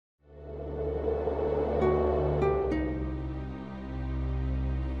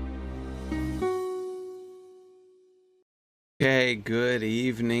Okay, good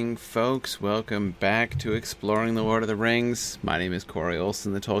evening, folks. Welcome back to Exploring the Lord of the Rings. My name is Corey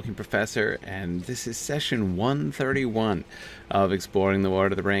Olson, the Tolkien Professor, and this is session 131 of Exploring the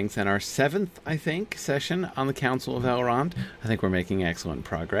Lord of the Rings, and our seventh, I think, session on the Council of Elrond. I think we're making excellent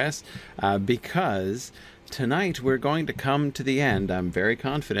progress, because tonight we're going to come to the end. I'm very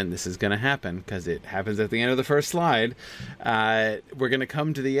confident this is going to happen, because it happens at the end of the first slide. We're going to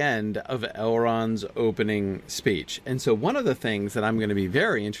come to the end of Elrond's opening speech. And so one of the things that I'm going to be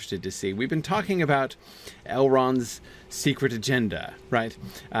very interested to see, we've been talking about Elrond's secret agenda, right?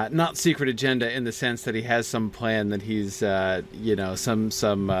 Not secret agenda in the sense that he has some plan that he's,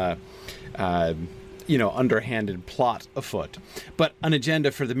 underhanded plot afoot, but an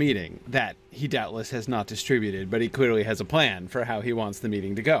agenda for the meeting that he doubtless has not distributed, but he clearly has a plan for how he wants the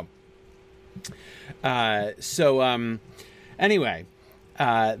meeting to go. Anyway,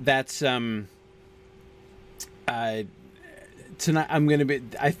 that's tonight. I'm going to be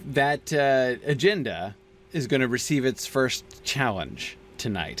that agenda is going to receive its first challenge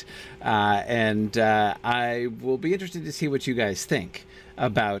tonight, and I will be interested to see what you guys think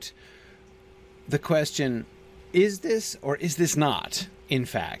about the question: is this or is this not, in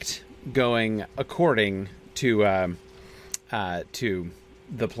fact, going according to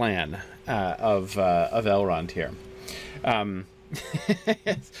the plan of Elrond here?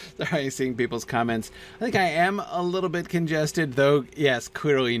 Sorry, seeing people's comments. I think I am a little bit congested, though, yes,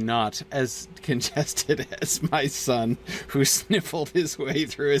 clearly not as congested as my son, who sniffled his way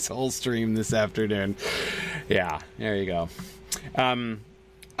through his whole stream this afternoon. Yeah, there you go.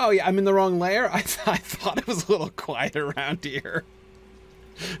 Oh, yeah, I'm in the wrong layer? I thought it was a little quiet around here.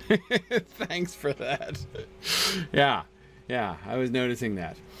 Thanks for that. Yeah, I was noticing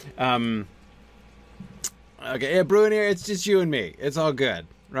that. Okay, yeah, Bruinier, it's just you and me. It's all good,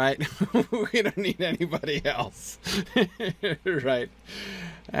 right? We don't need anybody else. Right.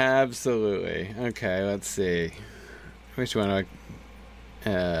 Absolutely. Okay, let's see. Which one?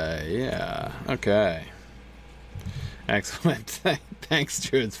 Yeah, okay. Excellent. Thanks,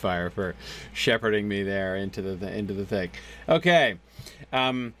 Druidsfire, for shepherding me there into the thing. Okay.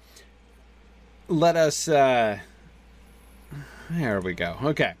 Let us... there we go.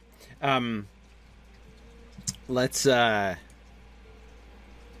 Okay. Let's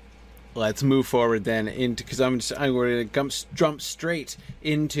move forward then into, because I'm going to jump straight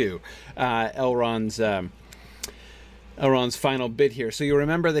into Elrond's final bit here. So you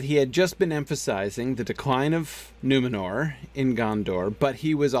remember that he had just been emphasizing the decline of Numenor in Gondor, but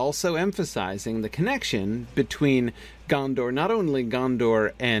he was also emphasizing the connection between Gondor, not only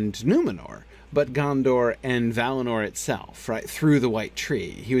Gondor and Numenor, but Gondor and Valinor itself, right, through the White Tree.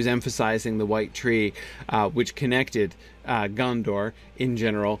 He was emphasizing the White Tree, which connected Gondor in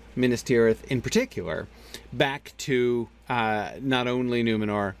general, Minas Tirith in particular, back to not only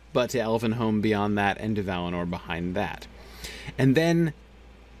Numenor, but to Elvenhome beyond that, and to Valinor behind that. And then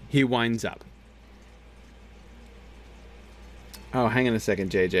he winds up. Oh, hang on a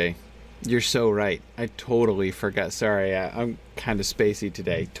second, JJ. You're so right. I totally forgot. Sorry, I'm kind of spacey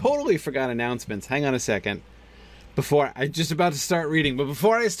today. Totally forgot announcements. Hang on a second. I'm just about to start reading, but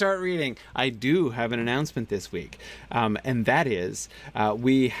before I start reading, I do have an announcement this week, and that is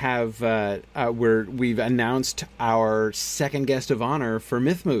we've announced our second guest of honor for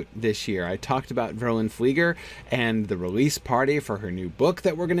Mythmoot this year. I talked about Verlyn Flieger and the release party for her new book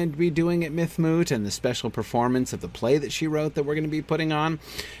that we're going to be doing at Mythmoot, and the special performance of the play that she wrote that we're going to be putting on,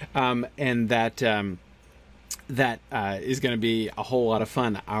 and that is going to be a whole lot of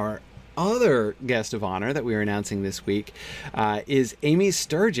fun. Our other guest of honor that we are announcing this week is Amy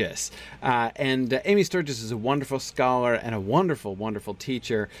Sturgis. And Amy Sturgis is a wonderful scholar and a wonderful, wonderful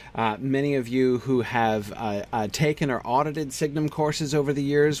teacher. Many of you who have taken or audited Signum courses over the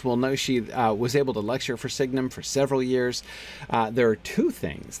years will know she was able to lecture for Signum for several years. There are two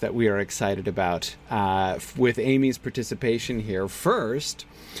things that we are excited about with Amy's participation here. First,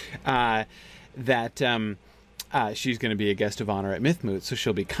 she's going to be a guest of honor at Mythmoot, so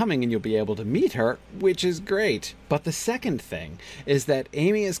she'll be coming and you'll be able to meet her, which is great. But the second thing is that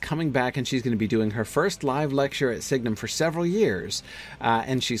Amy is coming back and she's going to be doing her first live lecture at Signum for several years,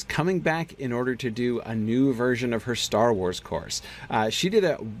 and she's coming back in order to do a new version of her Star Wars course. She did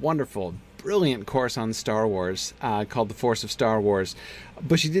a wonderful, brilliant course on Star Wars called The Force of Star Wars,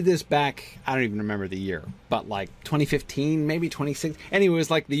 but she did this back, I don't even remember the year, but like 2015, maybe 2016. Anyway, it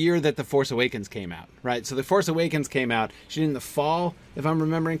was like the year that The Force Awakens came out, right? So The Force Awakens came out, she did in the fall, if I'm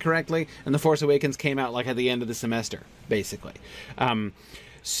remembering correctly, and The Force Awakens came out like at the end of the semester, basically. Yeah,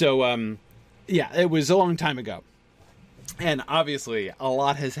 it was a long time ago. And obviously, a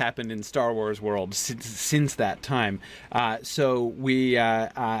lot has happened in Star Wars world since that time. So we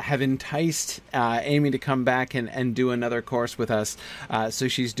have enticed Amy to come back and do another course with us. So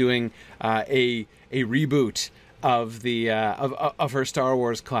she's doing a reboot of the of her Star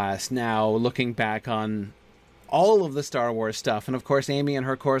Wars class now, looking back on all of the Star Wars stuff. And of course, Amy and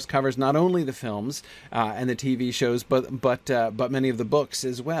her course covers not only the films and the TV shows, but many of the books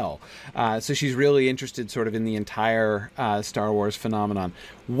as well. So she's really interested sort of in the entire Star Wars phenomenon.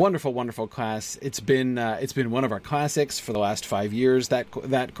 Wonderful, wonderful class. It's been one of our classics for the last 5 years,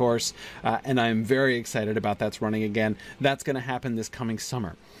 that course, and I'm very excited about that's running again. That's going to happen this coming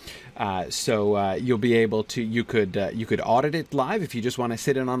summer. So you'll be able to, you could audit it live if you just want to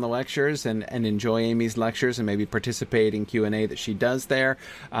sit in on the lectures and enjoy Amy's lectures and maybe participate in Q&A that she does there.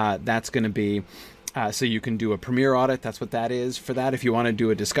 That's going to be, so you can do a premiere audit. That's what that is for that. If you want to do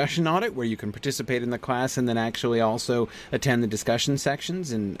a discussion audit where you can participate in the class and then actually also attend the discussion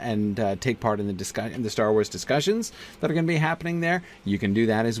sections and take part in the Star Wars discussions that are going to be happening there, you can do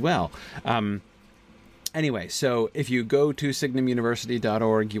that as well. Anyway, so if you go to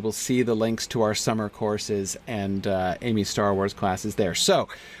signumuniversity.org, you will see the links to our summer courses and Amy's Star Wars classes there. So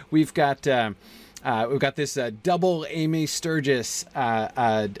we've got this double Amy Sturgis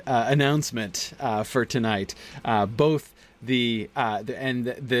announcement for tonight. Both the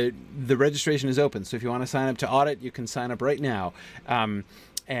registration is open. So if you want to sign up to audit, you can sign up right now.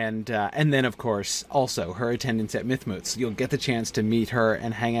 And then, of course, also her attendance at Mythmoots. You'll get the chance to meet her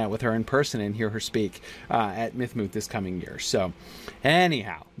and hang out with her in person and hear her speak at Mythmoot this coming year. So,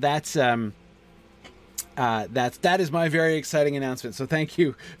 anyhow, that is my very exciting announcement. So thank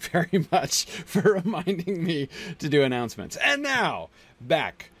you very much for reminding me to do announcements. And now,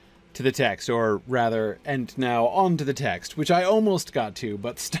 back to the text, or rather, and now on to the text, which I almost got to,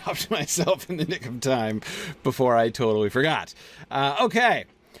 but stopped myself in the nick of time before I totally forgot. Okay.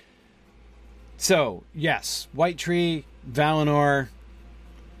 So, yes, White Tree, Valinor,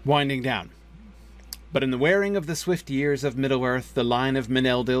 winding down. But in the wearing of the swift years of Middle-earth, the line of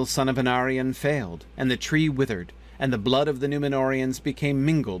Meneldil, son of Anarion, failed, and the tree withered, and the blood of the Númenóreans became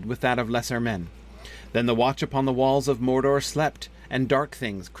mingled with that of lesser men. Then the watch upon the walls of Mordor slept, and dark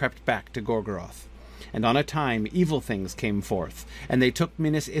things crept back to Gorgoroth. And on a time evil things came forth, and they took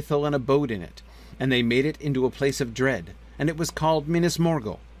Minas Ithil and abode in it, and they made it into a place of dread, and it was called Minas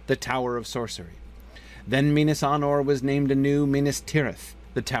Morgul, the Tower of Sorcery. Then Minas Anor was named anew Minas Tirith,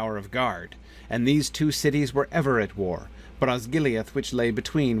 the Tower of Guard, and these two cities were ever at war, but Osgiliath, which lay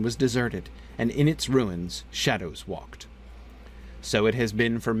between, was deserted, and in its ruins shadows walked. So it has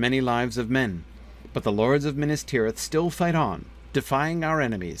been for many lives of men, but the lords of Minas Tirith still fight on, defying our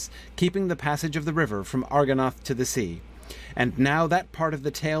enemies, keeping the passage of the river from Argonath to the sea. And now that part of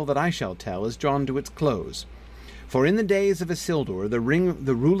the tale that I shall tell is drawn to its close. For in the days of Isildur the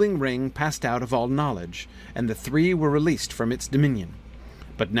ruling ring passed out of all knowledge, and the three were released from its dominion.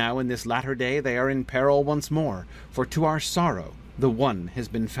 But now in this latter day they are in peril once more, for to our sorrow the one has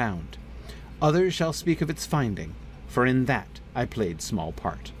been found. Others shall speak of its finding, for in that I played small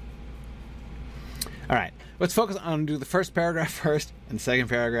part. All right, let's focus on do the first paragraph first and second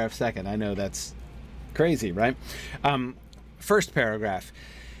paragraph second. I know that's crazy, right? First paragraph.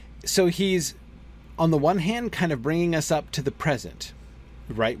 So he's, on the one hand, kind of bringing us up to the present,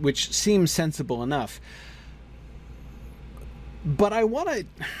 right? Which seems sensible enough. But I want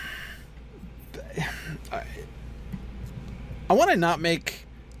to not make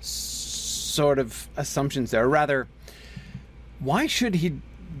sort of assumptions there. Rather, why should he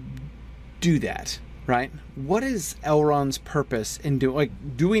do that? Right? What is Elrond's purpose in doing?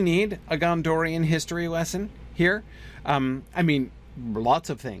 Like, do we need a Gondorian history lesson here? I mean, lots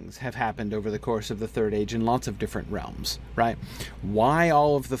of things have happened over the course of the Third Age in lots of different realms, right? Why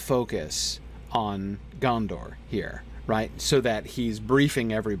all of the focus on Gondor here, right? So that he's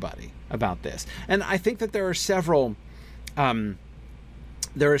briefing everybody about this. And I think that there are several answers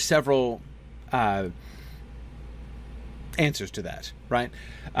to that, right?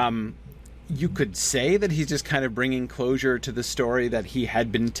 You could say that he's just kind of bringing closure to the story that he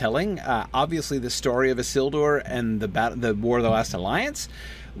had been telling. Obviously, the story of Isildur and the War of the Last Alliance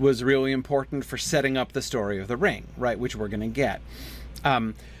was really important for setting up the story of the Ring, right, which we're going to get.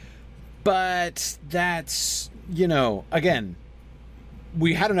 But that's, again,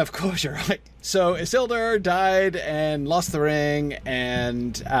 we had enough closure. Like, so Isildur died and lost the ring,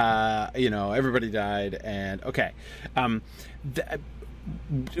 and, everybody died, and, okay.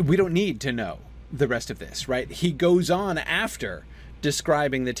 We don't need to know the rest of this, right? He goes on after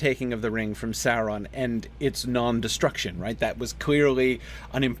describing the taking of the ring from Sauron and its non-destruction, right? That was clearly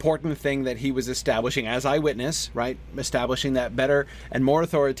an important thing that he was establishing as eyewitness, right? Establishing that better and more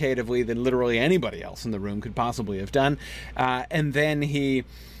authoritatively than literally anybody else in the room could possibly have done. And then he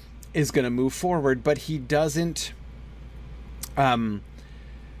is going to move forward, but he doesn't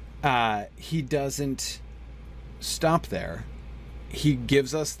stop there. He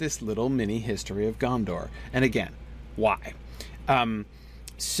gives us this little mini history of Gondor. And again, why?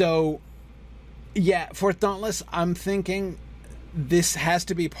 So, yeah, for Dauntless, I'm thinking this has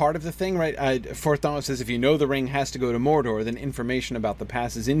to be part of the thing, right? Fourth Dauntless says if you know the ring has to go to Mordor, then information about the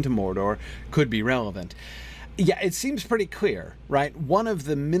passes into Mordor could be relevant. Yeah, it seems pretty clear, right? One of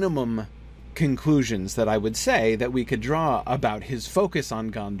the minimum conclusions that I would say that we could draw about his focus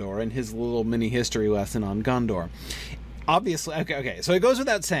on Gondor and his little mini history lesson on Gondor. Obviously, okay, so it goes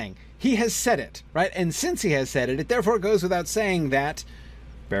without saying, he has said it, right? And since he has said it, it therefore goes without saying that,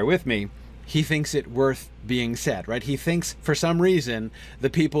 bear with me, he thinks it worth being said, right? He thinks, for some reason, the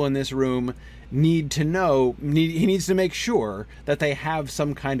people in this room need to know, he needs to make sure that they have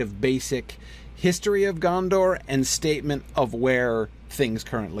some kind of basic history of Gondor and statement of where things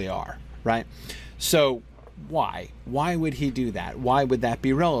currently are, right? So, why? Why would he do that? Why would that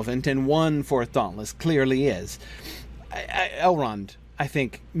be relevant? And one, Fourth Dauntless, clearly is. Elrond, I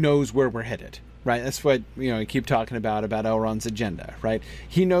think, knows where we're headed, right? That's what, I keep talking about Elrond's agenda, right?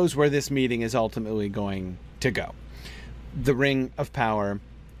 He knows where this meeting is ultimately going to go. The Ring of Power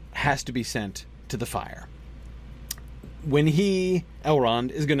has to be sent to the fire. When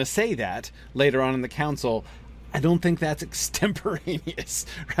Elrond, is going to say that later on in the council, I don't think that's extemporaneous,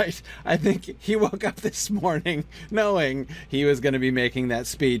 right? I think he woke up this morning knowing he was going to be making that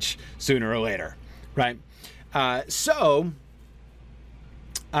speech sooner or later, right?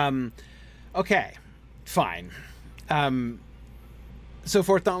 Okay, fine. So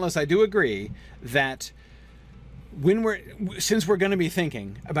for Dauntless, I do agree that since we're going to be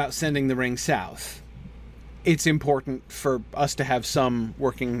thinking about sending the ring south, it's important for us to have some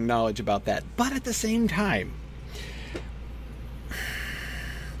working knowledge about that. But at the same time,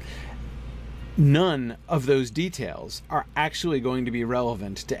 none of those details are actually going to be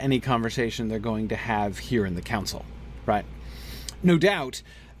relevant to any conversation they're going to have here in the council, right? No doubt,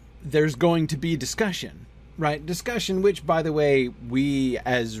 there's going to be discussion, right? Discussion which, by the way, we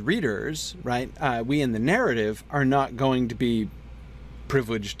as readers, right, we in the narrative are not going to be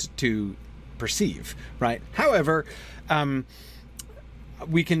privileged to perceive, right? However,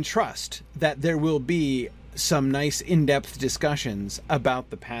 we can trust that there will be some nice in-depth discussions about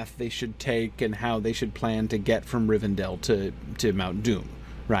the path they should take and how they should plan to get from Rivendell to Mount Doom,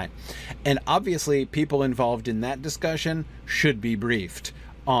 right? And obviously, people involved in that discussion should be briefed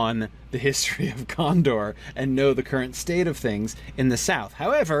on the history of Gondor and know the current state of things in the south.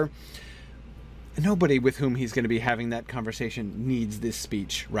 However, nobody with whom he's going to be having that conversation needs this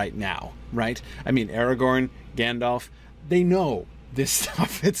speech right now, right? I mean, Aragorn, Gandalf, they know this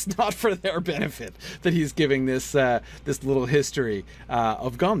stuff. It's not for their benefit that he's giving this this little history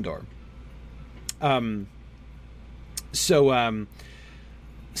of Gondor.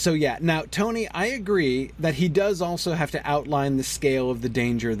 So yeah. Now, Tony, I agree that he does also have to outline the scale of the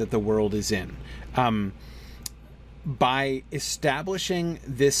danger that the world is in. By establishing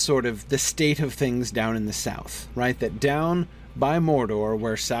this sort of the state of things down in the south, right? That down by Mordor,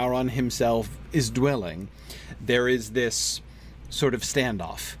 where Sauron himself is dwelling, there is this sort of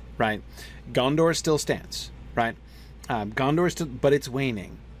standoff, right? Gondor still stands, right? Gondor still, but it's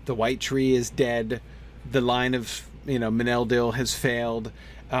waning. The White Tree is dead. The line of, Meneldil has failed.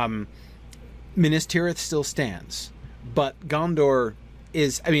 Minas Tirith still stands, but Gondor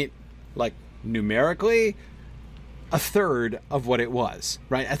is, numerically, a third of what it was,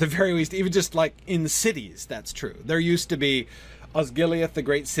 right? At the very least, even just like in cities, that's true. There used to be Osgiliath, the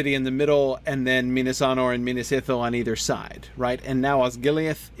great city, in the middle, and then Minas Anor and Minas Ithil on either side, right? And now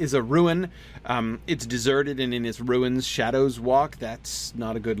Osgiliath is a ruin. It's deserted, and in its ruins, shadows walk. That's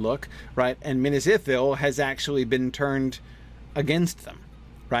not a good look, right? And Minas Ithil has actually been turned against them,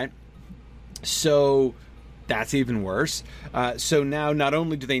 right? So that's even worse. So now, not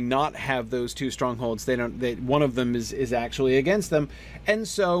only do they not have those two strongholds, one of them is actually against them, and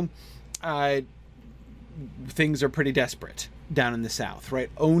so things are pretty desperate down in the south, right?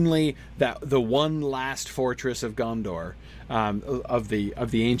 Only the one last fortress of Gondor, of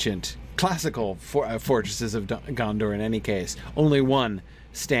the ancient classical fortresses of Gondor, in any case, only one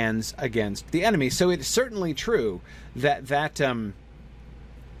stands against the enemy. So it's certainly true that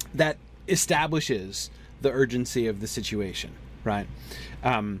establishes the urgency of the situation, right?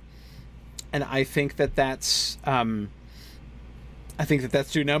 And I think that's I think that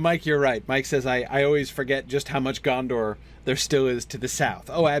that's true. Now, Mike, you're right. Mike says, I always forget just how much Gondor there still is to the south.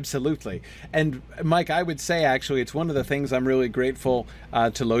 Oh, absolutely. And, Mike, I would say, actually, it's one of the things I'm really grateful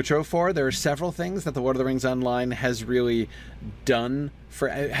to Lotro for. There are several things that the Lord of the Rings Online has really done,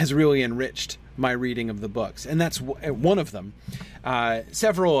 has really enriched my reading of the books. And that's one of them.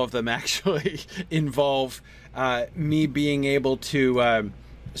 Several of them, actually, involve me being able to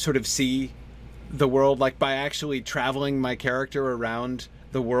sort of see the world, like by actually traveling my character around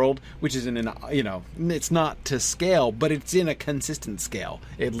the world, which is it's not to scale, but it's in a consistent scale,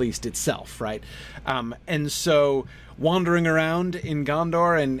 at least itself, right? And so wandering around in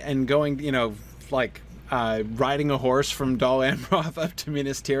Gondor and going, riding a horse from Dol Amroth up to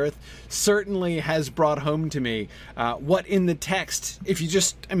Minas Tirith certainly has brought home to me what in the text, if you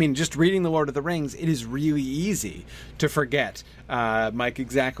just reading The Lord of the Rings, it is really easy to forget, Mike,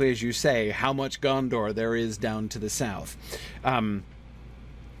 exactly as you say, how much Gondor there is down to the south.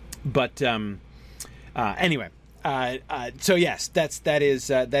 Anyway. So yes, that is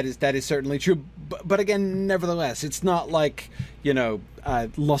certainly true. But again, nevertheless, it's not like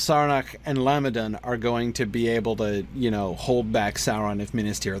Lossarnach and Lamedan are going to be able to hold back Sauron if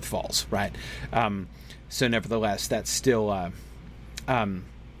Minas Tirith falls, right? So nevertheless, that's still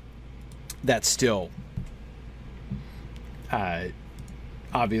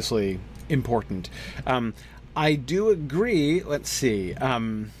obviously important. I do agree. Let's see.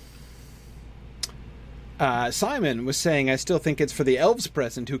 Simon was saying, I still think it's for the elves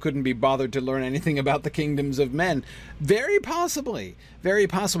present who couldn't be bothered to learn anything about the kingdoms of men. Very possibly. Very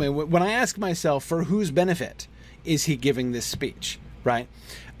possibly. When I ask myself, for whose benefit is he giving this speech, right?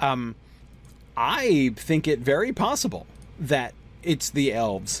 I think it very possible that it's the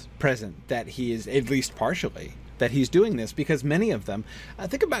elves present, that he is, at least partially, that he's doing this, because many of them,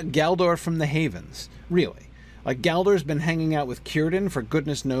 think about Galdor from the Havens, really. Like, Galdor's been hanging out with Círdan for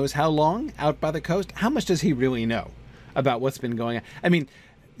goodness knows how long, out by the coast. How much does he really know about what's been going on? I mean,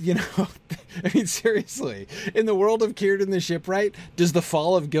 seriously, in the world of Círdan the Shipwright, does the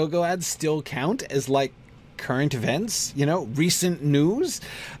fall of Gil-galad still count as, like, current events? Recent news?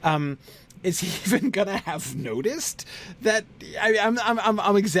 Is he even gonna have noticed that?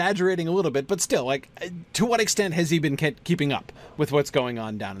 I'm exaggerating a little bit, but still, like, to what extent has he been keeping up with what's going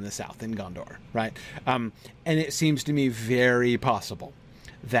on down in the south in Gondor, right? And it seems to me very possible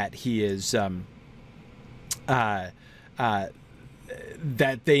that he is that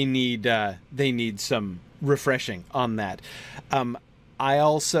they need some refreshing on that. I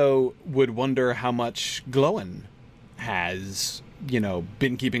also would wonder how much Glóin has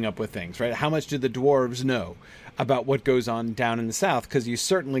been keeping up with things, right? How much do the dwarves know about what goes on down in the south? Because you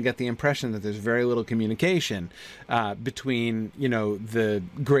certainly get the impression that there's very little communication between, the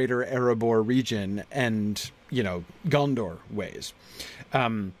greater Erebor region and, Gondor ways.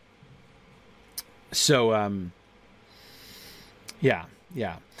 Yeah.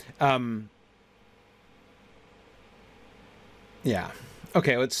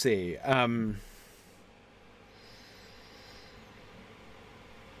 Okay, let's see.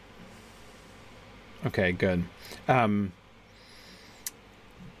 Okay, good.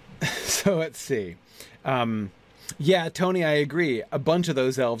 So let's see. Yeah, Tony, I agree. A bunch of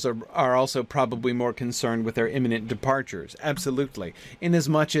those elves are also probably more concerned with their imminent departures. Absolutely.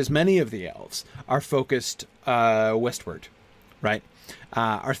 Inasmuch as many of the elves are focused westward, right?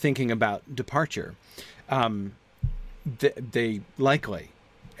 Are thinking about departure. They likely.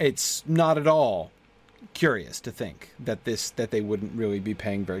 It's not at all curious to think that they wouldn't really be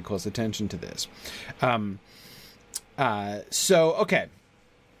paying very close attention to this. So okay.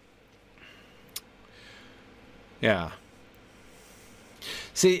 Yeah.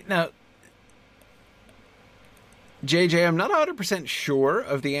 See, now, JJ, I'm not 100% sure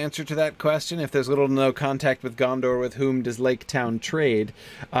of the answer to that question. If there's little to no contact with Gondor, with whom does Lake Town trade?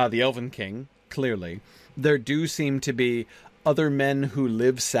 The Elven King, clearly. There do seem to be other men who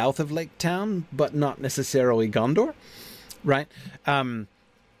live south of Lake Town, but not necessarily Gondor, right? Down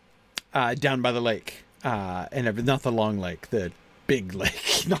by the lake, and not the long lake, the big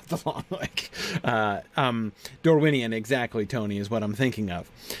lake, not the long lake. Dorwinion, exactly, Tony, is what I'm thinking of.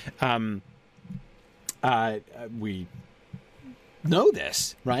 We know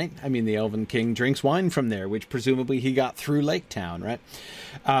this, right? I mean, the Elven King drinks wine from there, which presumably he got through Lake Town, right?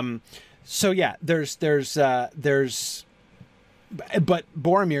 So yeah, there's but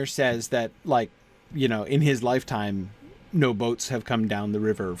Boromir says that, like, in his lifetime, no boats have come down the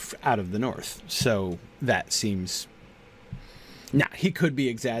river out of the north. So that seems... Now, he could be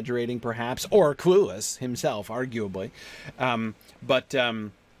exaggerating, perhaps, or clueless himself, arguably. But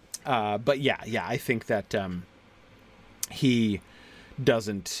yeah, I think that he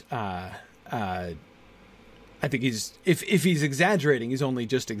doesn't. I think if he's exaggerating, he's only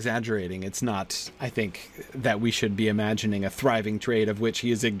just exaggerating. It's not, I think, that we should be imagining a thriving trade of which he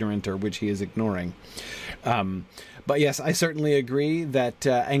is ignorant or which he is ignoring. But yes, I certainly agree that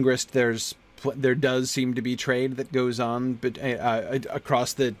Angrist, there does seem to be trade that goes on, but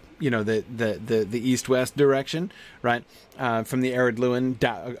across the the east-west direction, right, from the Ered Luin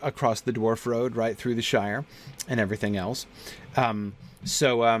across the Dwarf Road, right through the Shire, and everything else.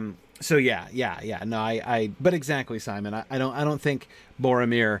 So yeah. No, but exactly, Simon. I don't think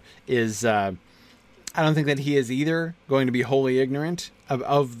Boromir is. I don't think that he is either going to be wholly ignorant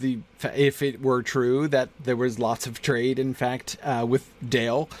of the, if it were true that there was lots of trade, in fact, with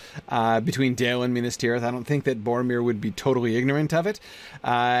Dale, between Dale and Minas Tirith. I don't think that Boromir would be totally ignorant of it,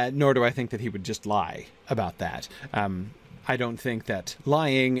 nor do I think that he would just lie about that. I don't think that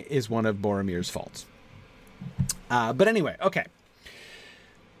lying is one of Boromir's faults. But anyway, okay.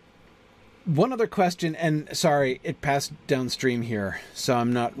 One other question, and sorry, it passed downstream here, so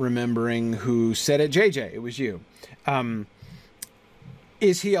I'm not remembering who said it. JJ, it was you.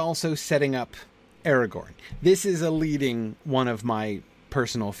 Is he also setting up Aragorn? This is a leading one of my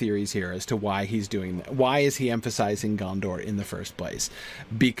personal theories here as to why he's doing that. Why is he emphasizing Gondor in the first place?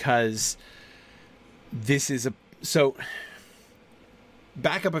 Because this is so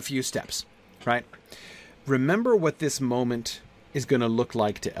back up a few steps, right? Remember what this moment is going to look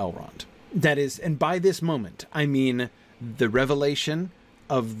like to Elrond. That is, and by this moment, I mean the revelation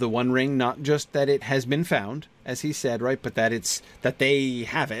of the One Ring, not just that it has been found, as he said, right, but that they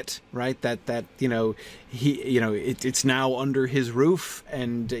have it, right? That it's now under his roof,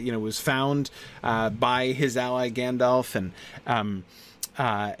 and was found by his ally Gandalf, and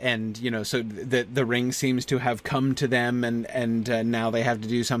so the ring seems to have come to them, and now they have to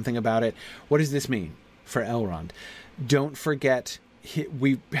do something about it. What does this mean for Elrond? Don't forget.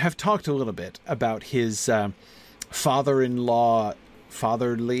 We have talked a little bit about his father-in-law,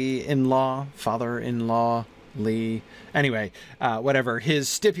 Lee. Anyway, whatever. His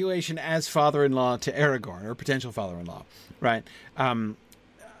stipulation as father-in-law to Aragorn, or potential father-in-law, right?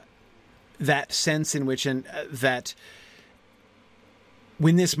 That sense in which, that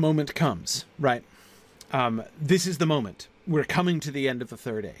when this moment comes, right? This is the moment. We're coming to the end of the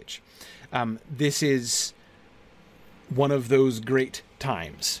Third Age. This is one of those great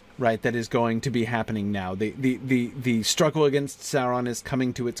times, right, that is going to be happening now. The struggle against Sauron is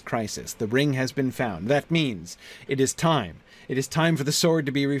coming to its crisis. The ring has been found. That means it is time. It is time for the sword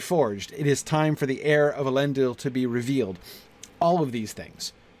to be reforged. It is time for the heir of Elendil to be revealed. All of these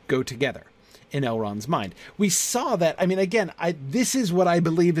things go together in Elrond's mind. We saw that. I mean, again, this is what I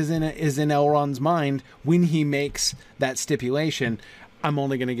believe is in Elrond's mind when he makes that stipulation. I'm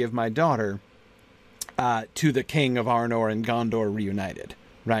only going to give my daughter to the king of Arnor and Gondor reunited,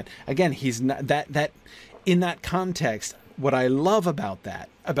 right? Again, he's not that in that context. What I love about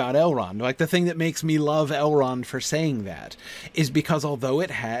Elrond, like the thing that makes me love Elrond for saying that, is because although it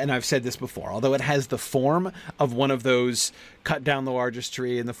and I've said this before, although it has the form of one of those cut down the largest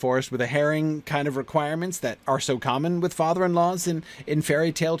tree in the forest with a herring kind of requirements that are so common with father-in-laws in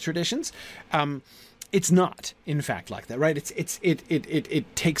fairy tale traditions, it's not, in fact, like that, right?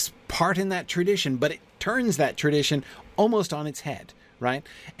 It takes part in that tradition, but it turns that tradition almost on its head, right?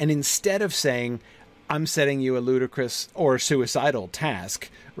 And instead of saying, I'm setting you a ludicrous or suicidal task,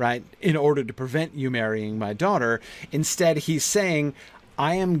 right, in order to prevent you marrying my daughter, instead he's saying,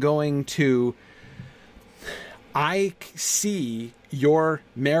 I see your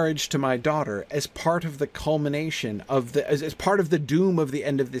marriage to my daughter as part of the culmination of as part of the doom of the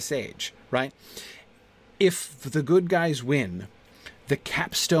end of this age, right? If the good guys win, the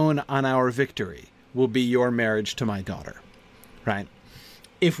capstone on our victory will be your marriage to my daughter, right?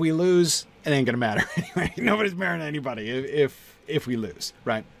 If we lose, it ain't gonna matter anyway. Nobody's marrying anybody if we lose,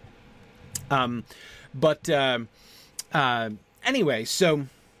 right? Anyway, so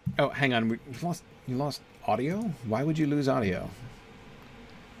hang on, you lost audio? Why would you lose audio?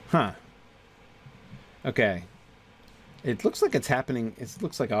 Huh. Okay. It looks like it's happening. It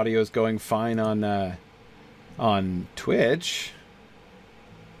looks like audio is going fine on Twitch.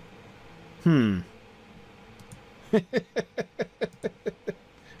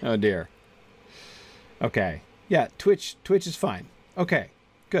 Oh dear. Okay. Yeah, Twitch is fine. Okay.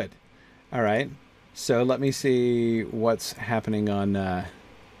 Good. All right. So let me see what's happening on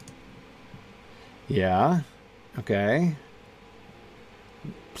yeah. Okay.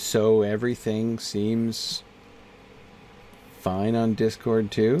 So everything seems fine on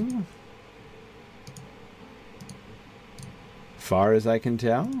Discord too? Far as I can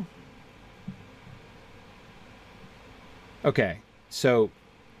tell? Okay. So,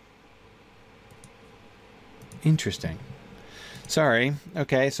 interesting. Sorry.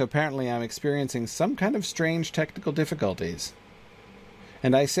 Okay, so apparently I'm experiencing some kind of strange technical difficulties.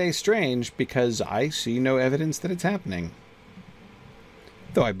 And I say strange because I see no evidence that it's happening.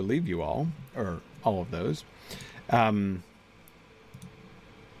 Though I believe you all, or all of those. How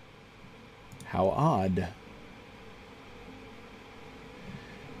odd.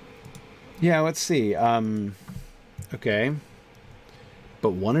 Yeah, let's see. Okay.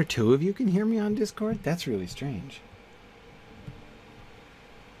 But one or two of you can hear me on Discord? That's really strange.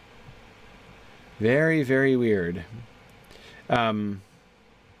 Very, very weird. Let's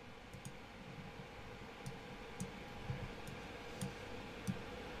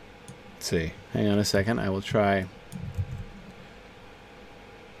see. Hang on a second. I will try.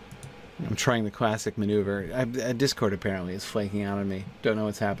 I'm trying the classic maneuver. Discord apparently is flaking out on me. Don't know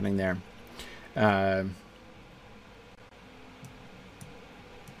what's happening there.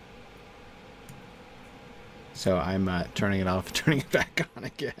 So I'm turning it off, turning it back on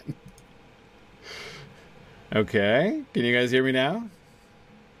again. Okay. Can you guys hear me now?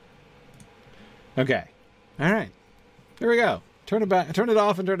 Okay. All right. There we go. Turn it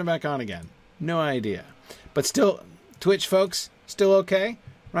off and turn it back on again. No idea. But still, Twitch folks, still okay?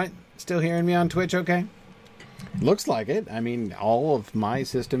 Right? Still hearing me on Twitch okay? Looks like it. I mean, all of my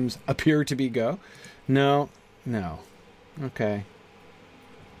systems appear to be go. No. Okay.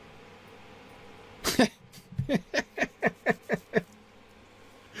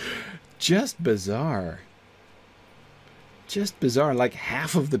 Just bizarre. Just bizarre. Like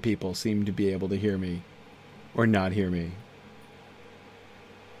half of the people seem to be able to hear me or not hear me.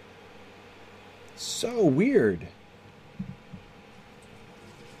 So weird.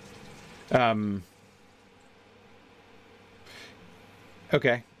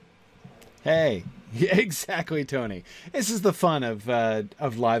 Okay. Hey. Yeah, exactly, Tony. This is the fun of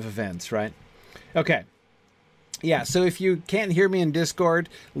live events, right? Okay. Yeah, so if you can't hear me in Discord,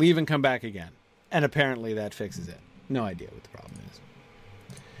 leave and come back again. And apparently that fixes it. No idea what the problem is.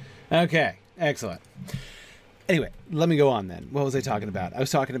 Okay, excellent. Anyway, let me go on then. What was I talking about? I was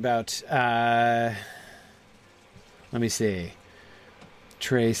talking about, let me see.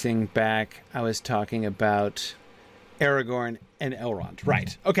 Tracing back, I was talking about Aragorn and Elrond.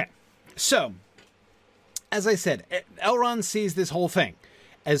 Right, okay. So, as I said, Elrond sees this whole thing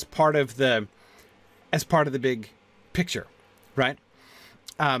as part of the big picture, right?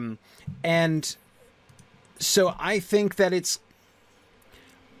 And so I think that it's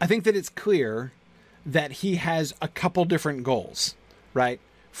clear that he has a couple different goals, right,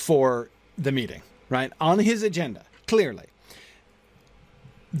 for the meeting, right, on his agenda. Clearly,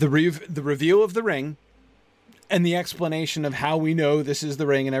 the reveal of the ring and the explanation of how we know this is the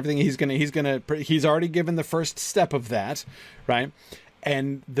ring and everything. He's already given the first step of that, right?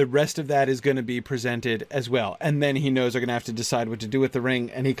 And the rest of that is going to be presented as well. And then he knows they're going to have to decide what to do with the ring,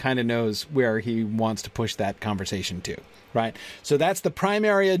 and he kind of knows where he wants to push that conversation to, right? So that's the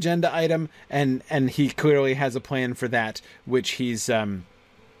primary agenda item, and he clearly has a plan for that, which he's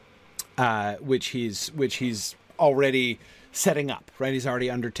already setting up, right? He's already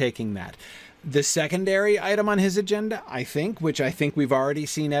undertaking that. The secondary item on his agenda, I think, which I think we've already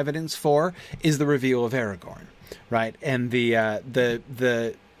seen evidence for, is the reveal of Aragorn. Right, and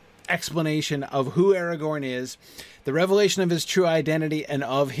the explanation of who Aragorn is, the revelation of his true identity and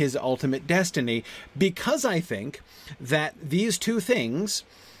of his ultimate destiny, because I think that these two things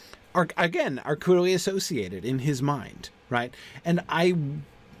are clearly associated in his mind, right? And I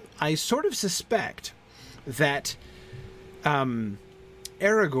sort of suspect that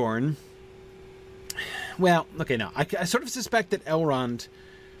Aragorn, well, okay, no, I sort of suspect that Elrond.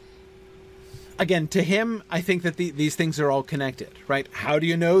 Again, to him, I think that these things are all connected, right? How do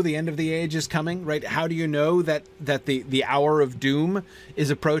you know the end of the age is coming, right? How do you know that the hour of doom is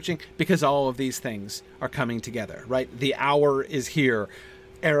approaching? Because all of these things are coming together, right? The hour is here.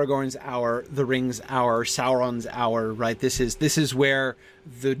 Aragorn's hour, the ring's hour, Sauron's hour, right? This is where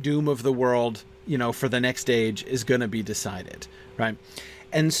the doom of the world, for the next age is going to be decided, right?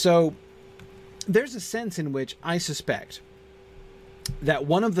 And so there's a sense in which I suspect that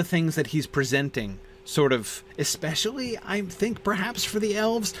one of the things that he's presenting, sort of, especially, I think, perhaps for the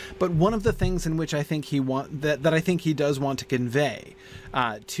elves, but one of the things in which I think that I think he does want to convey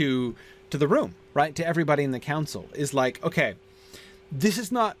to the room, right, to everybody in the council, is like, okay, this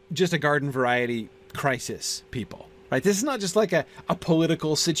is not just a garden variety crisis, people, right? This is not just like a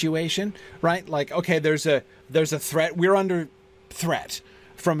political situation, right? Like, okay, there's a threat. We're under threat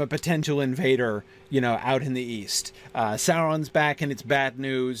from a potential invader, out in the east. Sauron's back and it's bad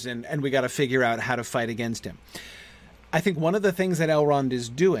news, and we got to figure out how to fight against him. I think one of the things that Elrond is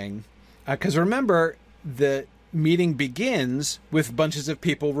doing, because remember, the meeting begins with bunches of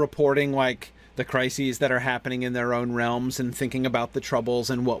people reporting like the crises that are happening in their own realms and thinking about the troubles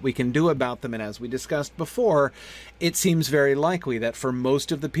and what we can do about them. And as we discussed before, it seems very likely that for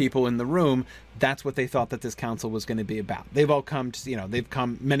most of the people in the room, that's what they thought that this council was going to be about. They've all come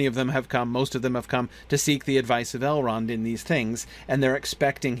to, many of them have come, most of them have come to seek the advice of Elrond in these things, and they're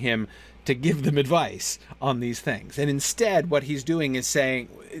expecting him to give them advice on these things. And instead, what he's doing is saying,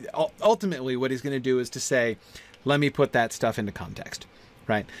 ultimately, what he's going to do is to say, let me put that stuff into context.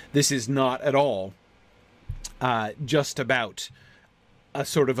 Right? This is not at all just about a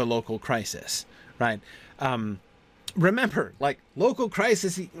sort of a local crisis, right? Remember, like local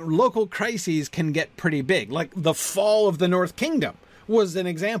crises can get pretty big. Like the fall of the North Kingdom was an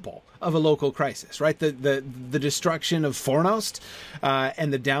example of a local crisis, right? The destruction of Fornost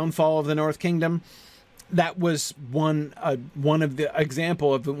and the downfall of the North Kingdom. That was one of the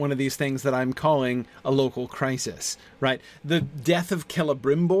example of one of these things that I'm calling a local crisis, right? The death of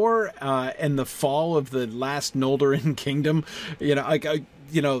Celebrimbor and the fall of the last Noldorin kingdom, that's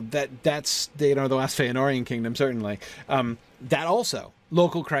the last Feanorian kingdom, certainly. That also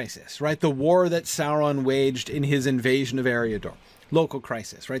local crisis, right? The war that Sauron waged in his invasion of Eriador. Local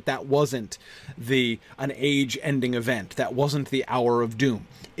crisis, right? That wasn't an age-ending event. That wasn't the Hour of Doom.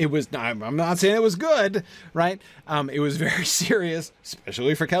 It was. I'm not saying it was good, right? It was very serious,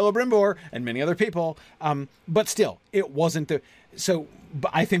 especially for Celebrimbor and many other people. But still, it wasn't So,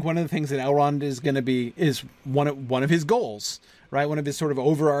 but I think one of the things that Elrond is going to be is one of his goals, right? One of his sort of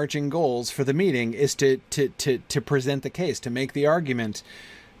overarching goals for the meeting is to present the case, to make the argument.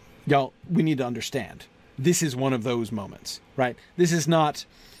 Y'all, we need to understand. This is one of those moments, right? This is not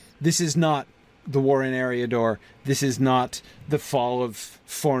the war in Eriador. This is not the fall of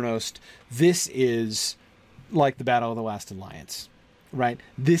Fornost. This is like the Battle of the Last Alliance, right?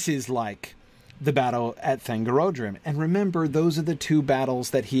 This is like the battle at Thangorodrim. And remember, those are the two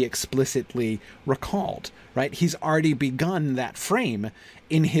battles that he explicitly recalled, right? He's already begun that frame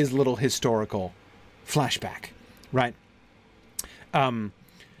in his little historical flashback, right?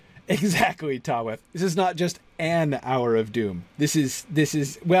 Exactly, Taweth. This is not just an Hour of Doom. This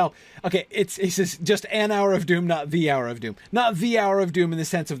is well, okay, it's just an Hour of Doom, not the Hour of Doom. Not the Hour of Doom in the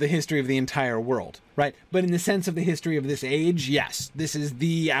sense of the history of the entire world, right? But in the sense of the history of this age, yes, this is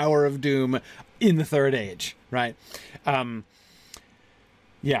the Hour of Doom in the Third Age, right?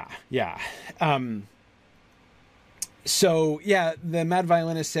 So yeah, the Mad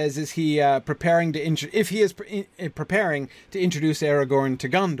Violinist says, is he preparing to if he is preparing to introduce Aragorn to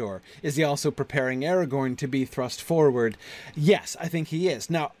Gondor? Is he also preparing Aragorn to be thrust forward? Yes, I think he is.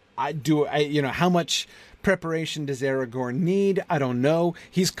 Now, how much preparation does Aragorn need? I don't know.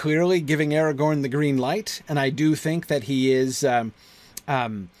 He's clearly giving Aragorn the green light, and I do think that he is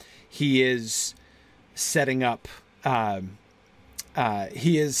setting up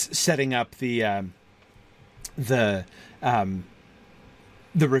the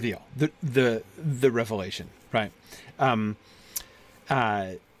reveal, the revelation, right?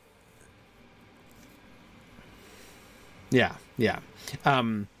 Yeah.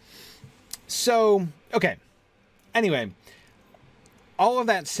 So, okay. Anyway, all of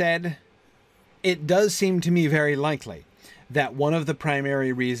that said, it does seem to me very likely that one of the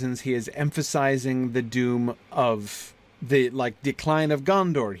primary reasons he is emphasizing the doom of the decline of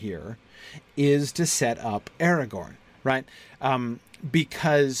Gondor here is to set up Aragorn, right?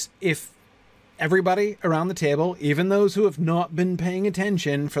 Because if everybody around the table, even those who have not been paying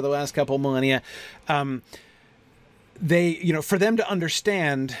attention for the last couple millennia, for them to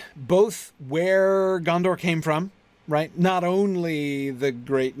understand both where Gondor came from, right? Not only the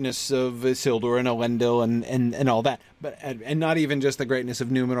greatness of Isildur and Elendil and all that, but and not even just the greatness of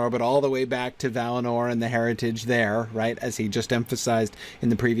Numenor, but all the way back to Valinor and the heritage there, right? As he just emphasized in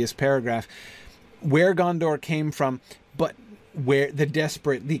the previous paragraph, where Gondor came from, but where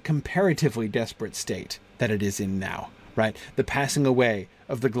the comparatively desperate state that it is in now, right? The passing away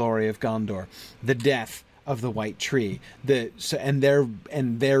of the glory of Gondor, the death of the White Tree, and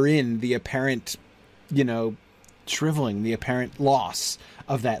therein the apparent, shriveling, the apparent loss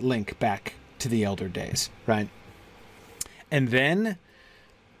of that link back to the Elder Days, right? And then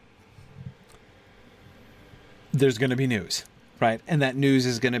there's going to be news, right? And that news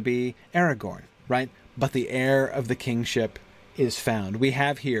is going to be Aragorn, right? But the heir of the kingship is found. We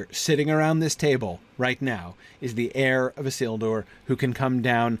have here, sitting around this table right now, is the heir of Isildur who can come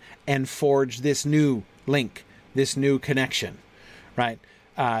down and forge this new link, this new connection, right?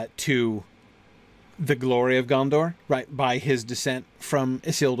 To the glory of Gondor, right? By his descent from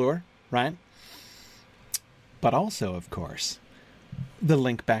Isildur, right? but also, of course, the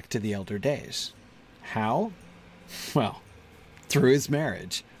link back to the elder days. How? Well, through his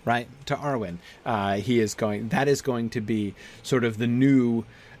marriage, right, to Arwen. That is going to be sort of the new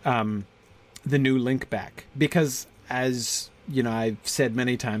link back, because, as you know, I've said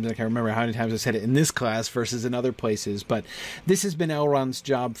many times, I can't remember how many times I said it in this class versus in other places, but this has been Elrond's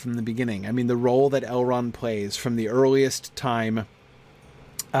job from the beginning. I mean, the role that Elrond plays from the earliest time,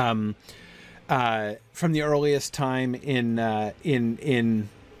 in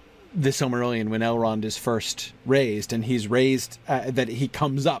the Silmarillion, when Elrond is first raised, and he's raised, that he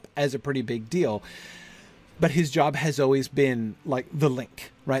comes up as a pretty big deal. But his job has always been like the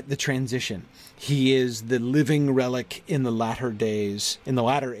link, right? The transition. He is the living relic in the latter ages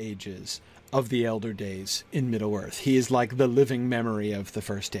of the elder days in Middle-earth. He is like the living memory of the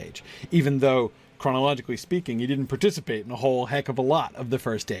First Age, even though, chronologically speaking, he didn't participate in a whole heck of a lot of the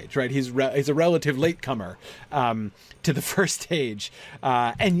First Age, right? He's a relative latecomer to the First Age,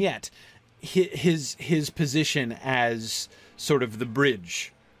 and yet his position as sort of the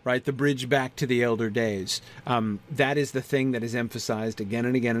bridge, right? The bridge back to the elder days. That is the thing that is emphasized again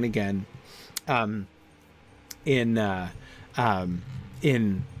and again and again in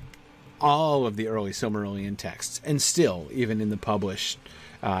all of the early Silmarillion texts, and still even in the published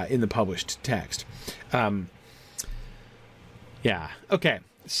text. Yeah. Okay.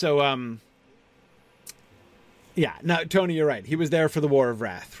 So, yeah. Now, Tony, you're right. He was there for the War of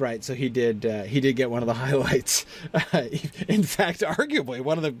Wrath, right? So he did get one of the highlights. In fact, arguably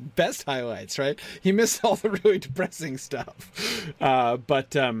one of the best highlights, right? He missed all the really depressing stuff.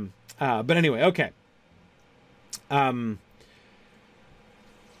 But anyway, okay.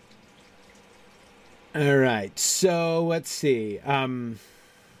 All right. So let's see.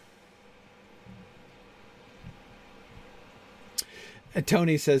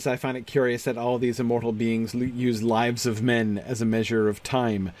 Tony says, I find it curious that all these immortal beings use lives of men as a measure of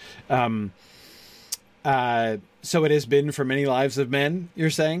time. So it has been for many lives of men, you're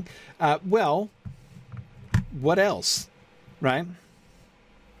saying? Well, what else, right?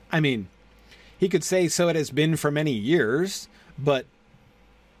 I mean, he could say, so it has been for many years, but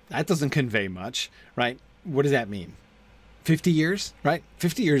that doesn't convey much, right? What does that mean? 50 years, right?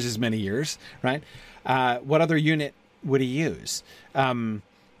 50 years is many years, right? What other unit would he use? I mean,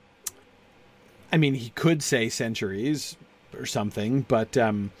 he could say centuries or something, but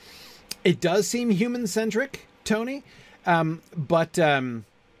it does seem human-centric, Tony. But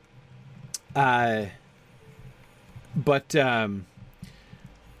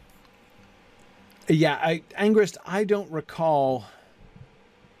yeah, Angrist, I don't recall.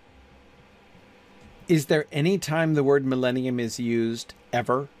 Is there any time the word millennium is used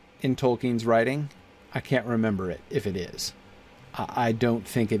ever in Tolkien's writing? I can't remember it, if it is. I don't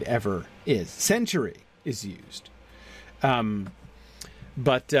think it ever is. Century is used.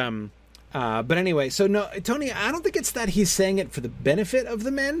 But anyway, so no, Tony, I don't think it's that he's saying it for the benefit of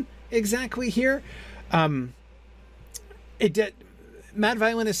the men exactly here. Mad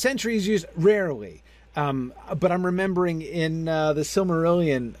Violinist century is used rarely. But I'm remembering in the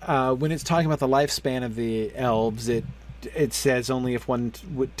Silmarillion, when it's talking about the lifespan of the elves, it says only if one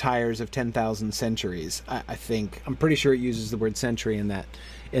tires of 10,000 centuries. I think I'm pretty sure it uses the word century in that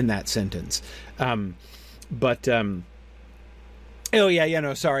sentence. Oh yeah,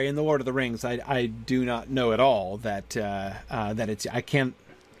 no, sorry. In the Lord of the Rings, I do not know at all that it's. I can't.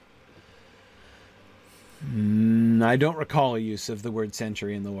 I don't recall a use of the word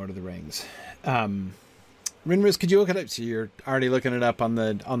century in the Lord of the Rings. Rinris, could you look it up? So you're already looking it up on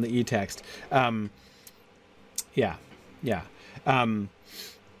the e-text. Yeah.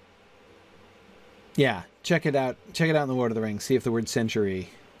 Check it out. Check it out in the Lord of the Rings. See if the word century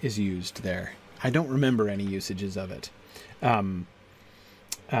is used there. I don't remember any usages of it.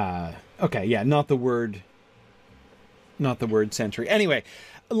 Okay, yeah, not the word century. Anyway,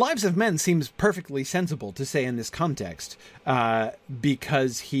 Lives of Men seems perfectly sensible to say in this context,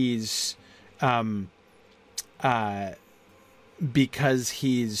 because he's talking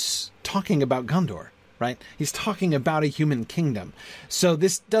about Gondor, right? He's talking about a human kingdom. So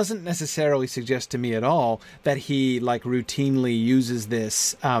this doesn't necessarily suggest to me at all that he routinely uses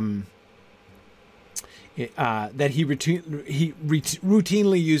this. That he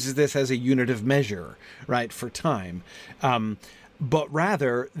routinely uses this as a unit of measure, right, for time, but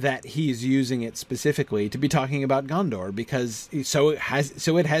rather that he's using it specifically to be talking about Gondor, because so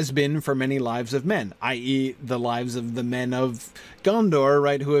it has been for many lives of men, i.e., the lives of the men of Gondor,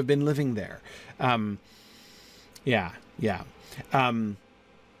 right, who have been living there. Yeah,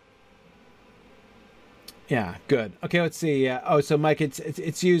 good. Okay, let's see. So Mike,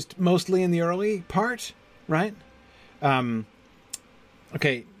 it's used mostly in the early part. right?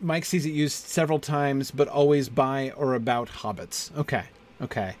 Okay, Mike sees it used several times, but always by or about hobbits. Okay.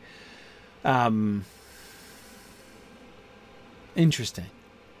 Interesting.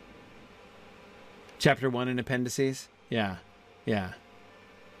 Chapter 1 in appendices? Yeah. Hang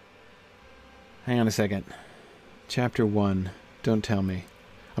on a second. Chapter 1. Don't tell me.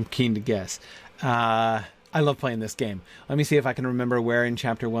 I'm keen to guess. I love playing this game. Let me see if I can remember where in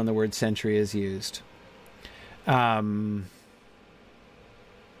Chapter 1 the word century is used. Time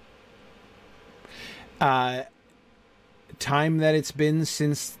that it's been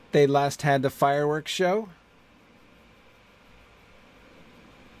since they last had the fireworks show?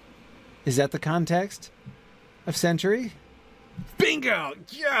 Is that the context of century? Bingo!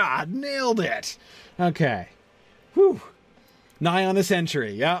 Yeah, nailed it. Okay. Whew. Nigh on a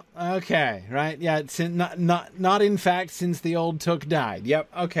century. Yep. Okay. Right. Yeah. It's not in fact since the old Took died. Yep.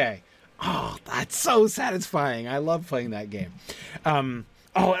 Okay. Oh, that's so satisfying. I love playing that game.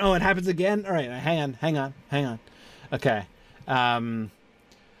 Oh, it happens again. All right. Hang on. Okay.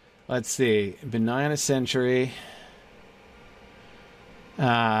 Let's see. Been nigh on a century.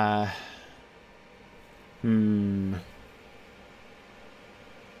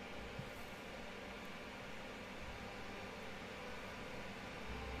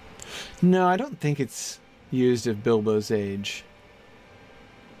 No, I don't think it's used of Bilbo's age.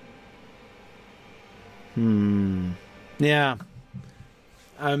 Yeah.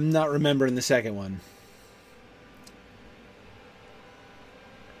 I'm not remembering the second one.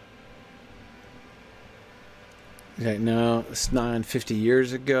 Okay, no, it's not 50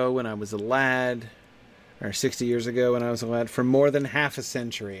 years ago when I was a lad. Or 60 years ago when I was a lad. For more than half a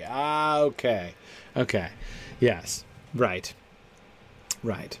century. Okay. Yes. Right.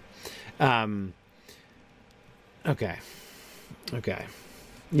 Okay.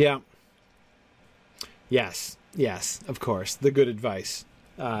 Yeah. Yes, of course. The good advice.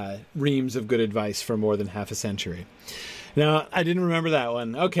 Reams of good advice for more than half a century. No, I didn't remember that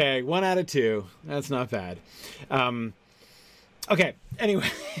one. Okay, 1 out of 2. That's not bad. Okay, anyway.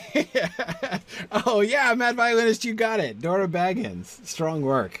 Oh, yeah, Mad Violinist, you got it. Dora Baggins. Strong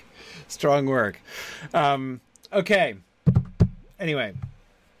work. Okay. Anyway.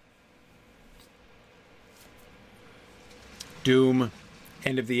 Doom,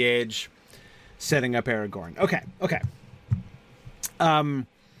 End of the Age, setting up Aragorn. Okay.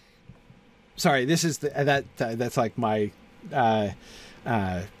 Sorry, this is that's like my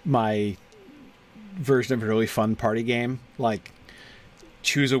my version of a really fun party game. Like,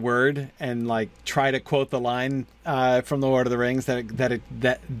 choose a word and like try to quote the line from the Lord of the Rings that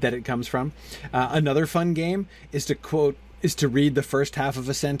it comes from. Another fun game is to read the first half of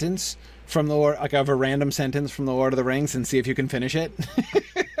a sentence from the Lord, like of a random sentence from the Lord of the Rings, and see if you can finish it.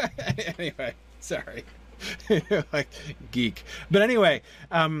 Anyway, sorry. Like geek. But anyway,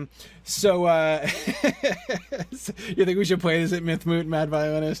 so you think we should play this at Mythmoot, Mad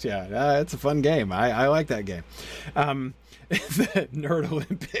Violinist? Yeah, it's a fun game. I like that game. The Nerd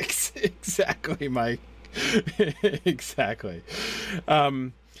Olympics. Exactly, Mike. Exactly.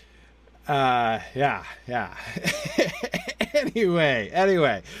 Yeah.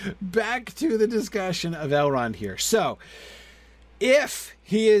 Anyway, back to the discussion of Elrond here. So, if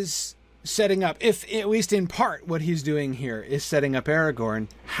he is setting up, if at least in part what he's doing here is setting up Aragorn,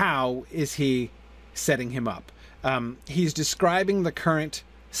 how is he setting him up? He's describing the current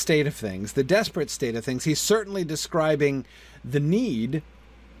state of things, the desperate state of things. He's certainly describing the need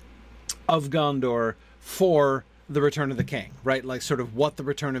of Gondor for the Return of the King, right? Like sort of what the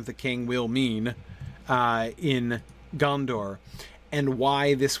Return of the King will mean in Gondor, and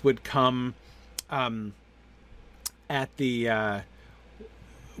why this would come at the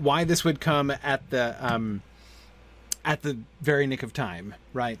very nick of time,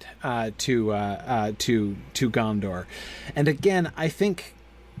 right? To Gondor. And again, I think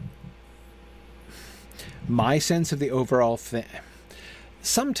my sense of the overall thing,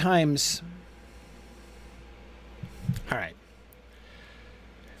 sometimes, all right,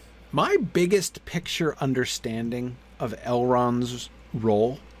 my biggest picture understanding of Elrond's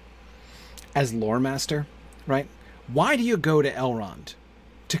role as lore master, right? Why do you go to Elrond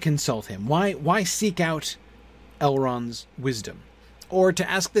to consult him? Why seek out Elrond's wisdom? Or to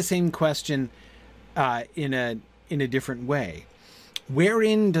ask the same question in a different way,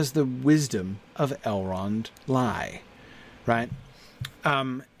 wherein does the wisdom of Elrond lie, right?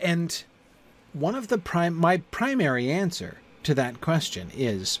 And one of my primary answer to that question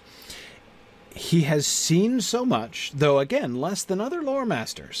is, he has seen so much, though again less than other lore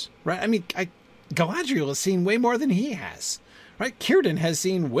masters, right? I mean, Galadriel has seen way more than he has, right? Círdan has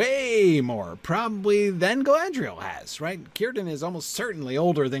seen way more, probably, than Galadriel has, right? Círdan is almost certainly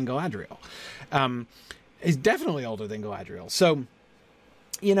older than Galadriel. Is definitely older than Galadriel. So,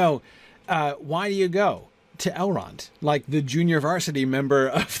 why do you go to Elrond, like the junior varsity member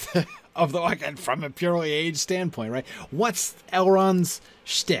of the like, from a purely age standpoint, right? What's Elrond's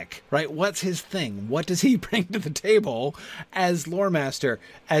shtick, right? What's his thing? What does he bring to the table as lore master,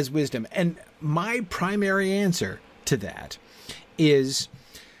 as wisdom? And my primary answer to that is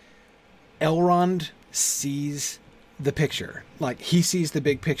Elrond sees the picture. Like, he sees the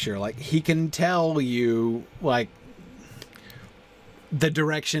big picture. Like, he can tell you, like, the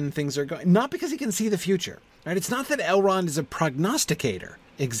direction things are going. Not because he can see the future, right? It's not that Elrond is a prognosticator,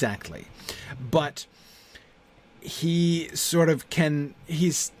 exactly. But he sort of can...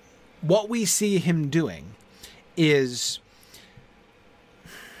 What we see him doing is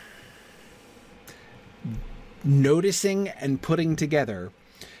noticing and putting together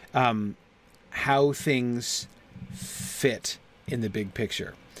how things fit in the big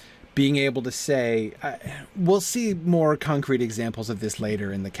picture. Being able to say, we'll see more concrete examples of this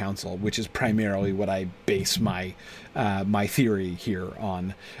later in the council, which is primarily what I base my theory here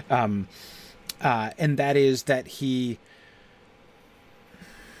on, and that is that he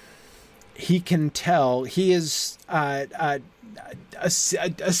can tell. He is a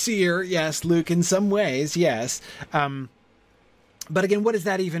seer, yes, Luke, in some ways, yes. But again, what does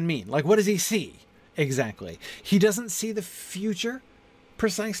that even mean? Like, what does he see exactly? He doesn't see the future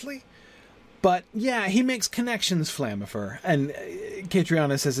precisely, but yeah, he makes connections, Flammifer, and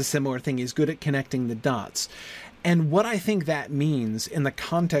Catriona says a similar thing. He's good at connecting the dots. And what I think that means in the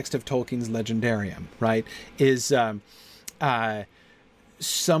context of Tolkien's Legendarium, right, is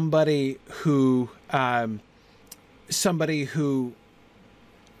somebody who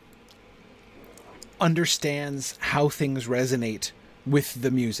understands how things resonate with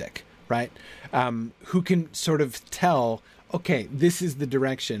the music, right? Who can sort of tell, okay, this is the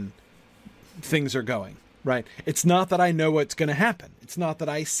direction things are going, right? It's not that I know what's going to happen. It's not that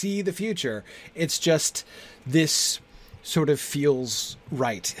I see the future. It's just this sort of feels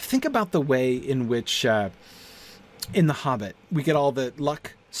right. Think about the way in which in The Hobbit we get all the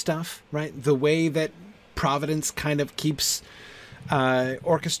luck stuff, right? The way that Providence kind of keeps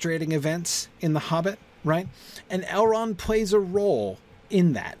orchestrating events in The Hobbit, right? And Elrond plays a role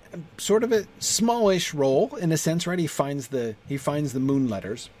in that, sort of a smallish role in a sense, right? He finds the moon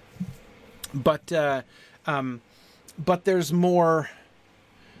letters, but there's more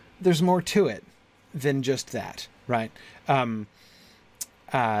to it than just that, right?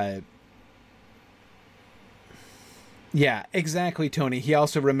 Yeah, exactly, Tony. He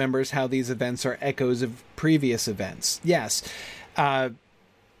also remembers how these events are echoes of previous events. Yes.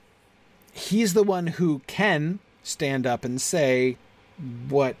 He's the one who can stand up and say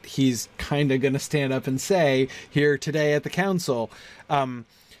what he's kind of going to stand up and say here today at the council.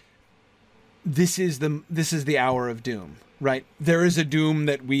 This is the hour of doom, right? There is a doom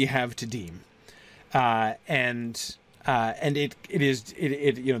that we have to deem. And it is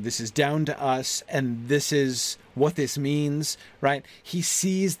this is down to us, and this is what this means, right? He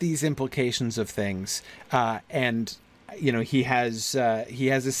sees these implications of things, and he has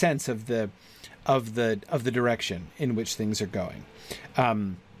a sense of the direction in which things are going.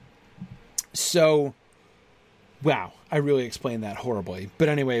 So, wow, I really explained that horribly. But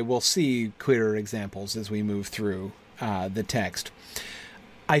anyway, we'll see clearer examples as we move through the text.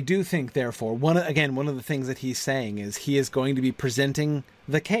 I do think, therefore, one of the things that he's saying is he is going to be presenting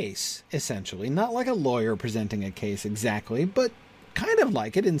the case, essentially. Not like a lawyer presenting a case exactly, but kind of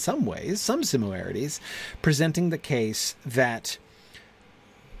like it in some ways, some similarities, presenting the case that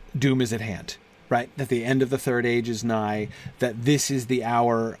doom is at hand, right? That the end of the Third Age is nigh, that this is the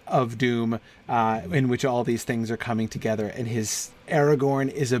hour of doom in which all these things are coming together, and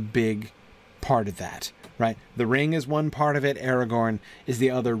Aragorn is a big part of that. Right? The ring is one part of it. Aragorn is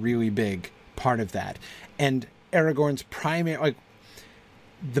the other really big part of that. And Aragorn's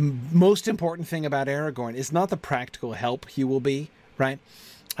the most important thing about Aragorn is not the practical help he will be, right?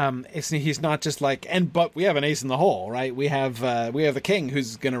 He's not just like, but we have an ace in the hole, right? We have the king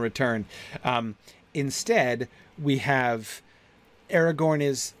who's going to return. Instead, we have Aragorn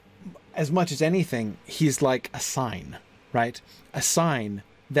is, as much as anything, he's like a sign, right? A sign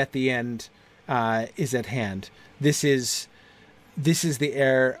that the end is at hand. This is the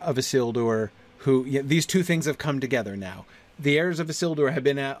heir of Isildur who... these two things have come together now. The heirs of Isildur have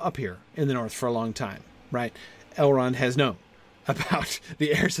been up here in the north for a long time, right? Elrond has known about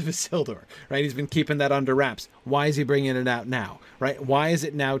the heirs of Isildur, right? He's been keeping that under wraps. Why is he bringing it out now, right? Why is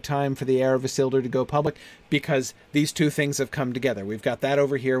it now time for the heir of Isildur to go public? Because these two things have come together. We've got that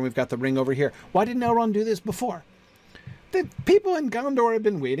over here, and we've got the ring over here. Why didn't Elrond do this before? The people in Gondor have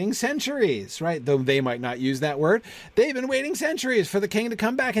been waiting centuries, right? Though they might not use that word. They've been waiting centuries for the king to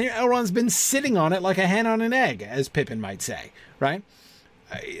come back, and here Elrond's been sitting on it like a hen on an egg, as Pippin might say, right?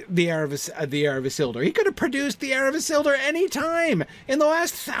 The heir of Isildur. He could have produced the heir of Isildur any time in the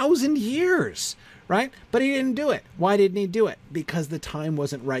last 1,000 years, right? But he didn't do it. Why didn't he do it? Because the time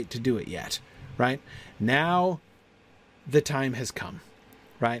wasn't right to do it yet, right? Now the time has come,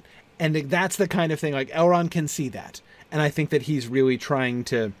 right? And that's the kind of thing, like, Elrond can see that. And I think that he's really trying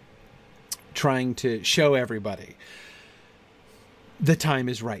to show everybody the time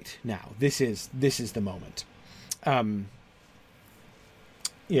is right now. This is the moment.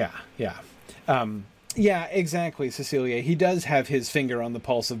 Yeah, exactly, Cecilia. He does have his finger on the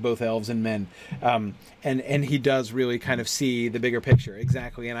pulse of both elves and men, and he does really kind of see the bigger picture,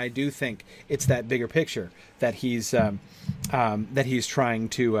 exactly. And I do think it's that bigger picture that he's trying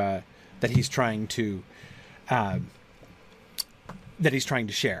to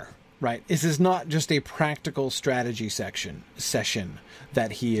share. Right? This is not just a practical strategy session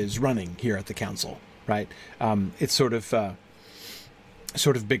that he is running here at the council. Right? It's sort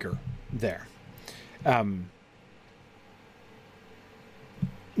of bigger there.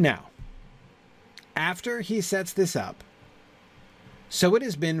 Now, after he sets this up, so it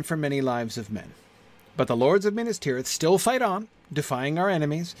has been for many lives of men. But the lords of Minas Tirith still fight on, defying our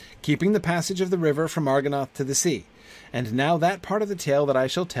enemies, keeping the passage of the river from Argonath to the sea. And now that part of the tale that I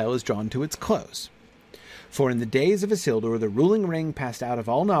shall tell is drawn to its close. For in the days of Isildur, the ruling ring passed out of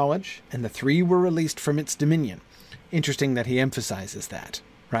all knowledge, and the three were released from its dominion. Interesting that he emphasizes that,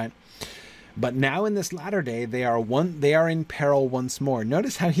 right? But now in this latter day, they are in peril once more.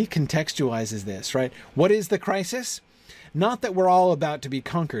 Notice how he contextualizes this, right? What is the crisis? Not that we're all about to be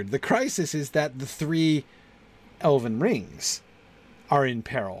conquered. The crisis is that the three elven rings are in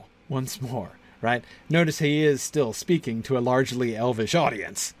peril once more, right? Notice he is still speaking to a largely elvish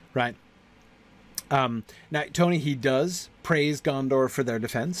audience, right? Now, Tony, he does praise Gondor for their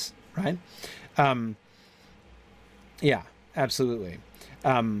defense, right? Yeah, absolutely.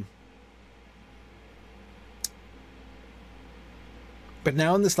 But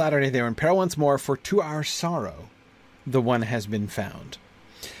now in this latter day, they are in peril once more, for to our sorrow, the one has been found.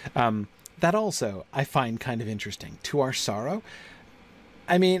 That also I find kind of interesting. To our sorrow?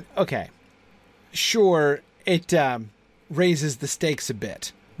 I mean, okay. Sure, it raises the stakes a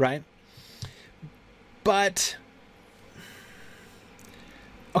bit, right? But,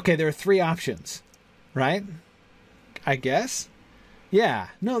 okay, there are three options, right? I guess? Yeah.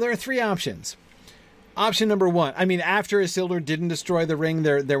 No, there are three options. Option number one. I mean, after Isildur didn't destroy the ring,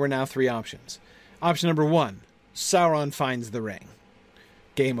 there were now three options. Option number one. Sauron finds the ring.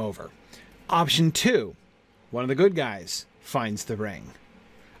 Game over. Option two. One of the good guys finds the ring.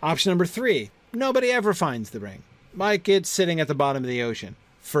 Option number three. Nobody ever finds the ring. Like it's sitting at the bottom of the ocean,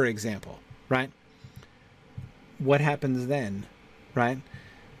 for example. Right? What happens then? Right?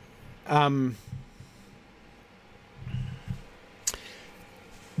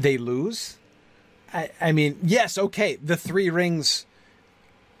 They lose? I mean, yes, okay, the three rings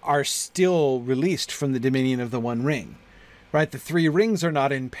are still released from the dominion of the One Ring, right? The three rings are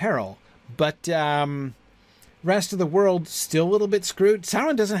not in peril, but rest of the world still a little bit screwed.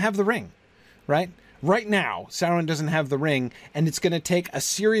 Sauron doesn't have the ring, right? Right now, Sauron doesn't have the ring, and it's going to take a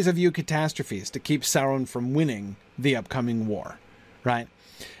series of catastrophes to keep Sauron from winning the upcoming war, right?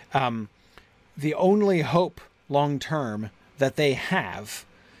 The only hope long-term that they have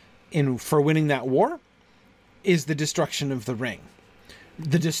for winning that war is the destruction of the ring.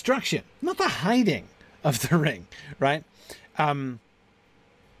 The destruction, not the hiding of the ring, right?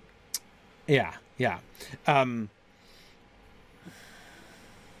 Yeah.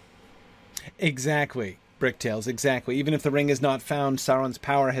 Exactly, Bricktails, exactly. Even if the ring is not found, Sauron's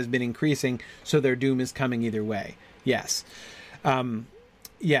power has been increasing, so their doom is coming either way. Yes.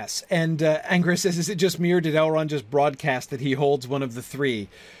 Yes, and Angra says, is it just me or did Elrond just broadcast that he holds one of the three?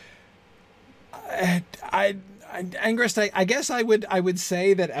 Angrist, I guess I would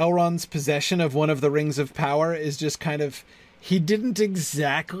say that Elrond's possession of one of the Rings of Power is just kind of, he didn't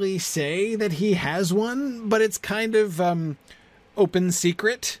exactly say that he has one, but it's kind of open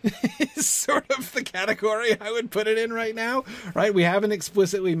secret is sort of the category I would put it in right now, right? We haven't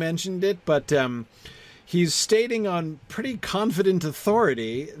explicitly mentioned it, but he's stating on pretty confident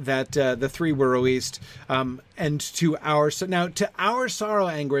authority that the three were released, and to our sorrow,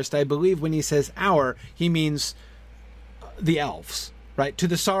 Angrist, I believe when he says our, he means the elves, right? To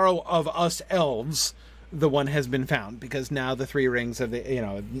the sorrow of us elves, the one has been found, because now the three rings of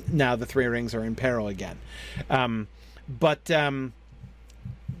now the three rings are in peril again. But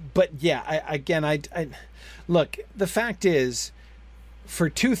yeah, I look, the fact is, for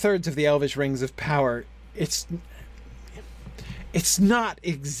 2/3 of the elvish rings of power, it's not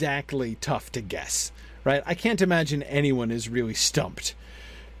exactly tough to guess, right? I can't imagine anyone is really stumped.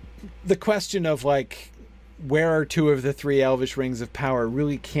 The question of, like, where are 2 of the 3 elvish rings of power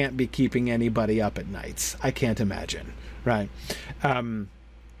really can't be keeping anybody up at nights. I can't imagine, right?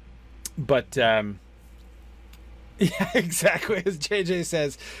 Yeah, exactly. As JJ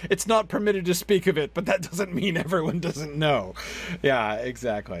says, it's not permitted to speak of it, but that doesn't mean everyone doesn't know. Yeah,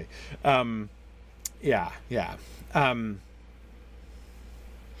 exactly.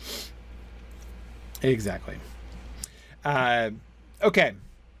 Exactly. Okay.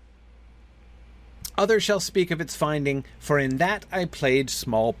 Others shall speak of its finding, for in that I played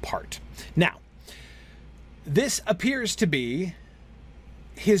small part. Now, this appears to be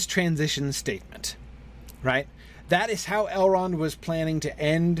his transition statement, right? That is how Elrond was planning to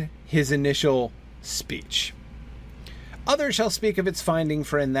end his initial speech. Others shall speak of its finding,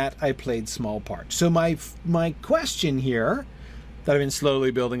 for in that I played small part. So my question here, that I've been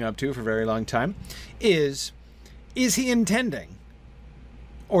slowly building up to for a very long time, is he intending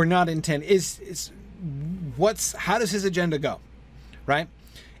or not intend? How does his agenda go, right?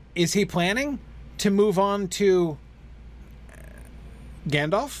 Is he planning to move on to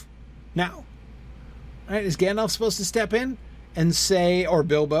Gandalf now? Right? Is Gandalf supposed to step in and say, or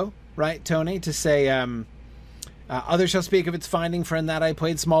Bilbo, right, Tony, to say, others shall speak of its finding, for in that I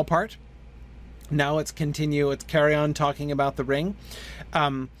played small part? Now let's carry on talking about the ring.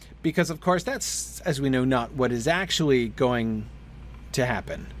 Because, of course, that's, as we know, not what is actually going to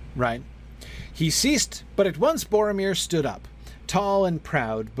happen, right? He ceased, but at once Boromir stood up, tall and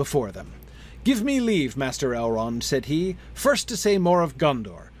proud, before them. "Give me leave, Master Elrond," said he, "first to say more of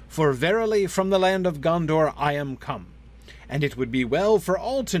Gondor. For verily from the land of Gondor I am come, and it would be well for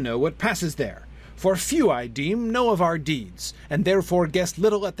all to know what passes there. For few, I deem, know of our deeds, and therefore guess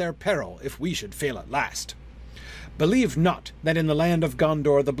little at their peril, if we should fail at last. Believe not that in the land of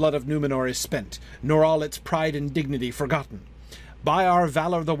Gondor the blood of Númenor is spent, nor all its pride and dignity forgotten. By our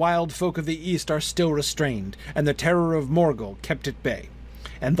valor the wild folk of the east are still restrained, and the terror of Morgul kept at bay.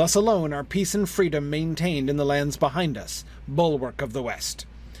 And thus alone are peace and freedom maintained in the lands behind us, bulwark of the west.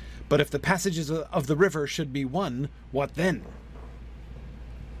 But if the passages of the river should be won, what then?"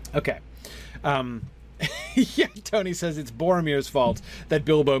 Okay. Yeah, Tony says it's Boromir's fault that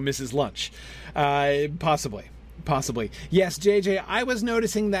Bilbo misses lunch. Possibly. Yes, JJ, I was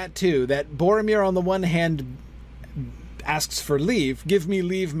noticing that too, that Boromir on the one hand asks for leave, "Give me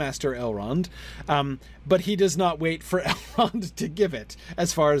leave, Master Elrond," but he does not wait for Elrond to give it,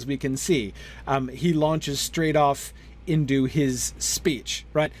 as far as we can see. He launches straight off into his speech,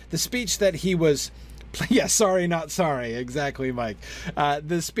 right? The speech that he was... Yeah, sorry, not sorry. Exactly, Mike.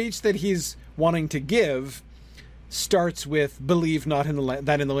 The speech that he's wanting to give starts with "Believe not in the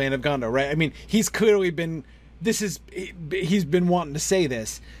land of Gondor," right? I mean, he's clearly been... He's been wanting to say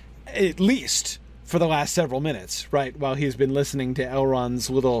this, at least for the last several minutes, right? While he's been listening to Elrond's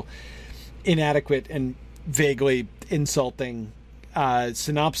little inadequate and vaguely insulting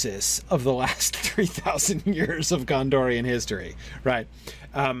synopsis of the last 3,000 years of Gondorian history, right?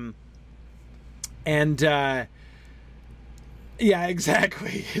 Yeah,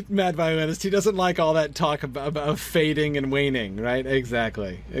 exactly. Mad Violinist. He doesn't like all that talk about fading and waning, right?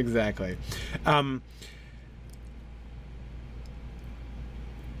 Exactly.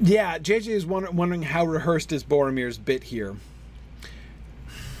 Yeah, JJ is wondering how rehearsed is Boromir's bit here.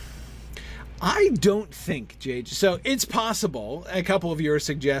 I don't think, JJ... So it's possible, a couple of you are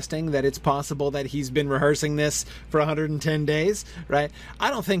suggesting that it's possible that he's been rehearsing this for 110 days, right?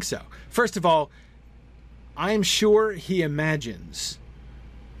 I don't think so. First of all, I'm sure he imagines...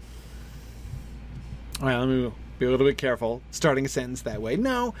 All right, let me be a little bit careful starting a sentence that way.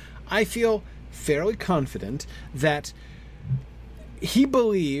 No, I feel fairly confident that he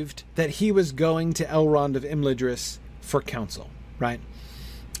believed that he was going to Elrond of Imladris for counsel, right?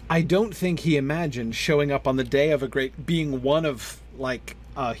 I don't think he imagined showing up on the day of being one of, like,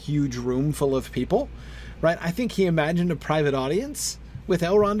 a huge room full of people, right? I think he imagined a private audience with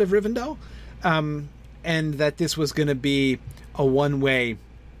Elrond of Rivendell, and that this was going to be a one-way,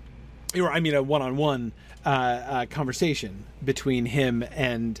 or I mean a one-on-one conversation between him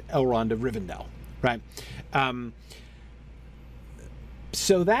and Elrond of Rivendell, right?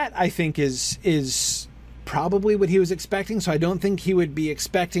 So that, I think, is probably what he was expecting. So I don't think he would be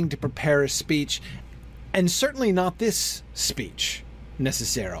expecting to prepare a speech And certainly not this speech,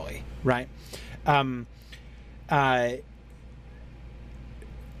 necessarily, right? And I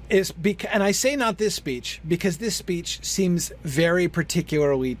say not this speech because this speech seems very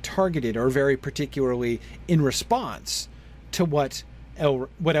particularly targeted or very particularly in response to what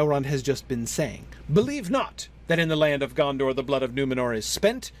Elrond has just been saying. Believe not that in the land of Gondor the blood of Numenor is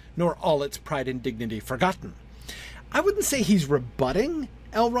spent, nor all its pride and dignity forgotten. I wouldn't say he's rebutting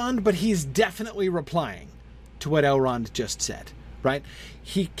Elrond, but he's definitely replying to what Elrond just said, right?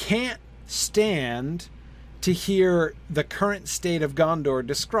 He can't stand to hear the current state of Gondor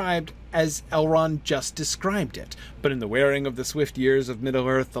described as Elrond just described it. But in the wearing of the swift years of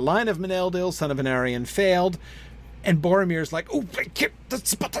Middle-earth, the line of Meneldil, son of Anarion, failed. And Boromir's like, oh,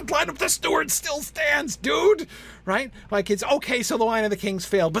 but the line of the Steward still stands, dude! Right? Like, it's okay, so the line of the kings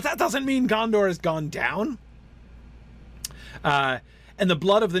failed, but that doesn't mean Gondor has gone down. And the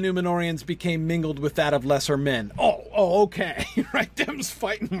blood of the Númenóreans became mingled with that of lesser men. Oh, okay. Right? Them's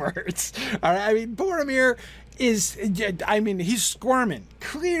fighting words. All right? I mean, Boromir is, he's squirming,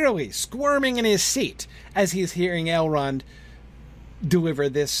 clearly squirming in his seat as he's hearing Elrond deliver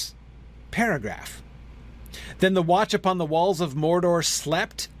this paragraph. Then the watch upon the walls of Mordor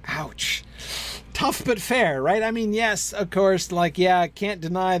slept. Ouch. Tough but fair, right? I mean, yes, of course, like, yeah, can't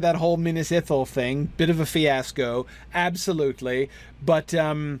deny that whole Minas Ithil thing. Bit of a fiasco, absolutely. But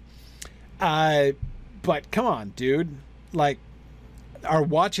come on, dude. Like, our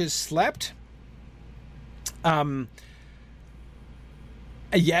watches slept?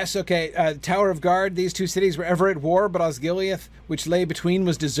 Yes, okay, Tower of Guard, these two cities were ever at war, but Osgiliath, which lay between,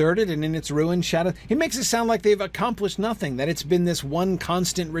 was deserted, and in its ruin shadowed. He makes it sound like they've accomplished nothing, that it's been this one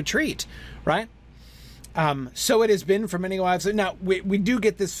constant retreat, right? So it has been for many lives. Now, we do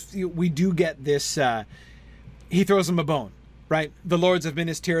get this, he throws them a bone, right? The lords of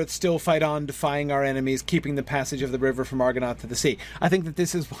Minas Tirith still fight on, defying our enemies, keeping the passage of the river from Argonath to the sea. I think that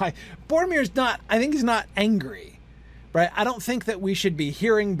this is why Boromir's not, I think he's not angry, right? I don't think that we should be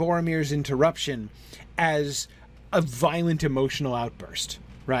hearing Boromir's interruption as a violent emotional outburst,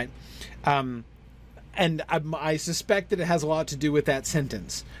 right? And I suspect that it has a lot to do with that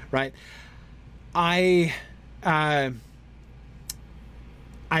sentence, right? I have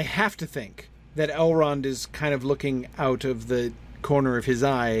to think that Elrond is kind of looking out of the corner of his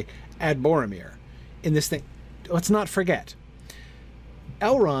eye at Boromir in this thing. Let's not forget,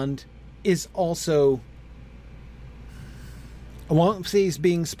 Elrond is also, I won't say he's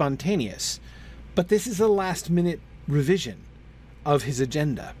being spontaneous, but this is a last-minute revision of his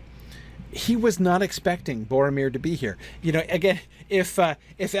agenda. He was not expecting Boromir to be here. You know, again, if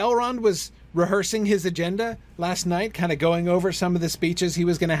Elrond was rehearsing his agenda last night, kind of going over some of the speeches he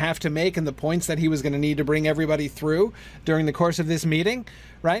was going to have to make and the points that he was going to need to bring everybody through during the course of this meeting,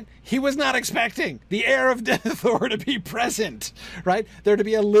 right? He was not expecting the heir of Denethor to be present, right? There to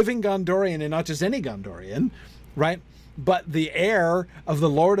be a living Gondorian, and not just any Gondorian, right? But the heir of the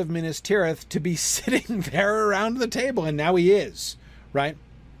Lord of Minas Tirith to be sitting there around the table, and now he is, right?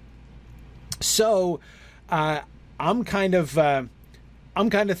 So, I'm kind of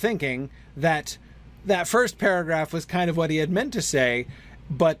thinking that first paragraph was kind of what he had meant to say,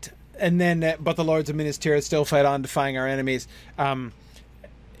 but the lords of Minas Tirith still fight on, defying our enemies,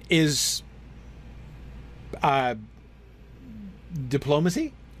 is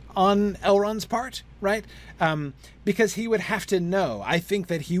diplomacy on Elrond's part, right? Because he would have to know. I think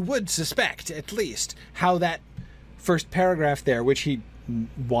that he would suspect, at least, how that first paragraph there, which he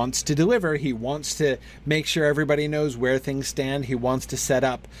wants to deliver, he wants to make sure everybody knows where things stand. He wants to set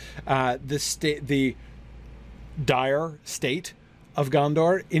up the dire state of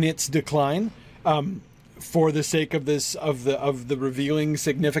Gondor in its decline, for the sake of this, of the revealing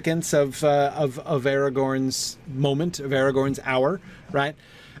significance of Aragorn's moment, of Aragorn's hour, right?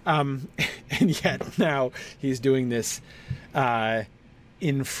 And yet now he's doing this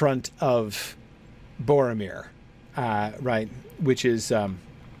in front of Boromir, right? Which is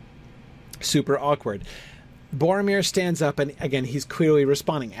super awkward. Boromir stands up, and again, he's clearly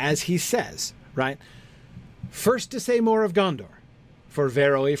responding, as he says, right? First to say more of Gondor, for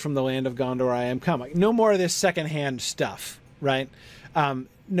verily from the land of Gondor I am come. Like, no more of this secondhand stuff, right?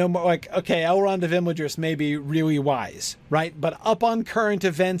 No more, like, okay, Elrond of Imladris may be really wise, right? But up on current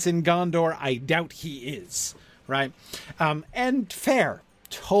events in Gondor, I doubt he is, right? And fair,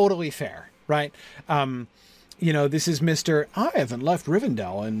 totally fair, right? You know, this is Mr. I haven't left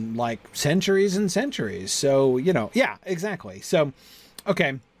Rivendell in, like, centuries and centuries. So, you know, yeah, exactly. So,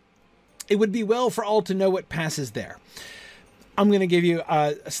 okay, it would be well for all to know what passes there. I'm going to give you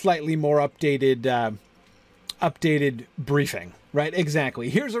a slightly more updated briefing, right? Exactly.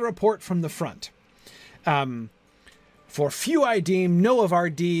 Here's a report from the front. For few I deem know of our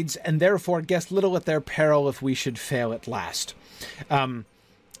deeds, and therefore guess little at their peril if we should fail at last.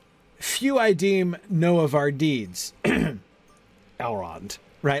 Few I deem know of our deeds. Elrond,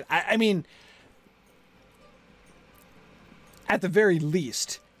 right? I mean, at the very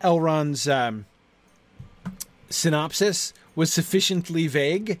least, Elrond's synopsis was sufficiently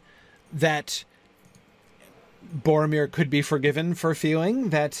vague that Boromir could be forgiven for feeling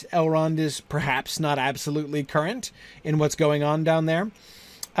that Elrond is perhaps not absolutely current in what's going on down there.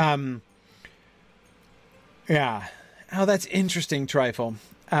 Yeah. Oh, that's interesting, Trifle.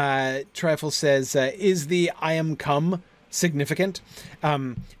 Trifle says, is the I am come significant?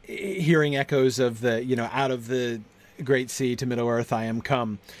 Hearing echoes of the, out of the great sea to Middle-earth I am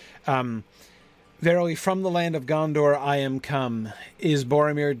come. Verily, from the land of Gondor I am come. Is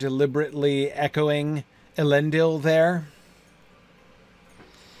Boromir deliberately echoing Elendil there?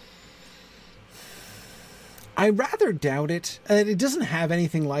 I rather doubt it. It doesn't have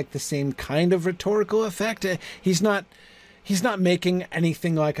anything like the same kind of rhetorical effect. He's not making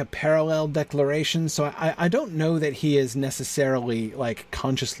anything like a parallel declaration, so I don't know that he is necessarily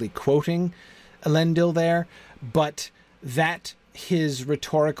consciously quoting Elendil there, but that his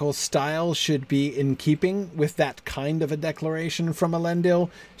rhetorical style should be in keeping with that kind of a declaration from Elendil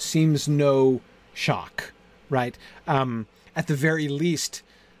seems no shock, right? At the very least,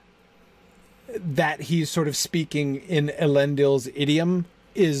 that he's sort of speaking in Elendil's idiom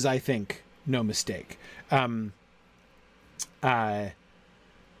is, I think, no mistake. Yeah,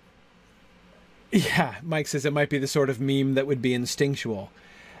 Mike says it might be the sort of meme that would be instinctual.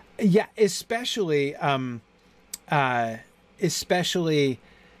 Yeah, especially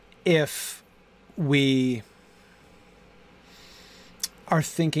if we are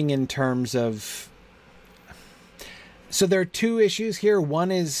thinking in terms of... So there are two issues here.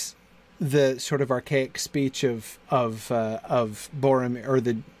 One is the sort of archaic speech of Boromir, or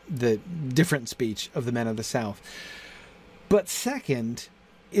the different speech of the Men of the South. But second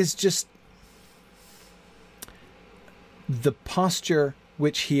is just the posture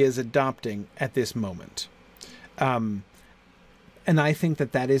which he is adopting at this moment. And I think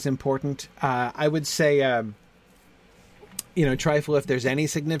that is important. I would say, Trifle, if there's any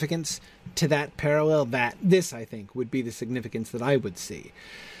significance to that parallel, that this, I think, would be the significance that I would see.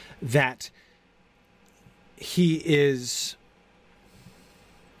 That he is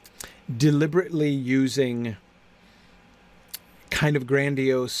deliberately using kind of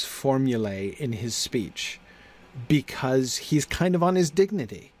grandiose formulae in his speech because he's kind of on his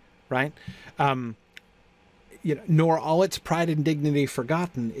dignity, right? Nor all its pride and dignity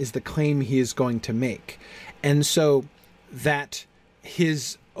forgotten is the claim he is going to make. And so that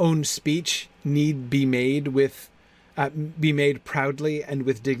his own speech need be made proudly and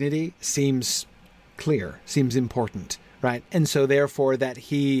with dignity seems clear, seems important, right? And so therefore that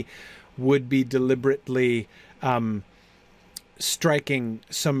he would be deliberately striking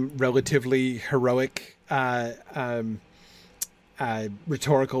some relatively heroic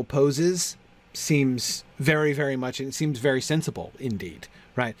rhetorical poses seems very, very much, it seems very sensible indeed,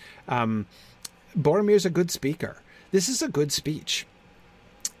 right? Boromir's a good speaker. This is a good speech.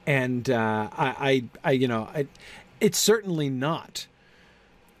 And it's certainly not,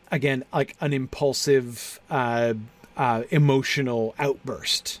 again, like an impulsive, emotional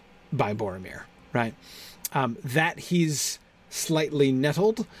outburst by Boromir, right? That he's slightly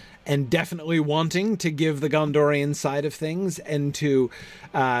nettled and definitely wanting to give the Gondorian side of things and to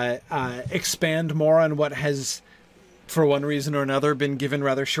expand more on what has, for one reason or another, been given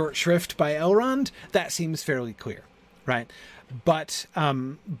rather short shrift by Elrond, that seems fairly clear, right? But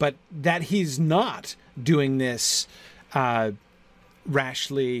that he's not doing this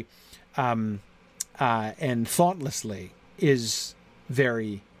rashly and thoughtlessly is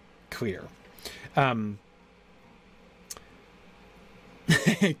very clear.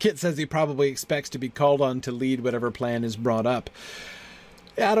 Kit says he probably expects to be called on to lead whatever plan is brought up.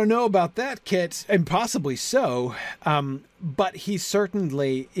 I don't know about that, Kit, and possibly so, but he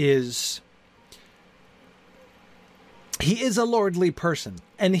certainly is... He is a lordly person,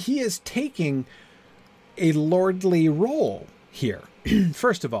 and he is taking a lordly role here.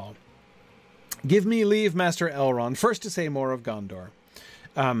 First of all, give me leave, Master Elrond, first to say more of Gondor.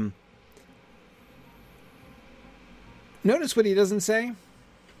 Notice what he doesn't say.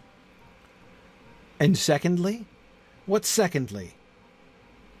 And secondly, what's secondly?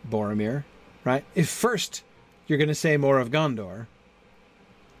 Boromir, right? If first you're going to say more of Gondor,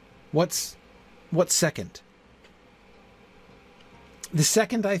 what's second? The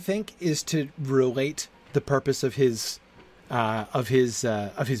second, I think, is to relate the purpose of his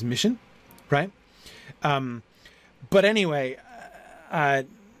mission, right? But anyway,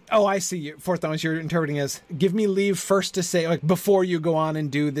 oh, I see. Fourth Thomas, you're interpreting as give me leave first to say, like, before you go on and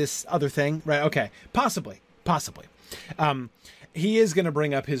do this other thing, right? Okay, possibly. He is going to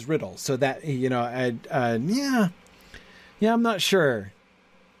bring up his riddle, so that yeah, I'm not sure.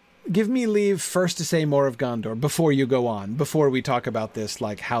 Give me leave first to say more of Gondor before you go on, before we talk about this,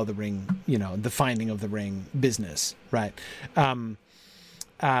 like how the ring, the finding of the ring business, right?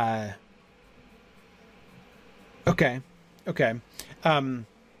 Okay.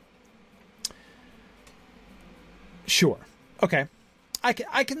 Sure. Okay. I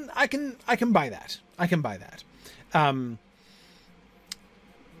can buy that. I can buy that.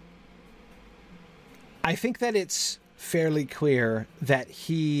 I think that it's fairly clear that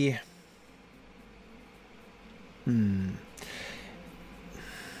he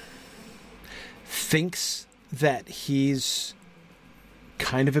thinks that he's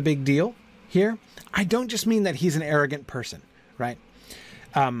kind of a big deal here. I don't just mean that he's an arrogant person, right?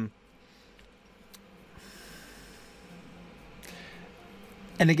 And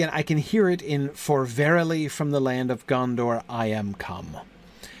again, I can hear it in "For verily from the land of Gondor I am come,"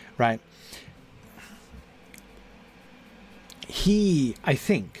 right? He, I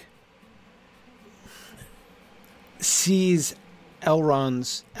think, sees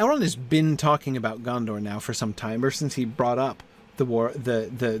Elrond has been talking about Gondor now for some time, or since he brought up the war,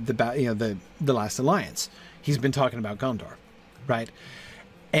 the Last Alliance. He's been talking about Gondor, right?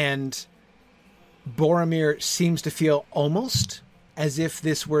 And Boromir seems to feel almost as if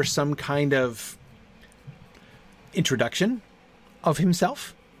this were some kind of introduction of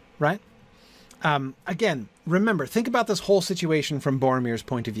himself, right? Again, remember, think about this whole situation from Boromir's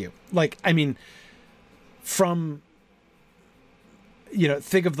point of view. Like, I mean, think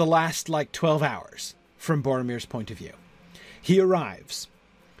of the last, 12 hours from Boromir's point of view. He arrives,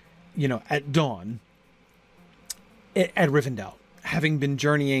 at dawn at Rivendell, having been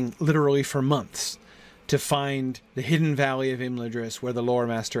journeying literally for months to find the hidden valley of Imladris where the lore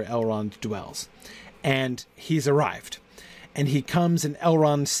master Elrond dwells. And he's arrived. And he comes and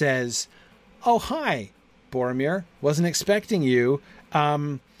Elrond says, "Oh, hi, Boromir. Wasn't expecting you.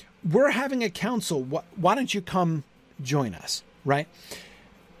 We're having a council. Why don't you come join us?" Right?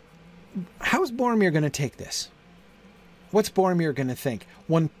 How is Boromir going to take this? What's Boromir going to think?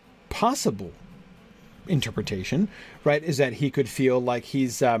 One possible interpretation, right, is that he could feel like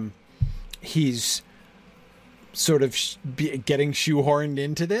he's sort of getting shoehorned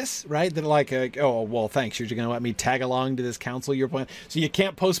into this, right? That oh, well, thanks. You're going to let me tag along to this council you're playing. So you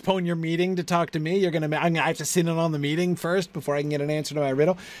can't postpone your meeting to talk to me. I have to sit in on the meeting first before I can get an answer to my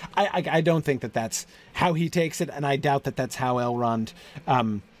riddle. I don't think that that's how he takes it. And I doubt that that's how Elrond,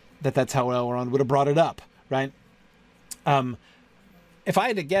 would have brought it up. Right. If I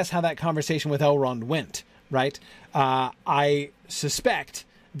had to guess how that conversation with Elrond went, right, I suspect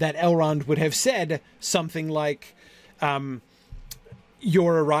that Elrond would have said something like,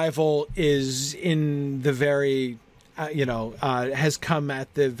 your arrival is in the very, has come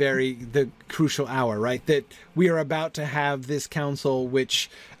at the crucial hour, right? That we are about to have this council,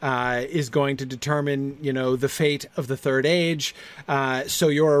 which is going to determine, the fate of the Third Age. So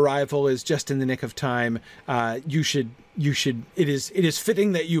your arrival is just in the nick of time. It is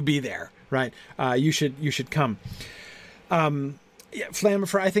fitting that you be there, right? You should come. Yeah,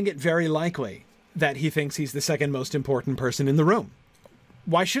 Flammifer, I think it very likely that he thinks he's the second most important person in the room.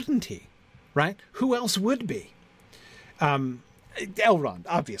 Why shouldn't he? Right? Who else would be? Elrond,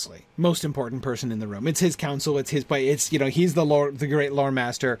 obviously, most important person in the room. It's his council. It's his place. It's, he's the great lore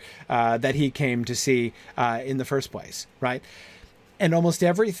master that he came to see in the first place. Right? And almost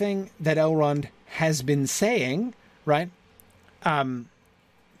everything that Elrond has been saying, right? If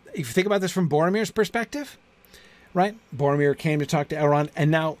you think about this from Boromir's perspective, right? Boromir came to talk to Elrond,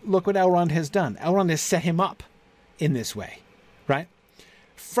 and now look what Elrond has done. Elrond has set him up in this way, right?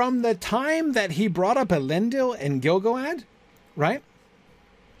 From the time that he brought up Elendil and Gil-galad, right?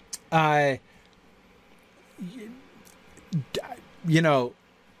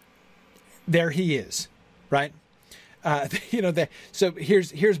 There he is, right? So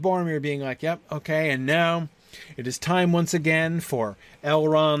here's Boromir being like, "Yep, okay," and now it is time once again for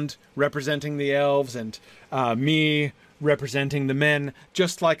Elrond representing the elves and me representing the men,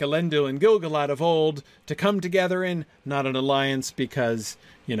 just like Elendil and Gil-galad of old, to come together in not an alliance because,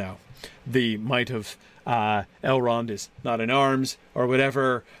 the might of Elrond is not in arms or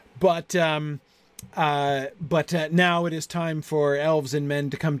whatever, but now it is time for elves and men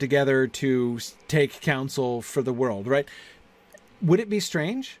to come together to take counsel for the world, right? Would it be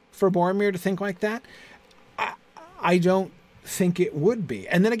strange for Boromir to think like that? I don't think it would be.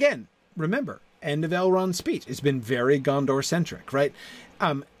 And then again, remember, end of Elrond's speech. It's been very Gondor-centric, right?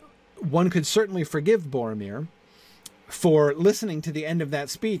 One could certainly forgive Boromir for listening to the end of that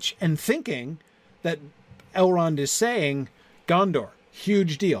speech and thinking that Elrond is saying, Gondor,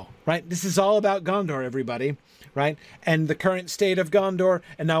 huge deal, right? This is all about Gondor, everybody, right? And the current state of Gondor,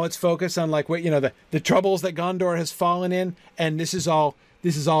 and now it's focused on like what, the troubles that Gondor has fallen in, and this is all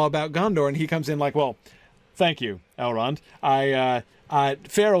about Gondor. And he comes in like, well, thank you, Elrond.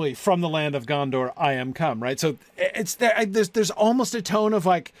 Fairly from the land of Gondor I am come, right? So it's there. There's almost a tone of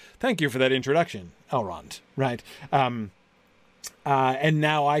like, thank you for that introduction, Elrond, right? And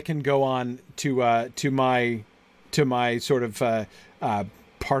now I can go on to my sort of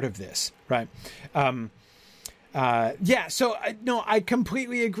part of this, right? So I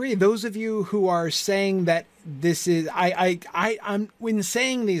completely agree. Those of you who are saying that this is, I'm when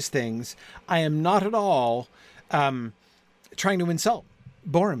saying these things, I am not at all trying to insult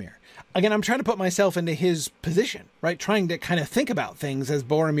Boromir. Again, I'm trying to put myself into his position, right? Trying to kind of think about things as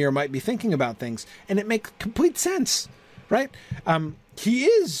Boromir might be thinking about things, and it makes complete sense, right? He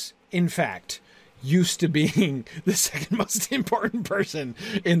is, in fact, used to being the second most important person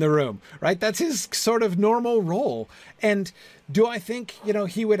in the room, right? That's his sort of normal role. And do I think,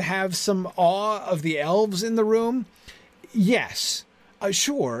 he would have some awe of the elves in the room? Yes,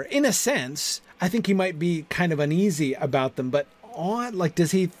 sure. In a sense, I think he might be kind of uneasy about them, but awe, like,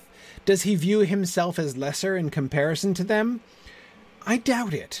 does he view himself as lesser in comparison to them? I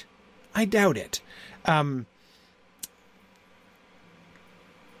doubt it. I doubt it. Ardencran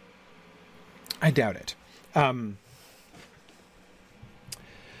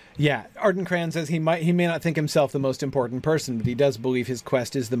says he may not think himself the most important person, but he does believe his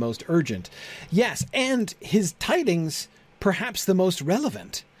quest is the most urgent. Yes, and his tidings perhaps the most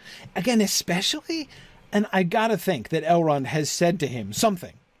relevant. Again, especially, and I gotta think that Elrond has said to him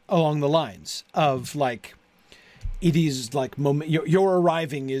something along the lines of like, it is like your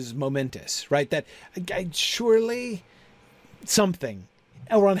arriving is momentous, right? That surely something.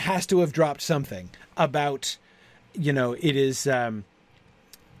 Elrond has to have dropped something about, it is, about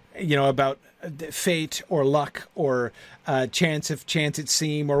fate or luck or chance it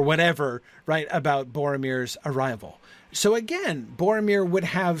seem or whatever, right, about Boromir's arrival. So again, Boromir would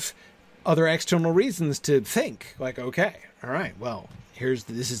have other external reasons to think like, okay, all right, well,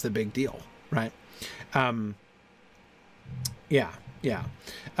 this is the big deal, right?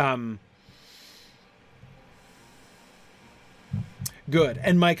 Good.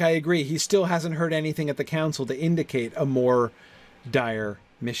 And Mike, I agree. He still hasn't heard anything at the council to indicate a more dire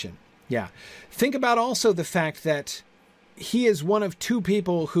mission. Yeah. Think about also the fact that he is one of two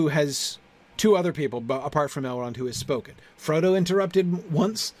other people apart from Elrond who has spoken. Frodo interrupted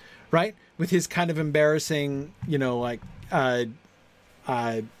once, right? With his kind of embarrassing,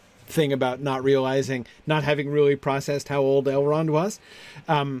 thing about not having really processed how old Elrond was.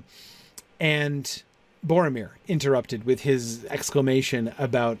 And Boromir interrupted with his exclamation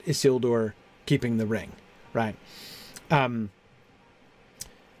about Isildur keeping the ring, right?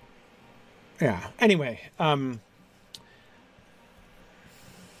 Anyway,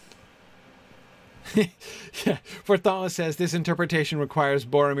 Forthala says this interpretation requires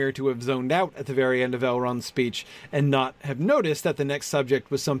Boromir to have zoned out at the very end of Elrond's speech and not have noticed that the next subject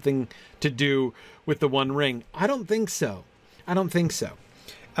was something to do with the One Ring. I don't think so.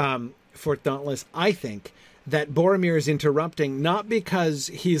 Fort Dauntless, I think that Boromir is interrupting not because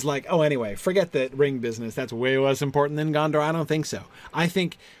he's like, oh, anyway, forget the ring business. That's way less important than Gondor. I don't think so. I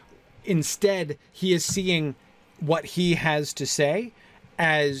think instead he is seeing what he has to say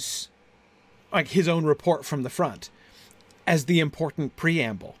as like his own report from the front as the important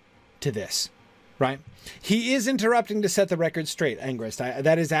preamble to this, right? He is interrupting to set the record straight, Angrist.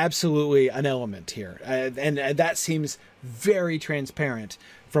 That is absolutely an element here. And that seems very transparent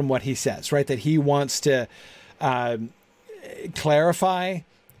from what he says, right? That he wants to clarify,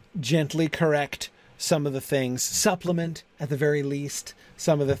 gently correct some of the things, supplement at the very least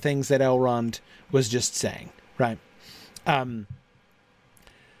some of the things that Elrond was just saying, right?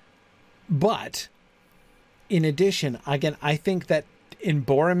 But in addition, again, I think that in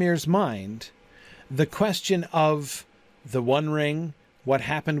Boromir's mind, the question of the One Ring, what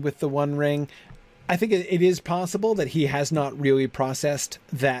happened with the One Ring, I think it is possible that he has not really processed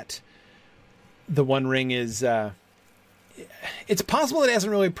that the One Ring is... it's possible that he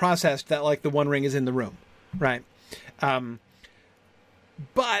hasn't really processed that, like, the One Ring is in the room, right?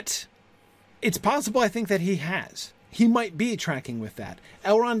 But it's possible, I think, that he has. He might be tracking with that.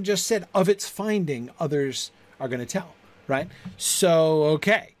 Elrond just said, of its finding, others are going to tell, right? So,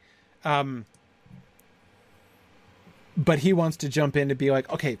 okay. But he wants to jump in to be like,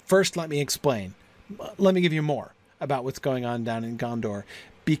 okay, first let me explain. Let me give you more about what's going on down in Gondor,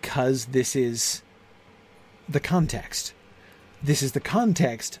 because this is the context. This is the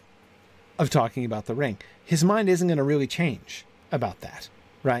context of talking about the ring. His mind isn't going to really change about that,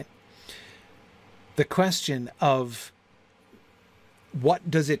 right? The question of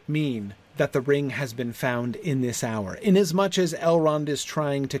what does it mean that the ring has been found in this hour? Inasmuch as Elrond is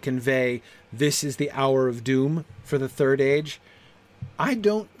trying to convey this is the hour of doom for the Third Age, I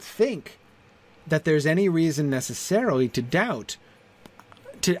don't think that there's any reason necessarily to doubt.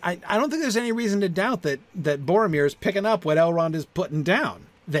 I don't think there's any reason to doubt that Boromir is picking up what Elrond is putting down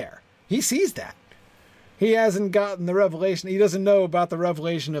there. He sees that. He hasn't gotten the revelation. He doesn't know about the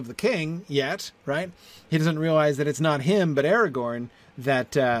revelation of the king yet, right? He doesn't realize that it's not him, but Aragorn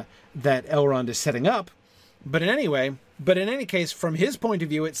that Elrond is setting up. But in any case, from his point of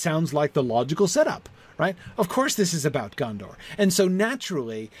view, it sounds like the logical setup, right? Of course, this is about Gondor, and so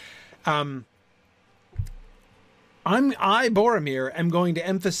naturally, Boromir, am going to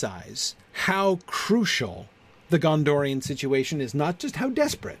emphasize how crucial the Gondorian situation is. Not just how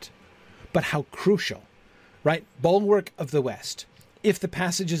desperate, but how crucial. Right? Bulwark of the West. If the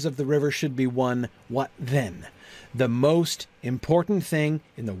passages of the river should be won, what then? The most important thing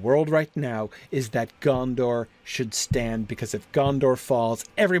in the world right now is that Gondor should stand, because if Gondor falls,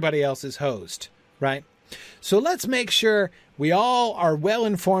 everybody else is hosed. Right? So let's make sure we all are well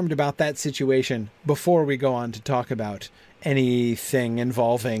informed about that situation before we go on to talk about anything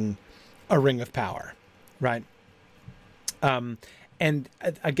involving a ring of power. Right? And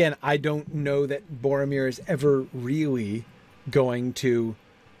again, I don't know that Boromir is ever really going to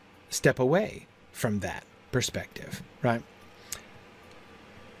step away from that perspective, right?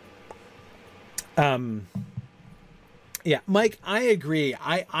 Yeah, Mike, I agree.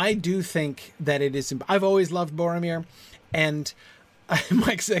 I do think that it is. I've always loved Boromir, and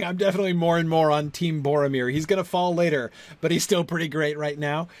Mike's saying I'm definitely more and more on Team Boromir. He's going to fall later, but he's still pretty great right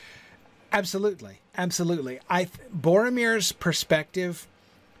now. Absolutely. Boromir's perspective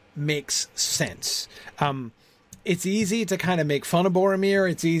makes sense. It's easy to kind of make fun of Boromir.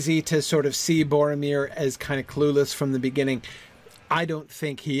 It's easy to sort of see Boromir as kind of clueless from the beginning. I don't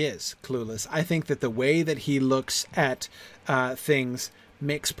think he is clueless. I think that the way that he looks at things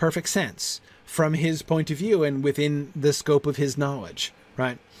makes perfect sense from his point of view and within the scope of his knowledge,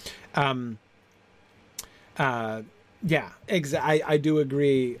 right? Yeah, I do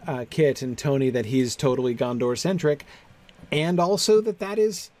agree, Kit and Tony, that he's totally Gondor-centric, and also that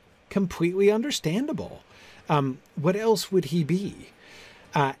is completely understandable. What else would he be?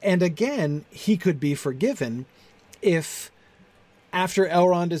 And again, he could be forgiven if, after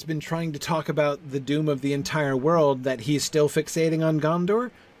Elrond has been trying to talk about the doom of the entire world, that he's still fixating on Gondor.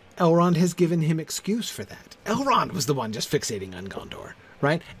 Elrond has given him excuse for that. Elrond was the one just fixating on Gondor,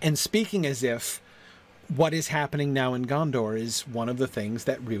 right? And speaking as if what is happening now in Gondor is one of the things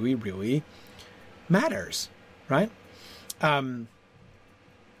that really, really matters, right?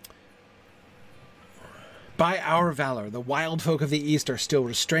 By our valor, the wild folk of the East are still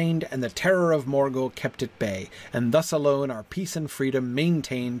restrained, and the terror of Morgul kept at bay, and thus alone are peace and freedom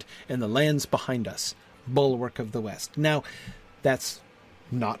maintained in the lands behind us, bulwark of the West. Now, that's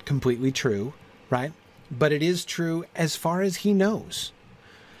not completely true, right? But it is true as far as he knows.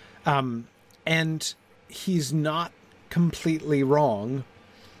 And he's not completely wrong.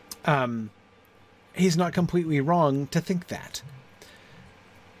 He's not completely wrong to think that.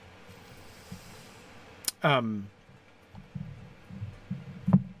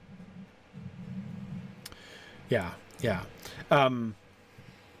 Yeah.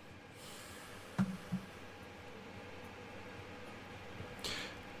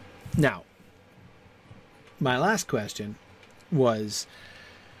 Now, my last question was,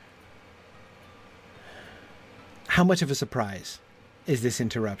 how much of a surprise is this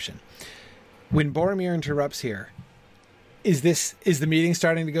interruption? When Boromir interrupts here, is the meeting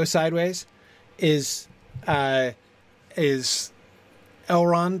starting to go sideways? Is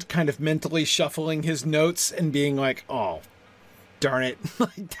Elrond kind of mentally shuffling his notes and being like, "Oh, darn it!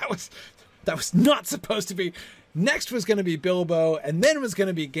 Like that was not supposed to be." Next was going to be Bilbo, and then was going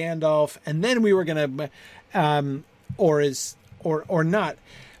to be Gandalf, and then we were going to, or not.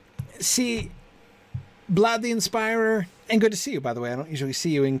 See, Blad the Inspirer, and good to see you, by the way. I don't usually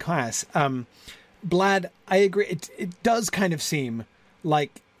see you in class. Blad, I agree. It does kind of seem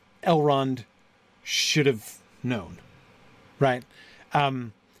like Elrond should have known, right?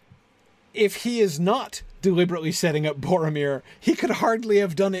 If he is not deliberately setting up Boromir, he could hardly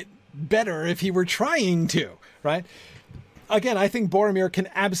have done it better if he were trying to, right? Again, I think Boromir can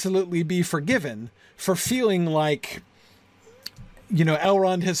absolutely be forgiven for feeling like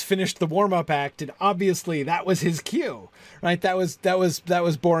Elrond has finished the warm-up act, and obviously that was his cue, right? That was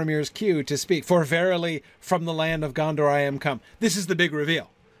Boromir's cue to speak. For verily, from the land of Gondor I am come. This is the big reveal,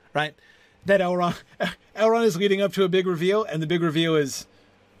 right? That Elrond is leading up to a big reveal, and the big reveal is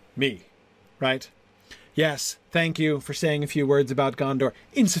me, right? Yes, thank you for saying a few words about Gondor.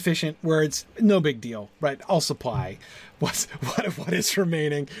 Insufficient words, no big deal, right? I'll supply what is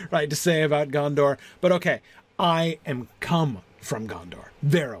remaining, right, to say about Gondor. But okay, I am come from Gondor.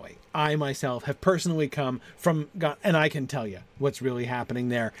 Verily, I myself have personally come from Gondor, and I can tell you what's really happening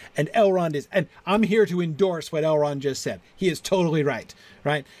there. And Elrond is, and I'm here to endorse what Elrond just said. He is totally right,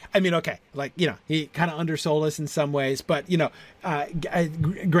 right? I mean, okay, like, he kind of undersold us in some ways, but,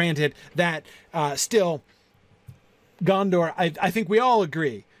 granted that still, Gondor, I think we all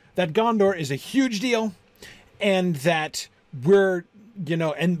agree that Gondor is a huge deal, and that we're,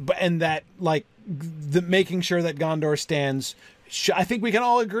 and that, like, the making sure that Gondor stands, I think we can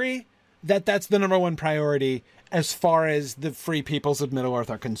all agree that that's the number one priority as far as the free peoples of Middle-earth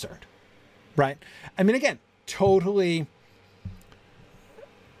are concerned, right? I mean, again, totally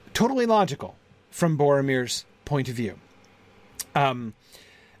logical from Boromir's point of view. And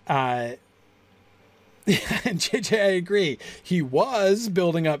JJ, I agree. He was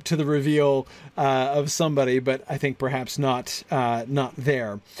building up to the reveal of somebody, but I think perhaps not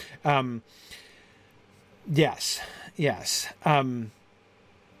there. Yes.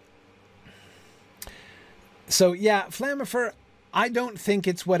 So yeah, Flammifer, I don't think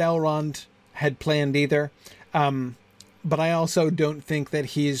it's what Elrond had planned either. But I also don't think that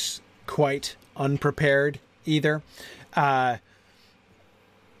he's quite unprepared either. I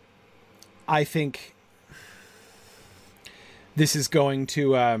think this is going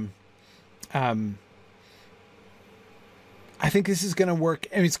to, I think this is going to work.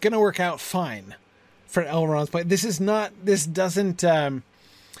 I mean, it's going to work out fine for Elrond's plan.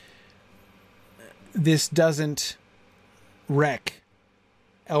 This doesn't wreck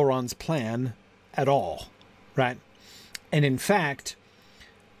Elrond's plan at all, right? And in fact,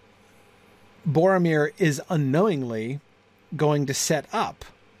 Boromir is unknowingly going to set up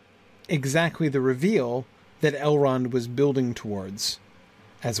exactly the reveal that Elrond was building towards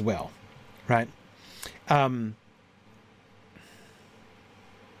as well, right?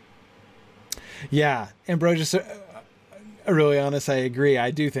 Yeah, Ambrosius, Aurelianus, I agree.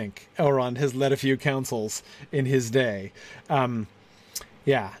 I do think Elrond has led a few councils in his day.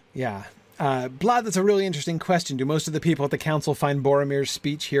 Yeah. Blood, that's a really interesting question. Do most of the people at the council find Boromir's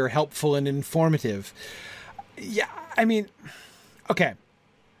speech here helpful and informative? Yeah, I mean, okay.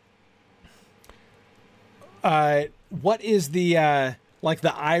 What is the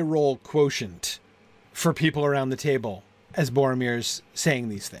eye roll quotient for people around the table as Boromir's saying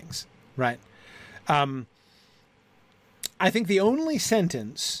these things, right? I think the only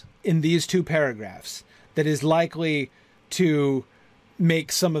sentence in these two paragraphs that is likely to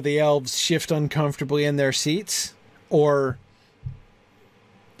make some of the elves shift uncomfortably in their seats, or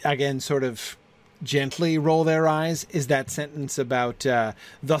again, sort of gently roll their eyes, is that sentence about,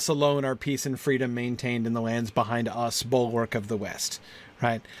 thus alone are peace and freedom maintained in the lands behind us, bulwark of the West,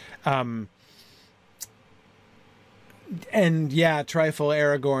 right? And yeah, Trifle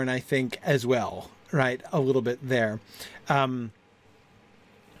Aragorn, I think, as well, right? A little bit there.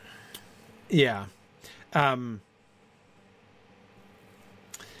 Yeah.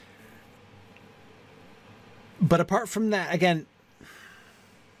 But apart from that, again,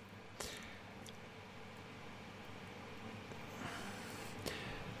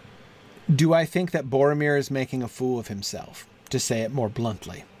 do I think that Boromir is making a fool of himself, to say it more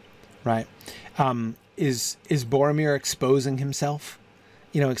bluntly, right? Is Boromir exposing himself?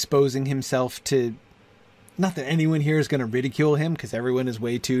 Exposing himself to... Not that anyone here is going to ridicule him, because everyone is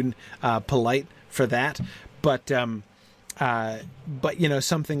way too polite for that. But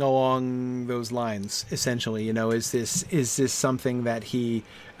something along those lines, essentially. Is this something that he...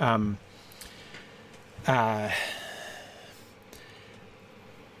 How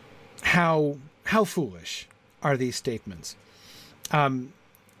foolish are these statements? I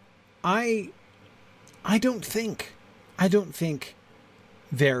don't think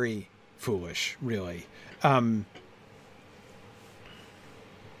very foolish, really.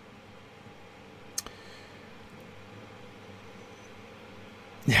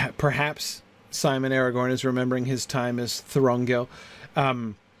 Yeah, perhaps Simon Aragorn is remembering his time as Thorongil.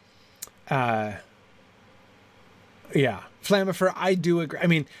 Yeah, Flammifer, I do agree. I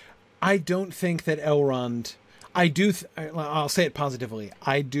mean, I don't think that Elrond... I'll say it positively.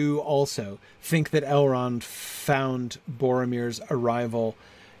 I do also think that Elrond found Boromir's arrival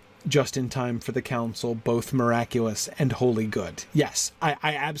just in time for the council, both miraculous and wholly good. Yes, I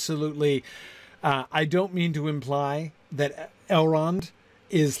absolutely... I don't mean to imply that Elrond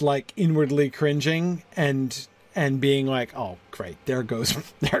is like inwardly cringing and being like, oh great, there goes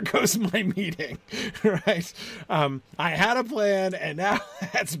my meeting, right? I had a plan and now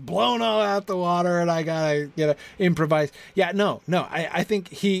it's blown all out the water and I gotta improvise. Yeah, no, I think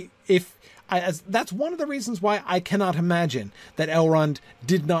that's one of the reasons why I cannot imagine that Elrond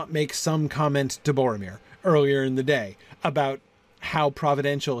did not make some comment to Boromir earlier in the day about how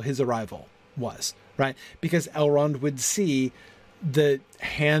providential his arrival was, right? Because Elrond would see the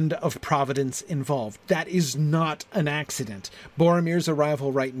hand of providence involved. That is not an accident. Boromir's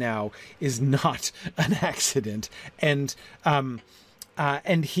arrival right now is not an accident. And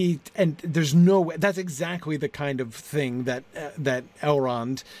there's no way. That's exactly the kind of thing that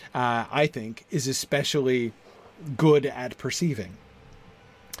Elrond, I think, is especially good at perceiving.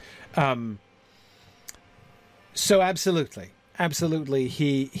 So absolutely,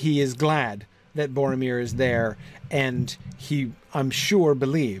 he is glad that Boromir is there, and he, I'm sure,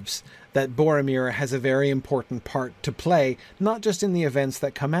 believes that Boromir has a very important part to play, not just in the events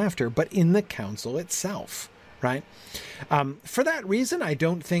that come after, but in the council itself, right? For that reason, I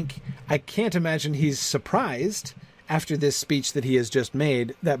can't imagine he's surprised after this speech that he has just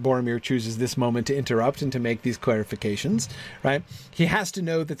made that Boromir chooses this moment to interrupt and to make these clarifications, right? He has to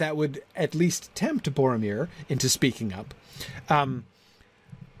know that would at least tempt Boromir into speaking up.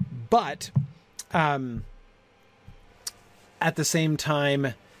 But at the same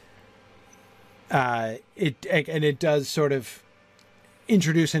time, it does sort of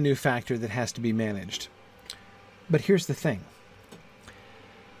introduce a new factor that has to be managed. But here's the thing.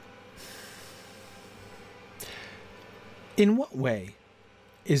 In what way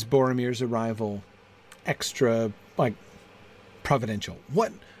is Boromir's arrival extra, providential?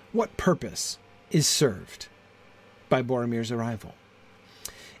 What purpose is served by Boromir's arrival?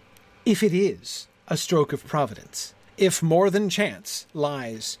 If it is a stroke of providence, if more than chance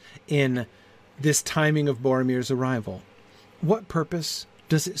lies in this timing of Boromir's arrival, what purpose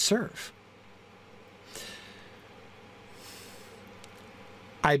does it serve?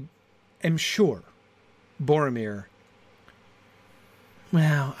 I am sure Boromir...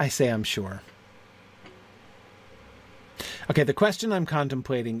 Well, I say I'm sure. Okay, the question I'm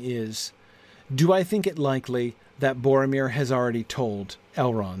contemplating is, do I think it likely that Boromir has already told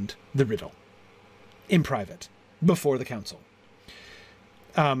Elrond the riddle in private before the council?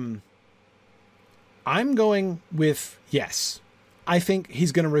 I'm going with yes. I think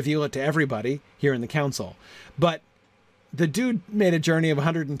he's going to reveal it to everybody here in the council. But the dude made a journey of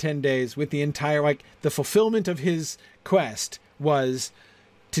 110 days with the entire, the fulfillment of his quest was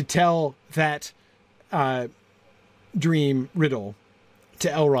to tell that dream riddle to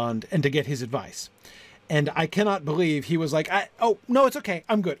Elrond and to get his advice. And I cannot believe he was like, oh, no, it's okay.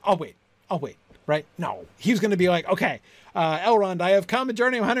 I'm good. I'll wait. Right? No, he was going to be like, okay, Elrond, I have come a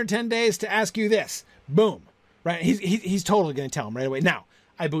journey of 110 days to ask you this. Boom. Right? He's totally going to tell him right away. Now,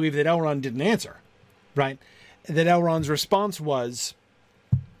 I believe that Elrond didn't answer, right? That Elrond's response was,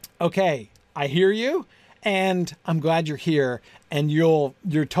 okay, I hear you, and I'm glad you're here, and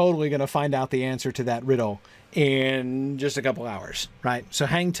you're totally going to find out the answer to that riddle in just a couple hours, right? So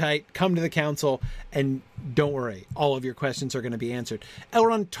hang tight, come to the council, and don't worry, all of your questions are going to be answered.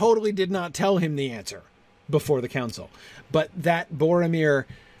 Elrond totally did not tell him the answer before the council, but that Boromir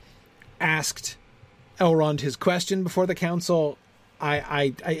asked Elrond his question before the council,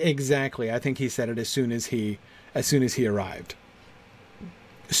 I exactly, I think he said it as soon as he arrived.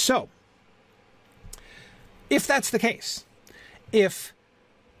 So, if that's the case, if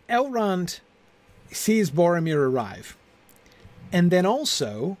Elrond sees Boromir arrive, and then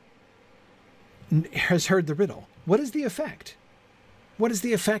also has heard the riddle, what is the effect? What is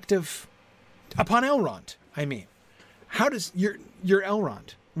the effect upon Elrond? I mean, how does your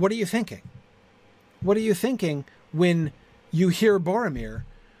Elrond? What are you thinking? What are you thinking when you hear Boromir,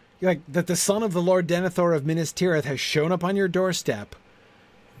 that the son of the Lord Denethor of Minas Tirith has shown up on your doorstep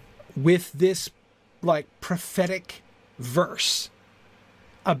with this prophetic verse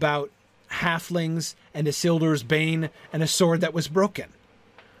about halflings and Isildur's bane and a sword that was broken,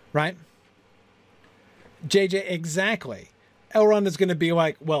 right? JJ, exactly. Elrond is going to be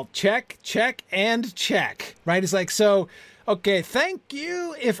like, well, check, and check, right? It's like, so, okay, thank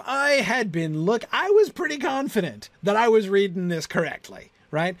you. If I had been I was pretty confident that I was reading this correctly,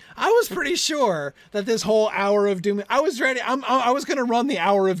 right? I was pretty sure that this whole Hour of Doom, I was ready. I was going to run the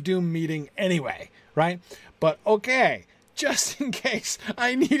Hour of Doom meeting anyway, right? But okay, just in case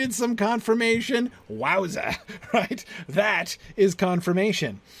I needed some confirmation. Wowza, right? That is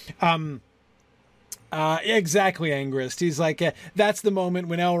confirmation. Exactly, Angrist. He's like, that's the moment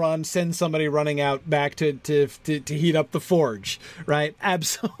when Elrond sends somebody running out back to heat up the forge, right?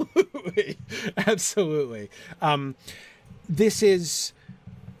 Absolutely. Absolutely. This is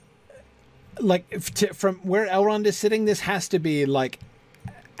like, from where Elrond is sitting, this has to be like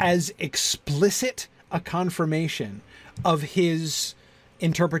as explicit a confirmation of his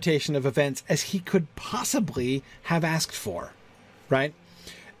interpretation of events as he could possibly have asked for, right?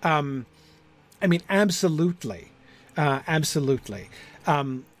 I mean, absolutely. Absolutely.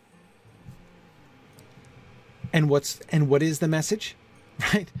 And what is the message?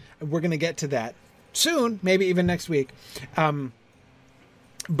 Right? We're going to get to that soon, maybe even next week.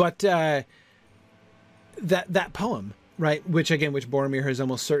 But that poem, right? Which Boromir has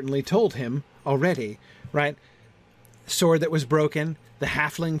almost certainly told him already, right? Sword that was broken, the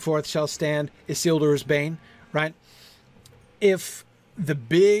halfling forth shall stand, Isildur's bane, right? If the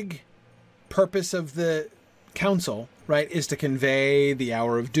big purpose of the council, right, is to convey the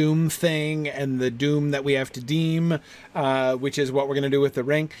hour of doom thing and the doom that we have to deem, which is what we're going to do with the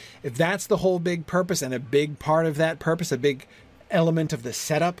ring. If that's the whole big purpose, and a big part of that purpose, a big element of the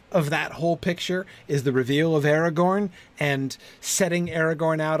setup of that whole picture is the reveal of Aragorn and setting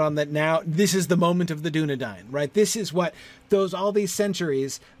Aragorn out on that now this is the moment of the Dunedain, right? This is what all these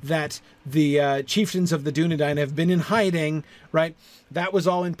centuries that the chieftains of the Dunedain have been in hiding, right? That was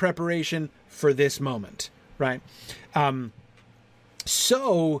all in preparation for this moment, right?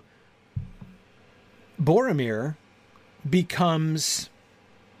 So Boromir becomes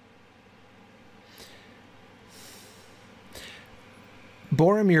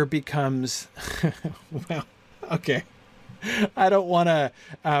well, okay. I don't want to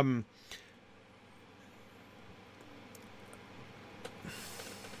all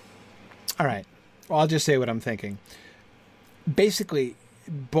right. Well, I'll just say what I'm thinking. Basically,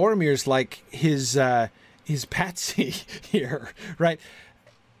 Boromir's like his patsy here, right?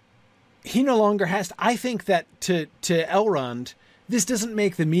 He no longer has to, I think that to Elrond, this doesn't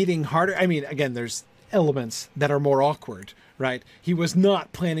make the meeting harder. I mean, again, there's elements that are more awkward, right? He was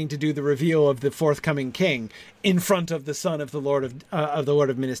not planning to do the reveal of the forthcoming king in front of the son of the Lord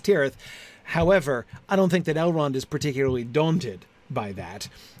of Minas Tirith. However, I don't think that Elrond is particularly daunted by that.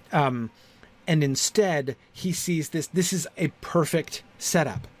 And instead, he sees this is a perfect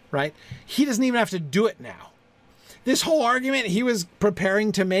setup, right? He doesn't even have to do it now. This whole argument he was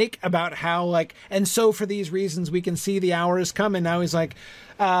preparing to make about how, like, and so for these reasons we can see the hour is coming. Now he's like,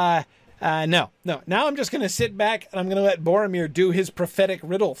 no. Now I'm just going to sit back and I'm going to let Boromir do his prophetic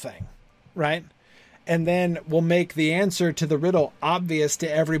riddle thing, right? And then we'll make the answer to the riddle obvious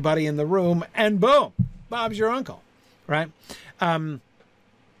to everybody in the room, and boom, Bob's your uncle, right?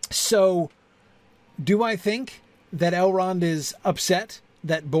 So do I think that Elrond is upset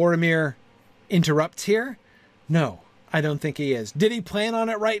that Boromir interrupts here? No, I don't think he is. Did he plan on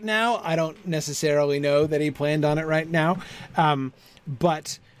it right now? I don't necessarily know that he planned on it right now.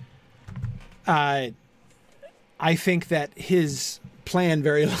 But I think that his plan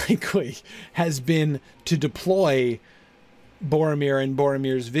very likely has been to deploy Boromir and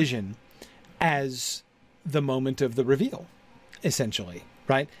Boromir's vision as the moment of the reveal, essentially,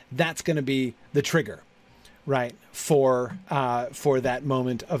 right? That's going to be the trigger, right, for that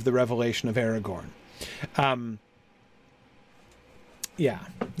moment of the revelation of Aragorn.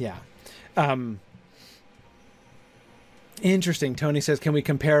 Interesting. Tony says, can we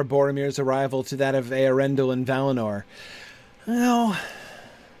compare Boromir's arrival to that of Eärendil in Valinor? Well,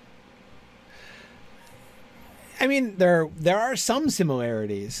 I mean, there are some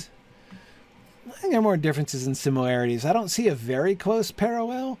similarities. I think there are more differences than similarities. I don't see a very close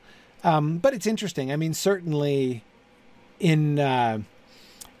parallel, but it's interesting. I mean, certainly in, the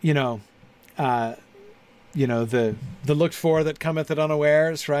looked for that cometh at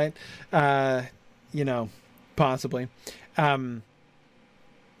unawares, right? Possibly. So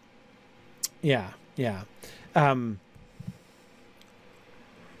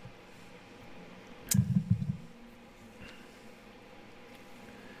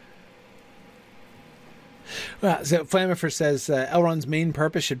Flamifer says Elrond's main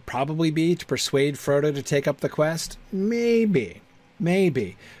purpose should probably be to persuade Frodo to take up the quest. Maybe.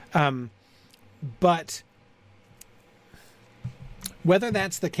 But whether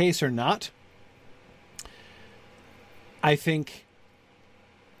that's the case or not, I think,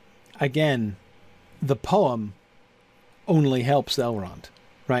 again, the poem only helps Elrond,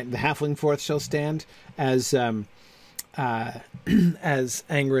 right? The halfling forth shall stand, as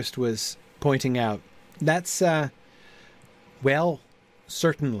Angrist was pointing out. That's Well,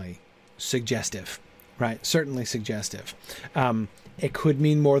 certainly suggestive, right? Certainly suggestive. It could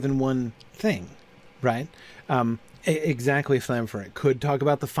mean more than one thing, right? Exactly, Flamfer. It could talk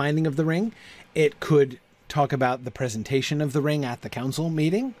about the finding of the ring. It could talk about the presentation of the ring at the council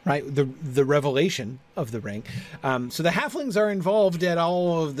meeting, right? The revelation of the ring. So the halflings are involved at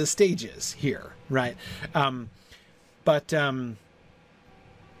all of the stages here, right?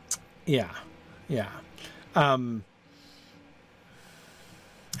 Yeah.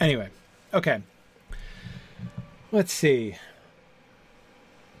 Anyway, okay. Let's see.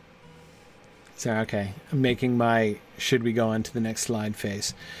 So, okay, I'm making my should we go on to the next slide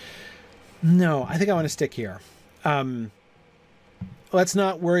face. No, I think I want to stick here. Let's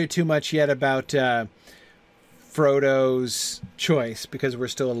not worry too much yet about Frodo's choice, because we're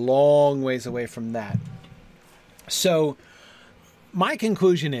still a long ways away from that. So, my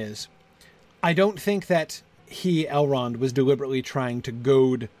conclusion is, I don't think that Elrond, was deliberately trying to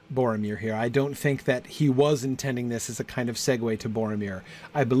goad Boromir here. I don't think that he was intending this as a kind of segue to Boromir.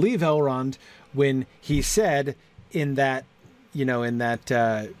 I believe Elrond, when he said in that,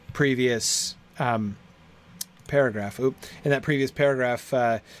 previous paragraph,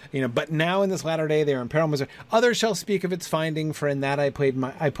 but now in this latter day they are in peril. Others shall speak of its finding, for in that I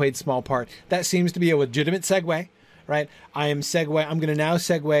played small part. That seems to be a legitimate segue, right? I'm going to now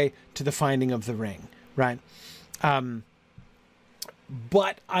segue to the finding of the ring, right?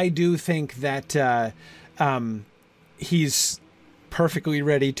 But I do think that he's perfectly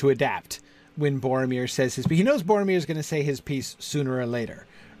ready to adapt when Boromir says his piece. He knows Boromir is going to say his piece sooner or later,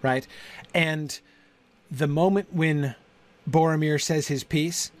 right? And the moment when Boromir says his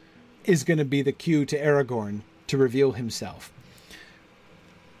piece is going to be the cue to Aragorn to reveal himself.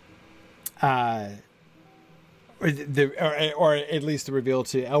 Or at least the reveal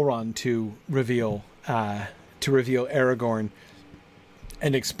to Elrond to reveal Aragorn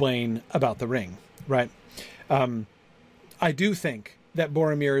and explain about the ring, right? I do think that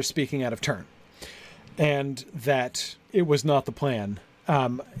Boromir is speaking out of turn, and that it was not the plan.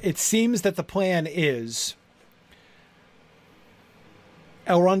 It seems that the plan is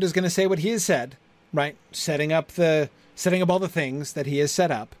Elrond is going to say what he has said, right? Setting up all the things that he has set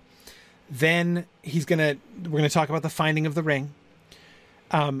up. Then we're going to talk about the finding of the ring,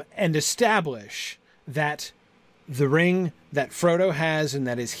 and establish that the ring that Frodo has and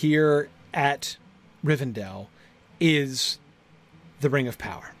that is here at Rivendell is the Ring of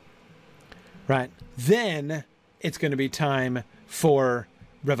Power, right? Then it's going to be time for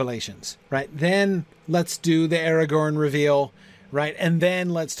revelations, right? Then let's do the Aragorn reveal, right? And then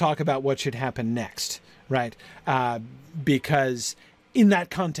let's talk about what should happen next, right? Because in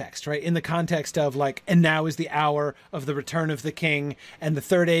that context, right? In the context of and now is the hour of the return of the king, and the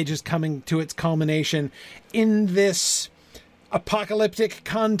third age is coming to its culmination. In this apocalyptic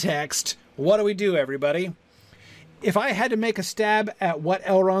context, what do we do, everybody? If I had to make a stab at what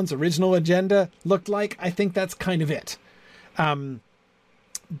Elrond's original agenda looked like, I think that's kind of it.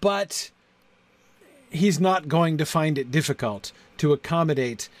 But he's not going to find it difficult to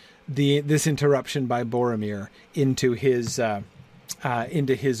accommodate this interruption by Boromir into his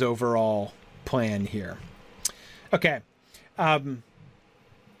overall plan here. Okay.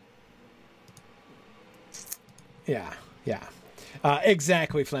 Yeah.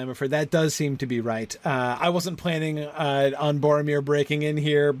 Exactly, Flammifer. That does seem to be right. I wasn't planning on Boromir breaking in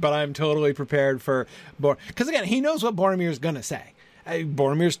here, but I'm totally prepared for because again, he knows what Boromir's going to say.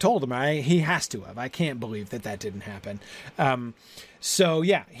 Boromir's told him. He has to have. I can't believe that didn't happen. So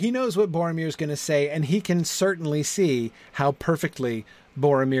yeah, he knows what Boromir's going to say, and he can certainly see how perfectly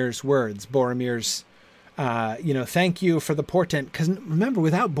Boromir's words, thank you for the portent. Because remember,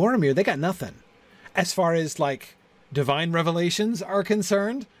 without Boromir, they got nothing as far as divine revelations are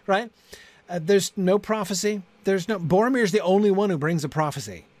concerned, right? There's no prophecy. Boromir's the only one who brings a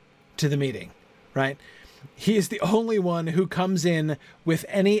prophecy to the meeting, right? He is the only one who comes in with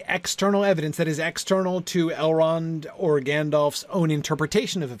any external evidence that is external to Elrond or Gandalf's own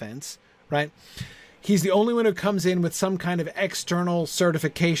interpretation of events, right? He's the only one who comes in with some kind of external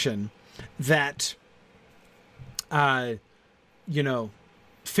certification that, fate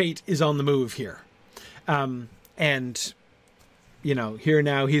is on the move here. And, here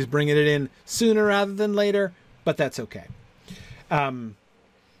now he's bringing it in sooner rather than later, but that's okay.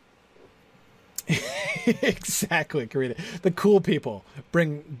 Exactly, Karina. The cool people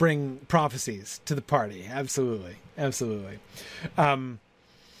bring prophecies to the party. Absolutely.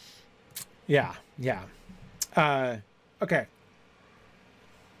 Yeah. Okay.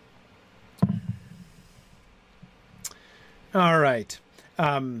 All right.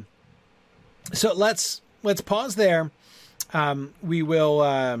 So let's pause there. we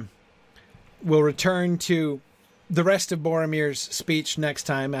will we'll return to the rest of Boromir's speech next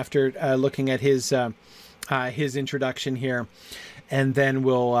time after looking at his introduction here, and then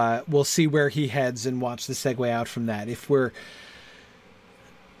we'll see where he heads and watch the segue out from that. If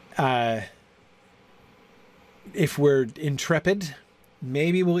we're intrepid,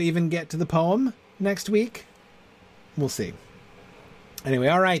 maybe we'll even get to the poem next week. We'll see. Anyway,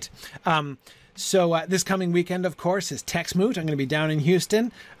 all right. So this coming weekend, of course, is TexMoot. I'm going to be down in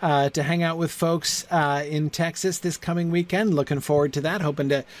Houston to hang out with folks in Texas this coming weekend. Looking forward to that. Hoping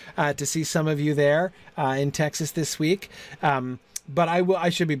to see some of you there in Texas this week. But I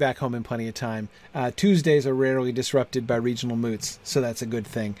should be back home in plenty of time. Tuesdays are rarely disrupted by regional moots, so that's a good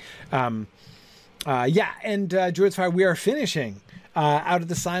thing. And Druid's Fire, we are finishing Out of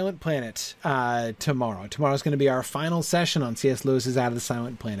the Silent Planet tomorrow. Tomorrow's going to be our final session on C.S. Lewis's Out of the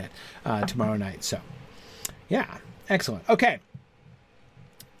Silent Planet tomorrow night. So, yeah, excellent. Okay.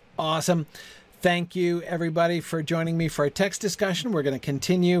 Awesome. Thank you, everybody, for joining me for our text discussion. We're going to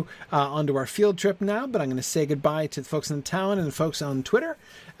continue onto our field trip now, but I'm going to say goodbye to the folks in the town and the folks on Twitter,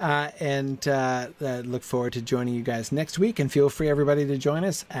 and look forward to joining you guys next week. And feel free, everybody, to join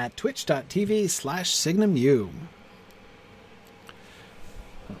us at twitch.tv/SignumU.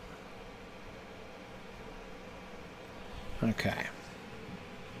 Okay.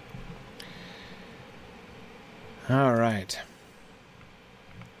 All right.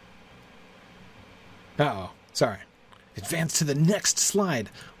 Uh-oh. Sorry. Advance to the next slide.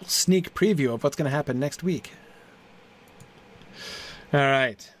 A little sneak preview of what's going to happen next week. All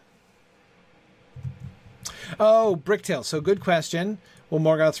right. Oh, Bricktail. So good question. Will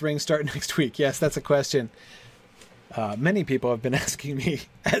Morgoth's Ring start next week? Yes, that's a question. Many people have been asking me,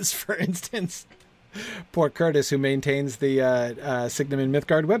 as for instance, poor Curtis, who maintains the Signum and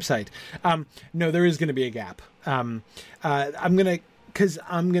Mythgard website. No, there is going to be a gap. I'm going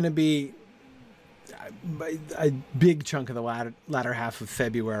to be a big chunk of the latter half of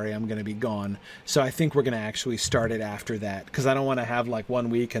February. I'm going to be gone. So I think we're going to actually start it after that, because I don't want to have like 1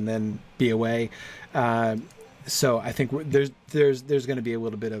 week and then be away. So I think there's going to be a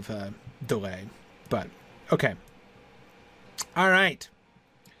little bit of a delay, but okay. All right.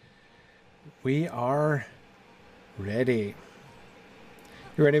 We are ready.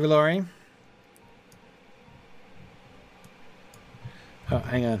 You ready, Valori? Oh,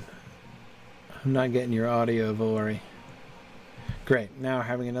 hang on. I'm not getting your audio, Valori. Great. Now we're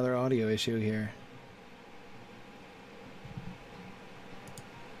having another audio issue here.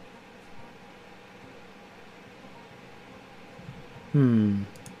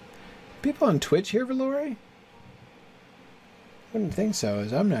 People on Twitch hear Valori? Wouldn't think so,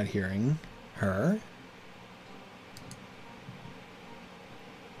 as I'm not hearing her.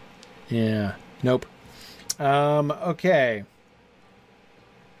 Yeah. Nope. Okay.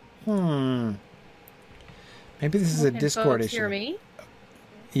 Maybe this is a Discord issue. Hear me?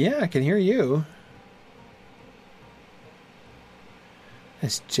 Yeah, I can hear you.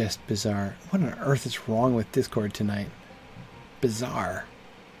 It's just bizarre. What on earth is wrong with Discord tonight? Bizarre.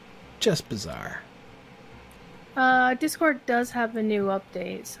 Just bizarre. Discord does have a new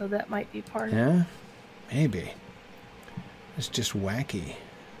update, so that might be part of it. Yeah? Maybe. It's just wacky.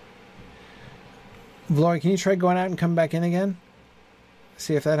 Valori, can you try going out and come back in again?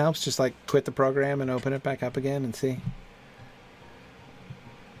 See if that helps. Just like quit the program and open it back up again and see.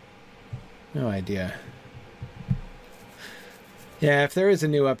 No idea. Yeah, if there is a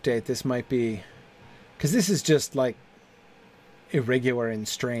new update, this might be... Because this is just like irregular and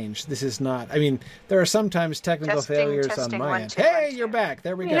strange. This is not... I mean, there are sometimes technical failures on my end. Hey, you're back.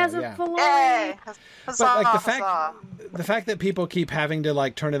 There we go. Yeah. Yay! But like the fact that people keep having to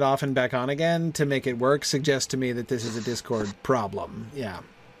like turn it off and back on again to make it work suggests to me that this is a Discord problem. Yeah.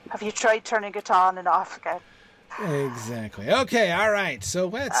 Have you tried turning it on and off again? Exactly. Okay, all right. So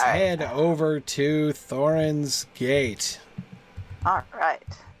let's head over to Thorin's Gate. All right.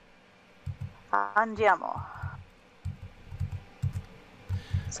 Andiamo.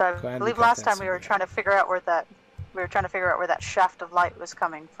 So I believe last time we were trying to figure out where that shaft of light was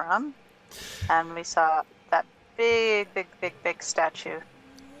coming from, and we saw that big statue.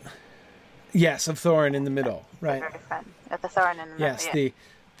 Yes, of Thorin in the middle, right? At the Thorin in the middle. Yes,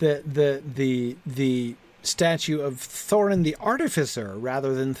 the statue of Thorin the Artificer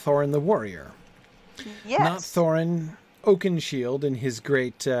rather than Thorin the Warrior. Yes. Not Thorin Oakenshield in his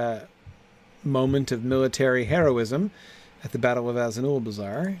great moment of military heroism at the Battle of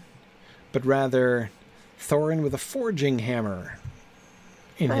Azanulbazar, but rather Thorin with a forging hammer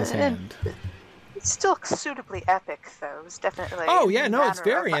in his hand. It's still suitably epic, though. It's definitely... Oh, yeah, no, it's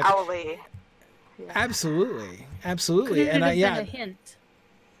very epic. Owly. Yeah. Absolutely. Could it have been a hint?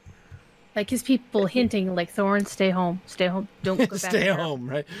 Like his people hinting, like Thorin, stay home, don't go back. Stay home,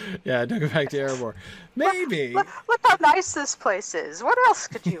 right? Yeah, don't go back to Erebor. Maybe. Look how nice this place is. What else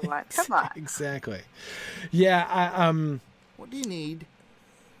could you want? Come on. Exactly. Yeah. What do you need?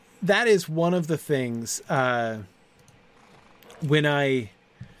 That is one of the things when I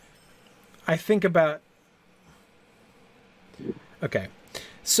think about. Okay,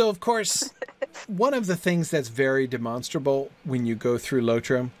 so of course, one of the things that's very demonstrable when you go through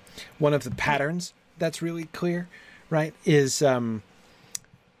Lotro, one of the patterns that's really clear, right, is one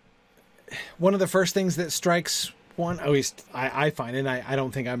of the first things that strikes one, at least I find, and I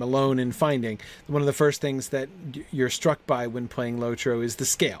don't think I'm alone in finding, one of the first things that you're struck by when playing Lotro is the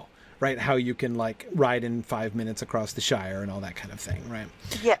scale, right? How you can, like, ride in 5 minutes across the Shire and all that kind of thing, right?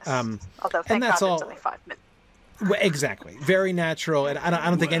 Yes. Although, thank God, it's only 5 minutes. Well, exactly. Very natural. And I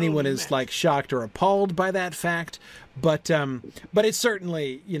don't think anyone is, like, shocked or appalled by that fact. But it's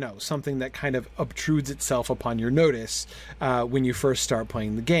certainly, something that kind of obtrudes itself upon your notice when you first start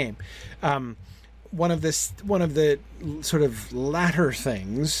playing the game. One of the sort of latter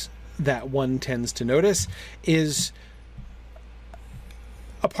things that one tends to notice is,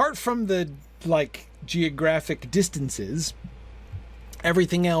 apart from the, like, geographic distances,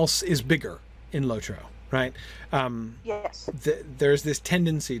 everything else is bigger in Lotro, right? Yes. There's this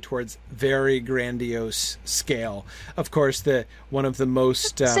tendency towards very grandiose scale. Of course, one of the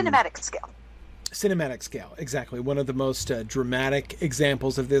most cinematic scale. Cinematic scale, exactly. One of the most dramatic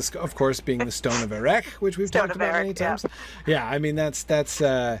examples of this, of course, being the Stone of Erech, which we've talked about many times. Yeah, I mean that's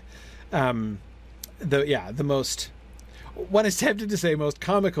the most. One is tempted to say most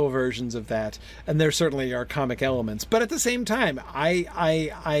comical versions of that, and there certainly are comic elements. But at the same time,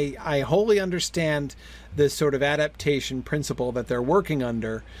 I wholly understand the sort of adaptation principle that they're working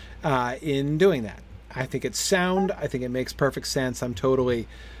under in doing that. I think it's sound. I think it makes perfect sense. I'm totally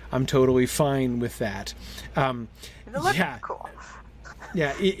fine with that. Cool.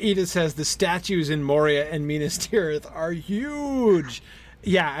 Yeah, Edith says the statues in Moria and Minas Tirith are huge.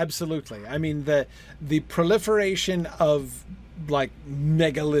 Yeah, absolutely. I mean, the proliferation of, like,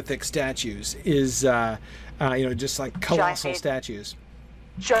 megalithic statues is, just like colossal statues.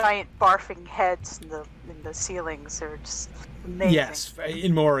 Giant barfing heads in the ceilings are just amazing. Yes,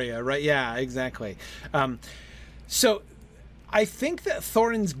 in Moria, right? Yeah, exactly. So I think that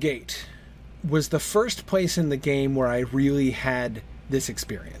Thorin's Gate was the first place in the game where I really had this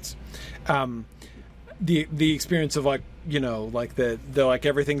experience. The experience of, like, like the like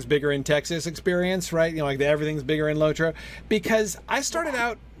everything's bigger in Texas experience, right? Like the everything's bigger in Lotro, because I started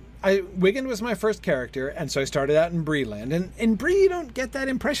out. Wiggin was my first character, and so I started out in Bree-land. And in Bree, you don't get that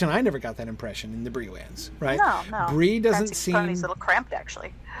impression. I never got that impression in the Bree-lands, right? No. Bree doesn't seem... Pony's a little cramped,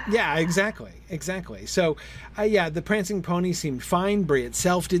 actually. Yeah, exactly. So, the Prancing Pony seemed fine. Bree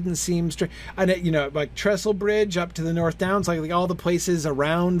itself didn't seem... like Trestle Bridge up to the North Downs, like all the places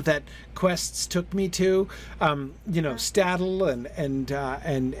around that quests took me to, Stadel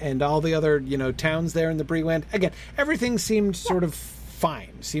and all the other, towns there in the Bree-land. Again, everything seemed sort of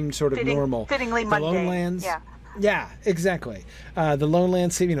fine, seemed sort of normal. Fittingly the mundane. Lonelands, yeah, exactly. The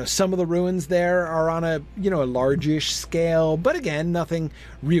Lonelands, some of the ruins there are on a largish scale, but again, nothing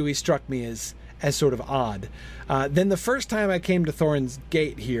really struck me as sort of odd. Then the first time I came to Thorin's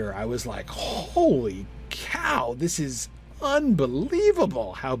Gate here, I was like, holy cow, this is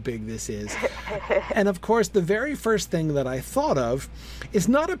unbelievable how big this is. And of course, the very first thing that I thought of is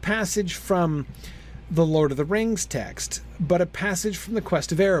not a passage from the Lord of the Rings text, but a passage from the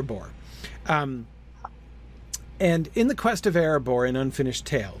Quest of Erebor. And in the Quest of Erebor in Unfinished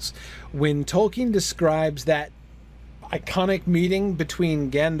Tales, when Tolkien describes that iconic meeting between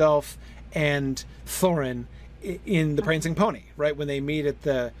Gandalf and Thorin in the Prancing Pony, right, when they meet at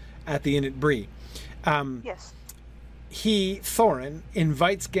the inn at Bree, yes, Thorin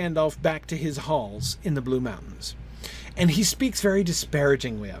invites Gandalf back to his halls in the Blue Mountains, and he speaks very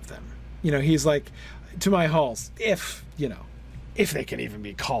disparagingly of them. He's like, to my halls, if they can even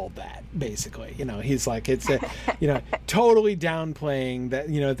be called that, basically. He's like, it's totally downplaying that,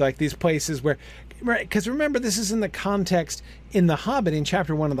 like these places where, right, because remember, this is in the context in The Hobbit, in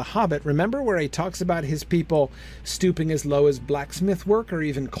chapter 1 of The Hobbit, remember where he talks about his people stooping as low as blacksmith work or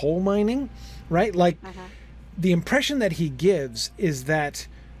even coal mining, right? Like, the impression that he gives is that,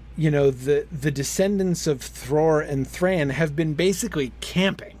 the descendants of Thror and Thran have been basically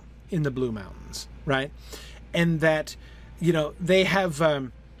camping in the Blue Mountains, right? And that, they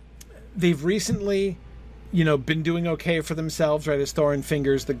have, they've recently, been doing okay for themselves, right? As Thorin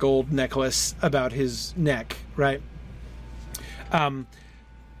fingers the gold necklace about his neck, right?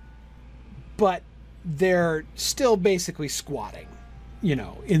 but they're still basically squatting,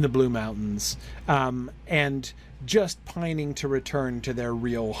 in the Blue Mountains, and just pining to return to their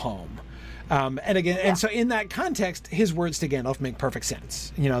real home. And again, and so in that context, his words to Gandalf make perfect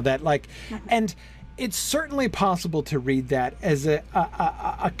sense. That and it's certainly possible to read that as a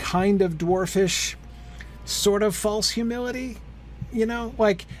kind of dwarfish sort of false humility,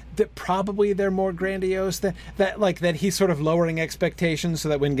 that probably they're more grandiose that he's sort of lowering expectations so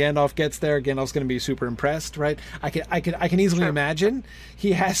that when Gandalf gets there, Gandalf's going to be super impressed, right? I can easily imagine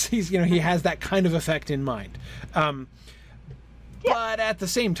he has that kind of effect in mind. But at the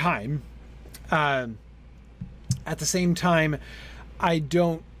same time, I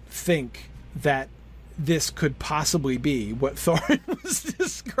don't think that this could possibly be what Thorin was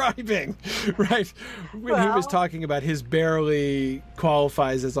describing, right? When he was talking about his barely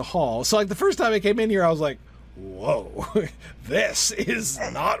qualifies as a hall. So the first time I came in here, I was like, whoa, this is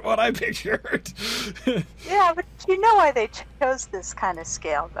not what I pictured. Yeah, but you know why they chose this kind of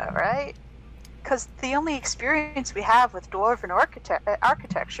scale, though, right? Because the only experience we have with dwarven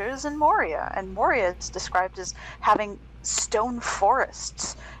architecture is in Moria, and Moria is described as having stone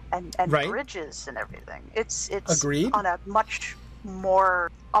forests and right. bridges and everything. It's Agreed. On a much more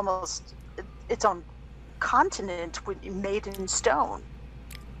almost its own continent made in stone.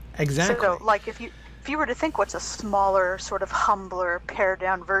 Exactly. So, if you were to think what's a smaller, sort of humbler, pared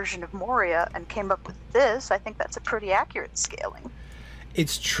down version of Moria and came up with this, I think that's a pretty accurate scaling.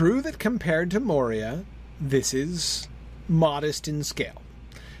 It's true that compared to Moria, this is modest in scale.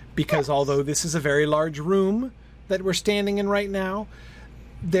 Because although this is a very large room that we're standing in right now,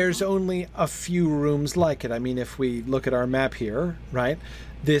 there's only a few rooms like it. I mean, if we look at our map here, right,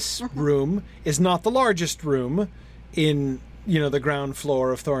 this room is not the largest room in, the ground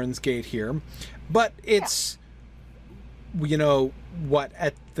floor of Thorin's Gate here, but it's,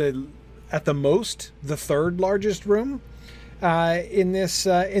 at the most, the third largest room in this.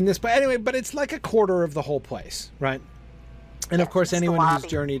 But anyway, but it's like a quarter of the whole place, right? And of course, anyone who's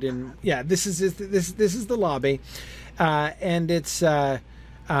journeyed in, this is the lobby, and it's.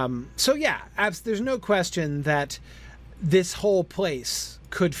 There's no question that this whole place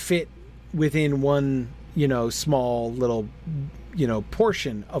could fit within one, small little,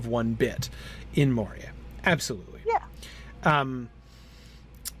 portion of one bit in Moria. Absolutely. Yeah.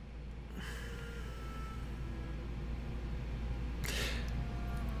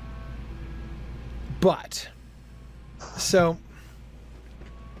 But, so,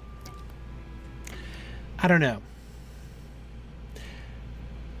 I don't know.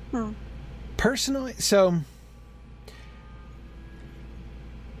 Personally, so,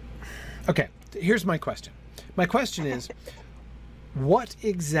 okay, here's my question. My question is, what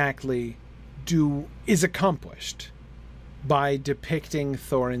exactly is accomplished by depicting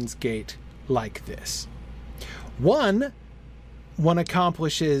Thorin's Gate like this? One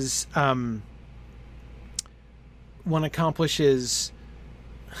accomplishes, I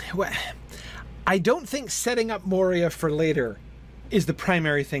don't think setting up Moria for later is the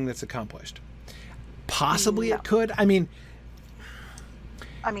primary thing that's accomplished. Possibly it could. I mean,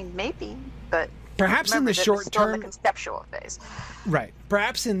 maybe, but perhaps in the short term, in the conceptual phase, right?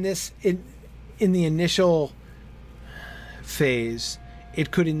 Perhaps in the initial phase,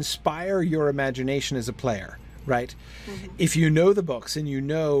 it could inspire your imagination as a player, right? Mm-hmm. If you know the books and you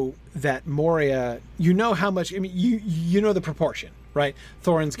know that Moria, you know how much. I mean, you know the proportion, right?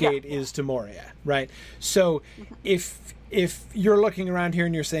 Thorin's Gate is to Moria, right? So if you're looking around here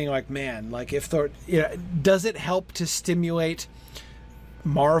and you're saying if Thor, does it help to stimulate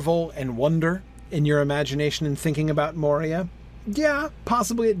marvel and wonder in your imagination and thinking about Moria? Yeah,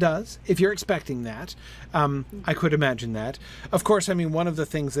 possibly it does. If you're expecting that, I could imagine that. Of course, I mean, one of the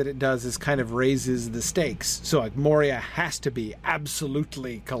things that it does is kind of raises the stakes. So Moria has to be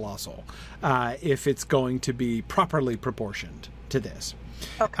absolutely colossal if it's going to be properly proportioned to this.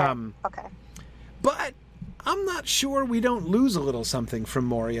 Okay. Okay. But I'm not sure we don't lose a little something from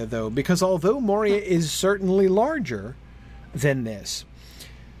Moria, though, because although Moria is certainly larger than this,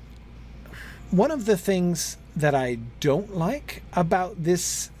 one of the things that I don't like about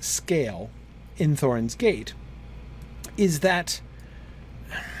this scale in Thorin's Gate is that,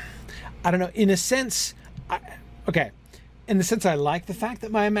 I don't know, in a sense, I like the fact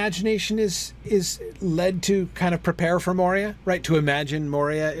that my imagination is led to kind of prepare for Moria, right? To imagine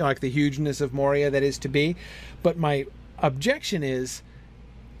Moria, like the hugeness of Moria that is to be. But my objection is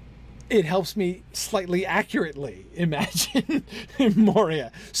it helps me slightly accurately imagine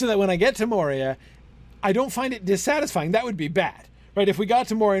Moria so that when I get to Moria, I don't find it dissatisfying. That would be bad, Right, if we got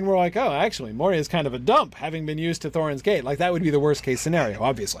to Moria and we're like, oh, actually, Moria is kind of a dump, having been used to Thorin's Gate. Like, that would be the worst case scenario,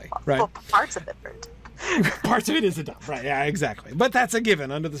 obviously, right? Well, parts of it are a dump. Parts of it is a dump, right? Yeah, exactly. But that's a given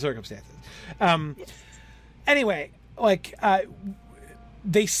under the circumstances. Yes. Anyway, like,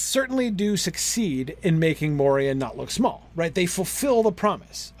 they certainly do succeed in making Moria not look small, right? They fulfill the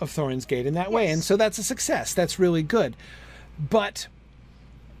promise of Thorin's Gate in that way, and so that's a success. That's really good. But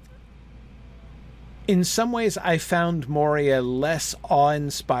in some ways, I found Moria less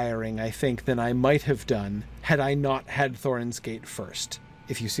awe-inspiring, I think, than I might have done had I not had Thorin's Gate first.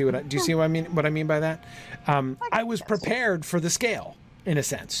 If you see do you see what I mean? What I mean by that? I was prepared for the scale, in a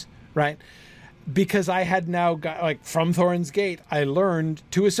sense, right? Because I had now got, like, from Thorin's Gate, I learned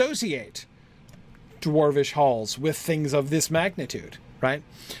to associate dwarvish halls with things of this magnitude, right?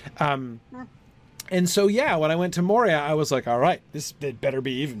 And so, yeah, when I went to Moria, I was like, all right, it better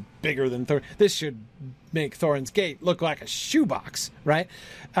be even bigger than Thorin. This should make Thorin's Gate look like a shoebox, right?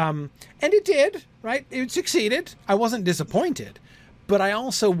 And it did, right? It succeeded. I wasn't disappointed, but I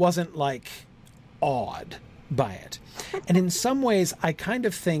also wasn't, like, awed by it. And in some ways, I kind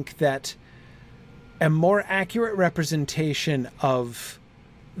of think that a more accurate representation of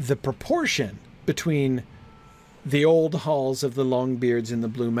the proportion between the old halls of the Longbeards in the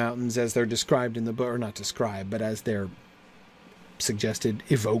Blue Mountains as they're described in the book, or not described, but as they're suggested,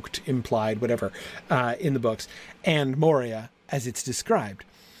 evoked, implied, whatever, in the books, and Moria as it's described,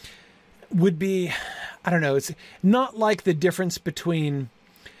 would be, I don't know, it's not like the difference between,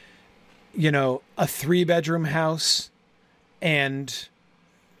 you know, a 3-bedroom house and,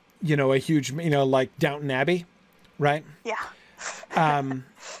 you know, a huge, you know, like Downton Abbey, right? Yeah.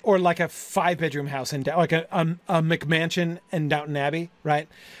 Or like a 5-bedroom house and like a McMansion in Downton Abbey, right?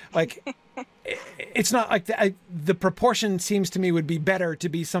 Like, it's not like the proportion seems to me would be better to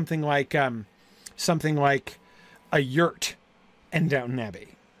be something like a yurt in Downton Abbey.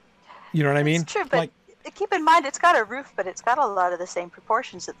 You know what I mean? It's true, but keep in mind it's got a roof, but it's got a lot of the same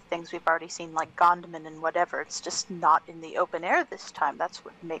proportions of the things we've already seen, like Gondomar and whatever. It's just not in the open air this time. That's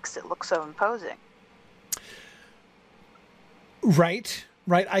what makes it look so imposing. Right.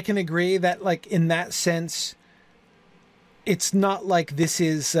 I can agree that, like, in that sense, it's not like this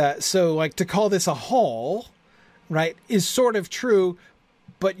is, so, like, to call this a hall, right, is sort of true,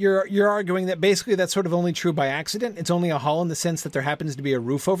 but you're arguing that basically that's sort of only true by accident. It's only a hall in the sense that there happens to be a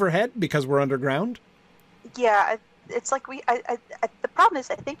roof overhead because we're underground. Yeah, it's like the problem is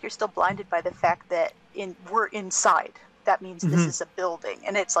I think you're still blinded by the fact that we're inside. That means this is a building,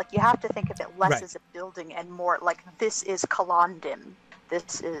 and it's like you have to think of it less as a building and more like this is Calandin,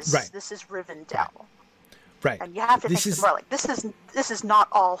 this is Rivendell, right? And you have to think of it more like this is not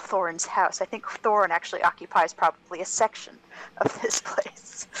all Thorin's house. I think Thorin actually occupies probably a section of this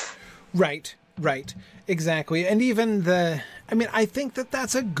place. Right, exactly, and even I think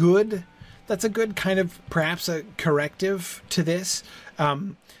that's a good kind of perhaps a corrective to this.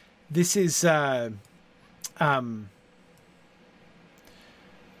 This is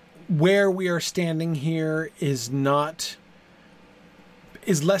where we are standing here is less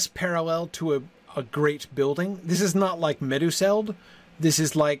parallel to a great building. This is not like Meduseld. This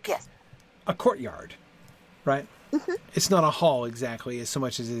is like a courtyard, right? Mm-hmm. It's not a hall exactly as so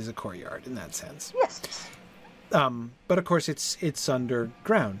much as it is a courtyard in that sense. Yes. But of course it's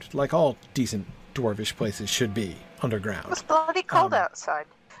underground, like all decent dwarvish places should be underground. It's bloody cold outside.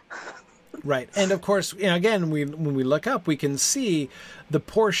 Right. And of course, again, when we look up, we can see the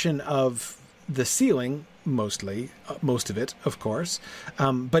portion of the ceiling, most of it, of course,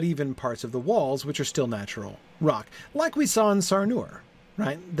 but even parts of the walls, which are still natural rock, like we saw in Sarnur,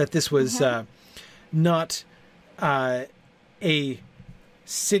 right? That this was not a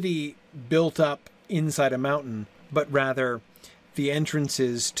city built up inside a mountain, but rather the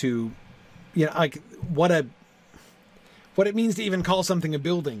entrances to, like what it means to even call something a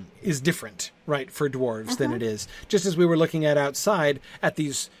building is different, right, for dwarves than it is. Just as we were looking at outside at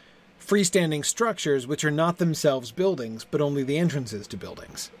these freestanding structures, which are not themselves buildings, but only the entrances to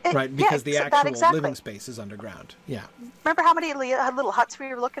buildings, right? Because the actual living space is underground. Yeah. Remember how many little huts we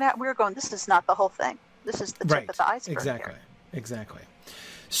were looking at? We were going, this is not the whole thing. This is the tip of the iceberg. Exactly.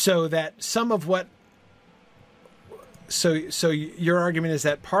 So that some of what... So your argument is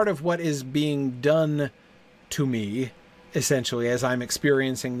that part of what is being done to me, essentially, as I'm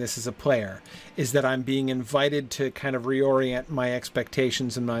experiencing this as a player, is that I'm being invited to kind of reorient my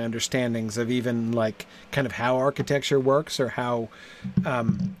expectations and my understandings of even like kind of how architecture works or how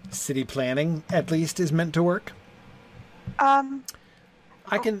city planning at least is meant to work. I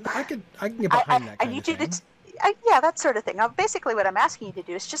can get behind that kind of thing. That sort of thing. Basically, what I'm asking you to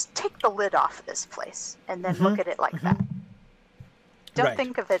do is just take the lid off this place and then look at it like that. Don't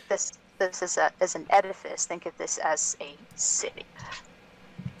think of it this as an edifice. Think of this as a city.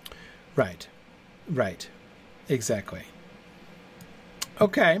 Right. Exactly.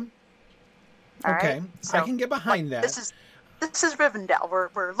 Okay. All okay. right? So, I can get behind that. This is Rivendell.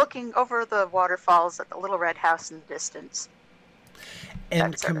 We're looking over the waterfalls at the little red house in the distance.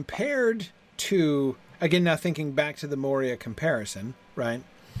 And compared to, again, now thinking back to the Moria comparison, right?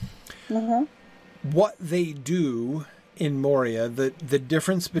 Mm-hmm. What they do in Moria, the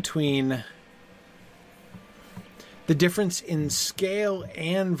difference between the difference in scale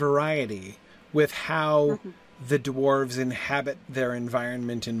and variety with how the dwarves inhabit their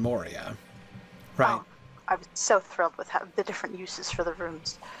environment in Moria, right? Oh, I was so thrilled with the different uses for the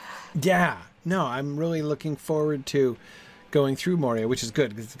rooms. Yeah, no, I'm really looking forward to going through Moria, which is good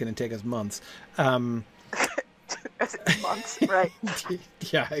because it's going to take us months. Months, right?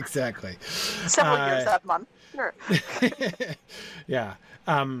 Yeah, exactly. Several years that month, sure. Yeah.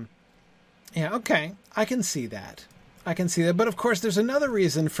 Yeah, okay. I can see that. But of course, there's another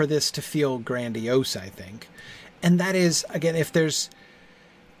reason for this to feel grandiose, I think. And that is, again, if there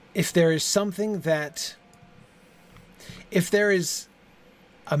is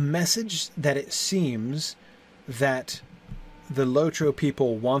a message that it seems that the Lotro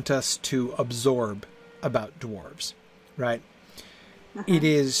people want us to absorb about dwarves, right? It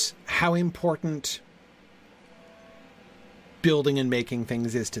is how important building and making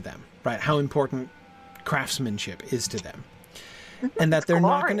things is to them, right? How important craftsmanship is to them. And that they're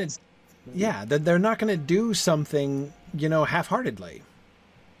not going to, that they're not going to do something, half-heartedly.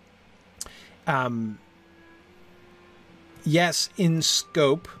 Yes, in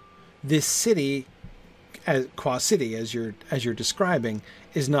scope, this city, Qua City, as you're describing,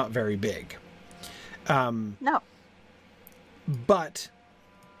 is not very big. No. But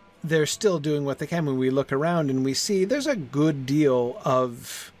they're still doing what they can. When we look around and we see there's a good deal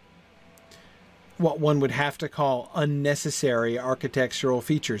of what one would have to call unnecessary architectural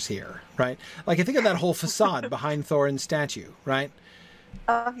features here, right? Like, I think of that whole facade behind Thorin's statue, right?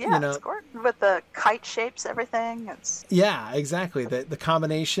 It's gorgeous with the kite shapes, everything. Yeah, exactly. The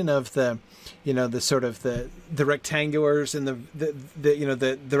combination of the sort of the rectangulars and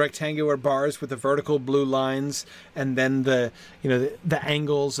the rectangular bars with the vertical blue lines, and then the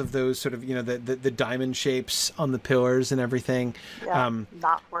angles of those sort of the diamond shapes on the pillars and everything. Yeah,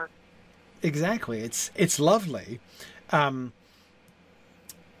 not work. Exactly. It's lovely. And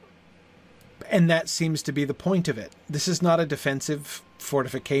that seems to be the point of it. This is not a defensive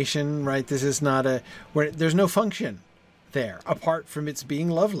fortification, right? This is not where there's no function there apart from its being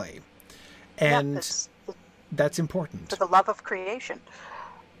lovely. And that's important. For the love of creation.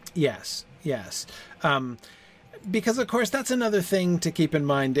 Yes. Because, of course, that's another thing to keep in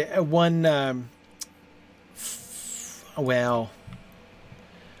mind.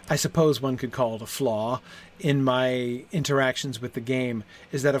 I suppose one could call it a flaw in my interactions with the game,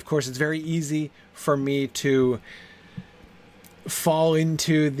 is that, of course, it's very easy for me to fall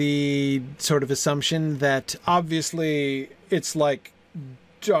into the sort of assumption that obviously it's like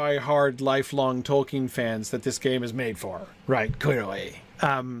die-hard, lifelong Tolkien fans that this game is made for, right? Clearly.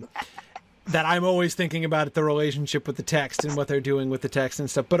 That I'm always thinking about the relationship with the text and what they're doing with the text and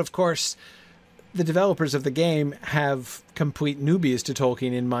stuff. But, of course, the developers of the game have complete newbies to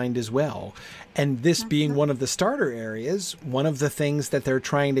Tolkien in mind as well. And this being one of the starter areas, one of the things that they're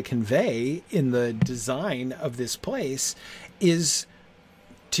trying to convey in the design of this place is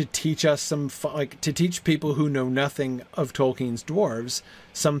to teach us to teach people who know nothing of Tolkien's dwarves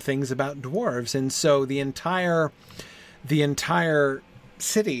some things about dwarves. And so the entire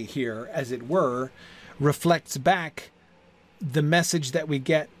city here, as it were, reflects back the message that we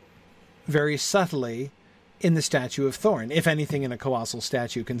get very subtly in the statue of Thorin. If anything in a colossal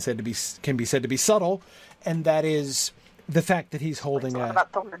statue can be said to be subtle, and that is the fact that he's holding that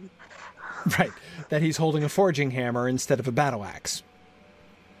he's holding a forging hammer instead of a battle axe.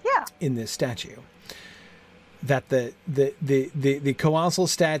 Yeah. In this statue. That the colossal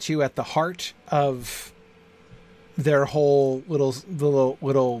statue at the heart of their whole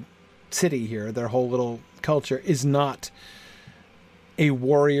little city here, their whole little culture, is not a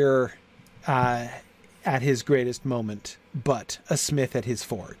warrior at his greatest moment, but a smith at his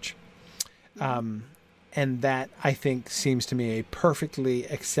forge. And that, I think, seems to me a perfectly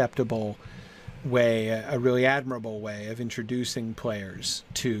acceptable way, a really admirable way of introducing players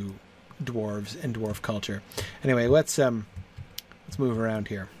to dwarves and dwarf culture. Anyway, let's move around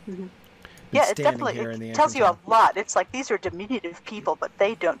here. Mm-hmm. Yeah, it definitely tells you a lot. It's like these are diminutive people, but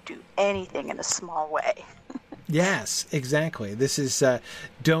they don't do anything in a small way. Yes, exactly. This is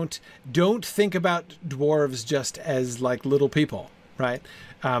don't think about dwarves just as like little people, right?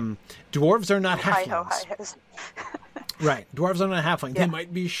 Dwarves are not Hi-ho, halflings. hi-hos. Right, dwarves are not halflings. They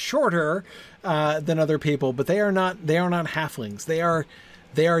might be shorter than other people, but they are not. They are not halflings. They are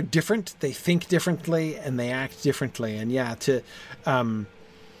different. They think differently and they act differently. And yeah,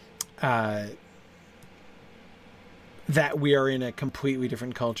 that we are in a completely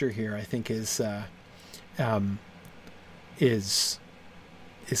different culture here, I think is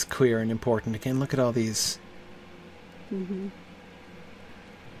clear and important. Again, look at all these. Mm-hmm.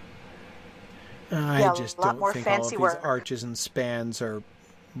 I just don't more think all of fancy these work. arches and spans are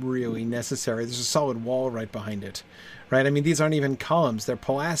really necessary. There's a solid wall right behind it, right? I mean, these aren't even columns. They're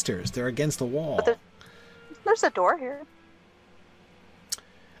pilasters. They're against the wall. But there's a door here.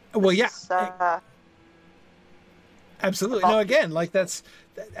 Well, yeah. It's, Absolutely. No, again, like that's,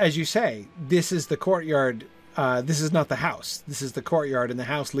 as you say, this is the courtyard. This is not the house. This is the courtyard, and the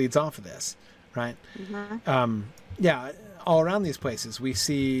house leads off of this, right? mm-hmm. Yeah, all around these places, we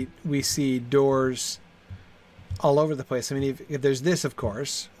see doors all over the place. I mean, if there's this, of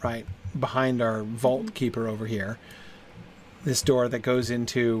course, right, behind our vault keeper over here, this door that goes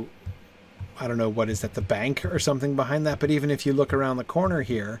into, I don't know, what is that, the bank or something behind that? But even if you look around the corner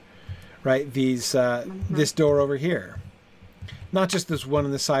here, right, these this door over here, not just this one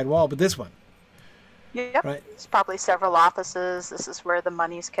on the side wall, but this one. Yep. Right. There's probably several offices. This is where the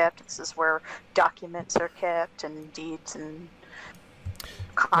money's kept. This is where documents are kept and deeds and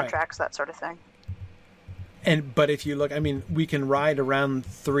contracts, that sort of thing. But if you look, I mean, we can ride around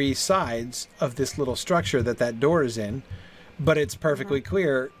three sides of this little structure that door is in, but it's perfectly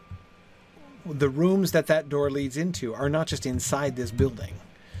clear the rooms that door leads into are not just inside this building.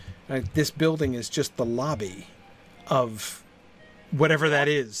 Right? This building is just the lobby of whatever that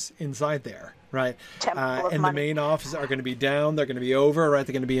is inside there, right? And the main offices are going to be down. They're going to be over, right?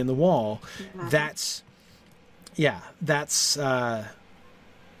 They're going to be in the wall. Mm-hmm. That's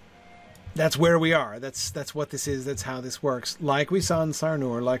where we are. That's what this is. That's how this works. Like we saw in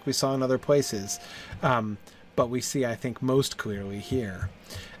Sarnur, like we saw in other places, but we see, I think, most clearly here.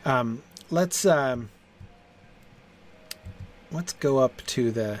 Let's go up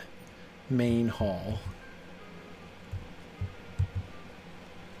to the main hall.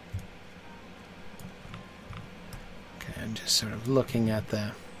 Okay, I'm just sort of looking at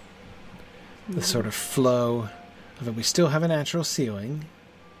the sort of flow of it. We still have a natural ceiling.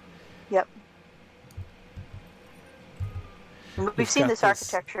 Yep. We've seen this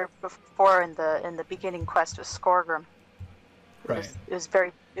architecture before in the beginning quest with Skorgrim. Right. It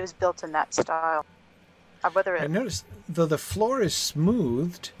was built in that style. I noticed, though the floor is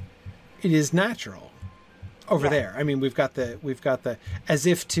smoothed, it is natural over there. I mean, we've got the as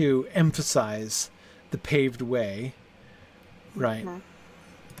if to emphasize the paved way, right? Mm-hmm.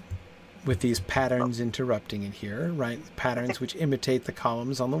 With these patterns interrupting it here, right? Patterns which imitate the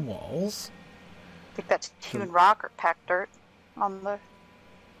columns on the walls. I think that's hewn rock or packed dirt on the...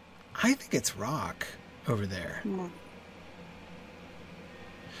 I think it's rock over there. Mm.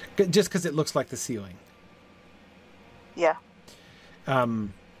 Just because it looks like the ceiling. Yeah.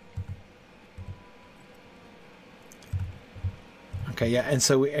 Okay, yeah, and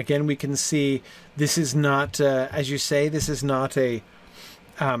so again we can see this is not, as you say, this is not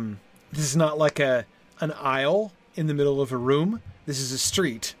like an aisle in the middle of a room. This is a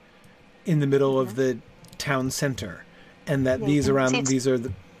street in the middle of the town center, and that these are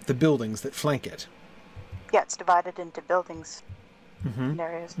the buildings that flank it. Yeah, it's divided into buildings and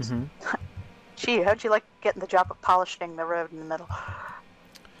areas. Mm-hmm. Gee, how'd you like getting the job of polishing the road in the middle?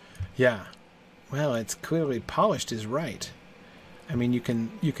 Yeah, well, it's clearly polished is right. I mean, you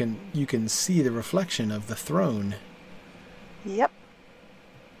can see the reflection of the throne. Yep.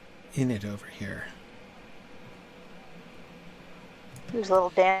 In it over here. There's a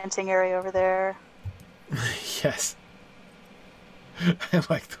little dancing area over there. Yes. I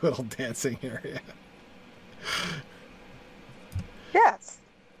like the little dancing area. Yes.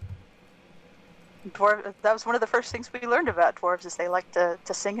 That was one of the first things we learned about dwarves, is they like to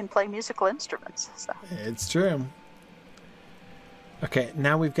sing and play musical instruments. So. It's true. Okay,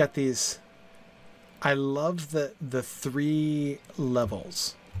 now we've got these. I love the three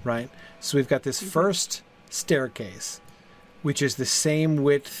levels, right? So we've got this first staircase, which is the same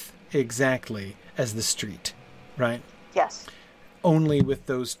width exactly as the street, right? Yes. Only with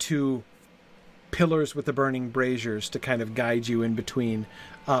those two pillars with the burning braziers to kind of guide you in between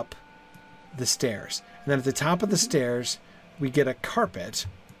up the stairs. And then at the top of the stairs, we get a carpet,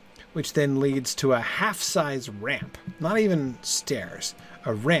 which then leads to a half-size ramp. Not even stairs,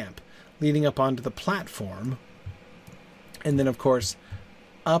 a ramp leading up onto the platform. And then, of course,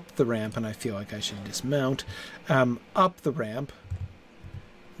 up the ramp, and I feel like I should dismount, up the ramp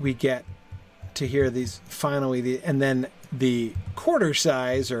we get to hear these finally, and then the quarter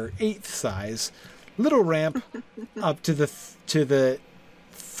size or eighth size little ramp up to the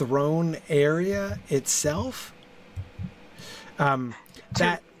throne area itself.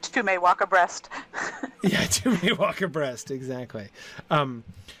 Two may walk abreast. Yeah, two may walk abreast, exactly.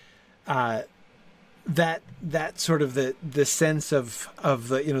 That sort of the sense of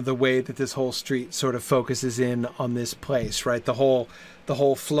the the way that this whole street sort of focuses in on this place, right? The whole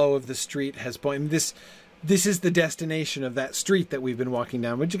flow of the street has point. This is the destination of that street that we've been walking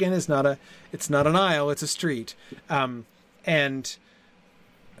down, which again is not an aisle, it's a street, and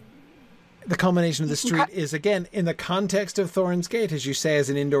the culmination of the street is, again, in the context of Thorin's Gate, as you say, as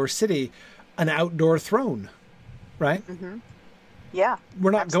an indoor city, an outdoor throne, right? Mm-hmm. Yeah, we're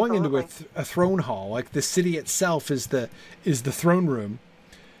not absolutely. going into a throne hall. Like, the city itself is the throne room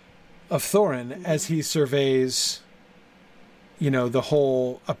of Thorin as he surveys, the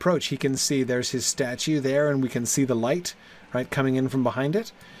whole approach. He can see there's his statue there, and we can see the light, right, coming in from behind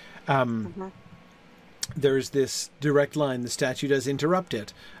it. There's this direct line. The statue does interrupt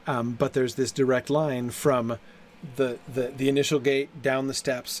it, but there's this direct line from the initial gate, down the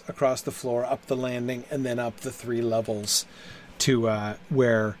steps, across the floor, up the landing, and then up the 3 levels to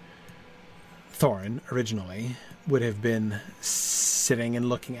where Thorin originally would have been sitting and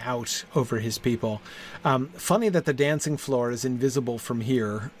looking out over his people. Funny that the dancing floor is invisible from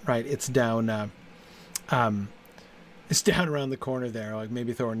here, right? It's down it's down around the corner there. Like,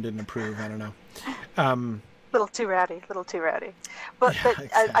 maybe Thorin didn't approve. I don't know. Little too rowdy. But Exactly.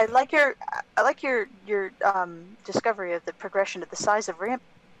 I like your discovery of the progression of the size of ramp.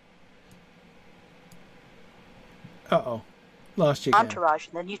 Lost you again. Entourage,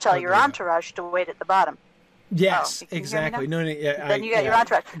 and then you tell your entourage to wait at the bottom. Yes, can you hear me exactly. now? No, yeah. Then you got your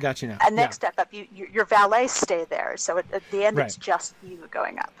entourage. Got you now. And next step up, your valets stay there. So at the end, it's just you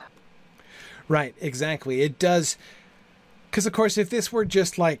going up. Right, exactly. It does, because of course, if this were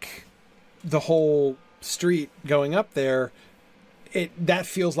just like the whole street going up there, that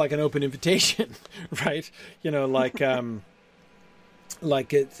feels like an open invitation, right? Like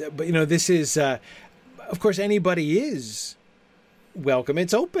it. But this is, of course, anybody is welcome.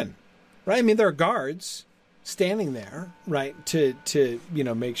 It's open, right? I mean, there are guards standing there, right, to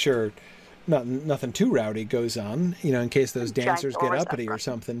make sure nothing too rowdy goes on, in case those dancers get uppity or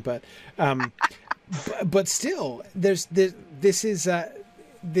something. But but still, it's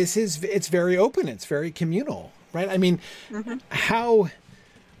very open. It's very communal, right? I mean, how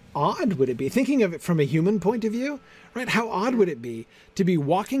odd would it be, thinking of it from a human point of view, right? How odd would it be to be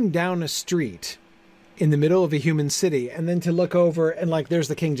walking down a street in the middle of a human city, and then to look over and there's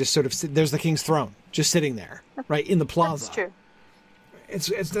the king there's the king's throne just sitting there, right, in the plaza. That's true.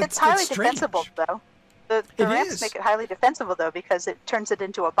 It's highly defensible, though. The ramps make it highly defensible, though, because it turns it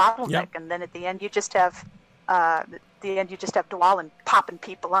into a bottleneck, and then at the end you just have Dwalin popping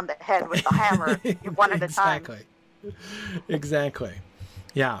people on the head with the hammer one at a time. Exactly.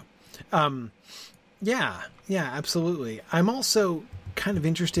 Yeah. Yeah, absolutely. I'm also kind of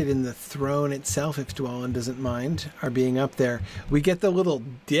interested in the throne itself, if Dwalin doesn't mind our being up there. We get the little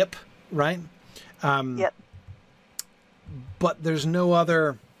dip, right? Yep. But there's no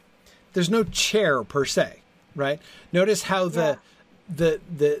chair per se, right? Notice how the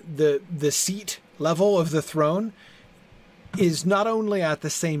seat level of the throne is not only at the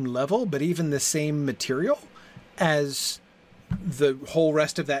same level, but even the same material as the whole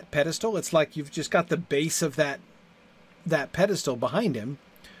rest of that pedestal. It's like you've just got the base of that pedestal behind him,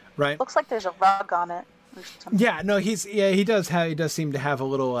 right? Looks like there's a rug on it. Yeah, no, he does seem to have a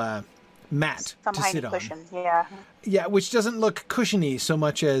little mat to sit on. Cushion, yeah, which doesn't look cushiony so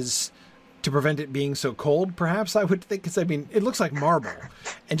much as to prevent it being so cold, perhaps, I would think, because it looks like marble,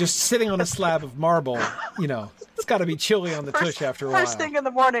 and just sitting on a slab of marble, it's got to be chilly on the tush after a while. First thing in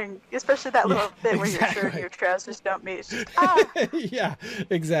the morning, especially that little bit where your shirt and your trousers don't meet. It's just, yeah,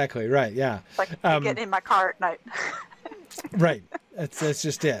 exactly, right, yeah. It's like getting in my car at night. Right, that's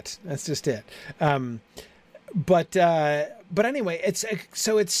just it. But anyway, it's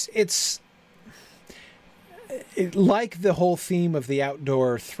like the whole theme of the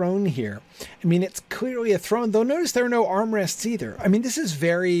outdoor throne here. I mean, it's clearly a throne, though notice there are no armrests either. I mean, this is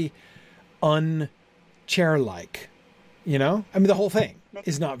very un-chair-like, I mean, the whole thing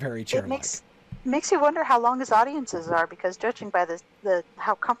is not very chair-like. Makes you wonder how long his audiences are, because judging by the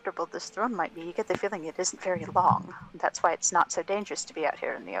how comfortable this throne might be, you get the feeling it isn't very long. That's why it's not so dangerous to be out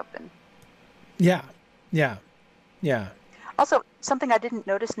here in the open. Yeah. Also, something I didn't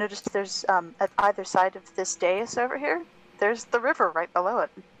notice there's at either side of this dais over here, there's the river right below it.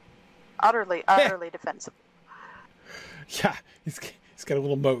 Utterly defensible. Yeah, he's got a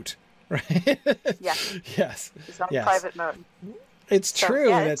little moat, right? Yeah. Yes. His own Yes. private mode. It's So, true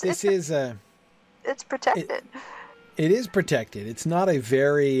yeah, that it's- this it's- is It's protected. it is protected. It's not a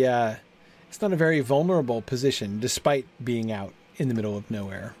very vulnerable position, despite being out in the middle of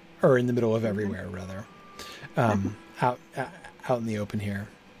nowhere, or in the middle of everywhere, rather, out in the open here.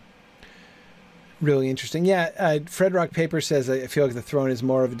 Really interesting. Yeah, Fred Rock Paper says, I feel like the throne is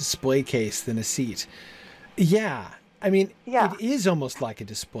more of a display case than a seat. Yeah, I mean, Yeah. it is almost like a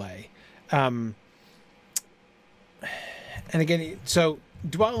display. And again, so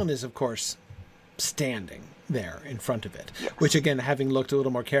Dwalin is, of course, standing there in front of it, Yes. which, again, having looked a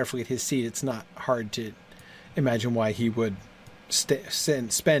little more carefully at his seat, it's not hard to imagine why he would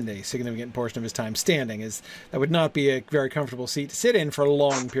spend a significant portion of his time standing, as that would not be a very comfortable seat to sit in for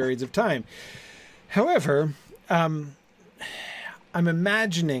long periods of time. However, I'm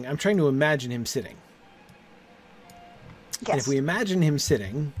trying to imagine him sitting. Yes. And if we imagine him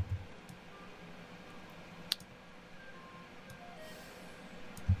sitting,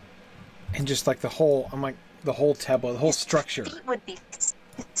 and just like the whole tableau, the whole structure.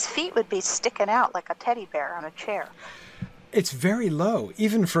 His feet would be sticking out like a teddy bear on a chair. It's very low,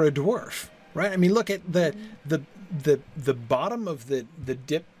 even for a dwarf, right? I mean, look at the bottom of the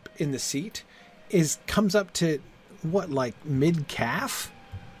dip in the seat comes up to what, like mid calf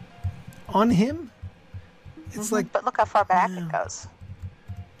on him. It's like, But look how far back it goes.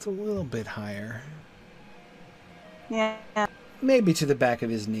 it's a little bit higher, Yeah. maybe to the back of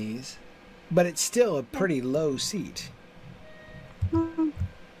his knees, but it's still a pretty low seat. For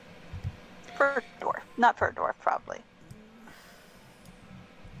a dwarf. Not for a dwarf, probably.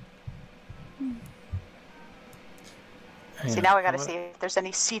 See, now we got to see if there's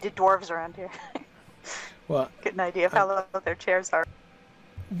any seated dwarves around here. Well, Get an idea of how low their chairs are.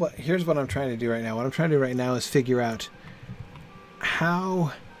 here's what I'm trying to do right now. What I'm trying to do right now is figure out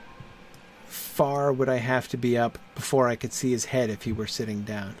how far would I have to be up before I could see his head if he were sitting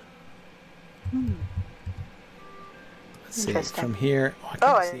down. Let's see. Interesting. From here, I can't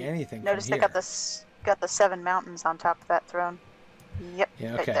I see anything. Notice from they here. got the 7 mountains on top of that throne. Yep.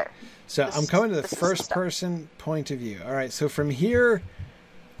 Yeah, Right okay. there. So This I'm is- coming to the this is first stuff. person point of view. All right, so from here,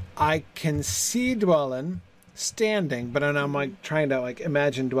 I can see Dwalin standing, but I'm like trying to like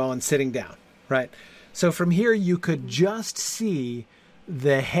imagine Dwalin sitting down, right? So from here, you could just see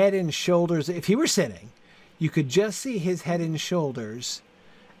the head and shoulders. If he were sitting, you could just see his head and shoulders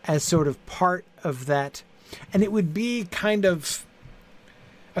as sort of part of that, and it would be kind of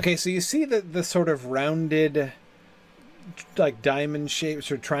okay. So you see the sort of rounded, like diamond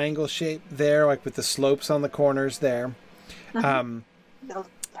shapes or triangle shape there, like with the slopes on the corners there. Little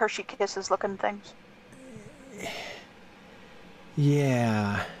Hershey Kisses looking things.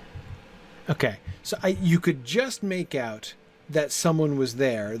 Yeah. Okay. So you could just make out that someone was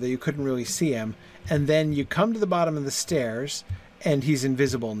there, that you couldn't really see him, and then you come to the bottom of the stairs, and he's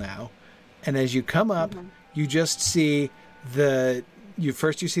invisible now. And as you come up, you just see you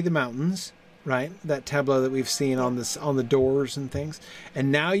see the mountains, right? That tableau that we've seen on the doors and things.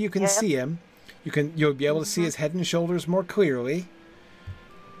 And now you can Yep. see him. You'll be able to see his head and shoulders more clearly.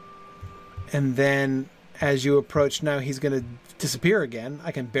 And then as you approach, now he's going to disappear again.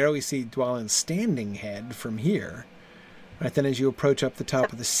 I can barely see Dwalin's standing head from here. Right then, as you approach up the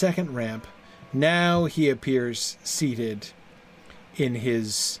top of the second ramp, now he appears seated in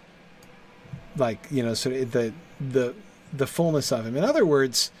his, like, sort of the fullness of him. In other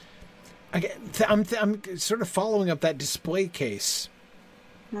words, I'm sort of following up that display case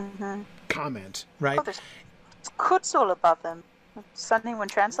comment, right? Oh, there's Kutzul above them. Has anyone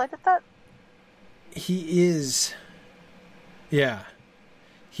translated that? He is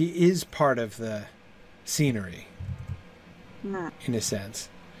part of the scenery in a sense.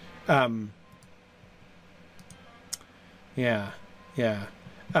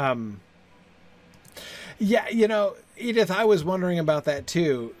 Edith, I was wondering about that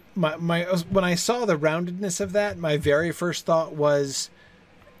too. When I saw the roundedness of that, my very first thought was,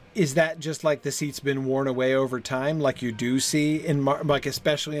 is that just like the seat's been worn away over time, like you do see in like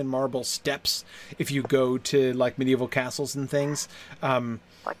especially in marble steps if you go to like medieval castles and things.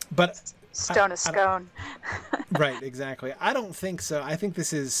 But Stone is scone. right, exactly. I don't think so. I think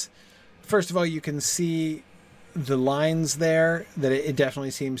this is, first of all, you can see the lines there, that it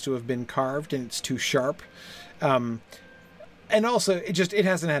definitely seems to have been carved and it's too sharp. And also it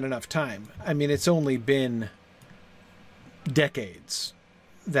hasn't had enough time. I mean, it's only been decades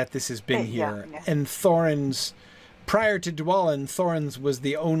that this has been here. Yeah. And Thorin's, prior to Dwalin, Thorin's was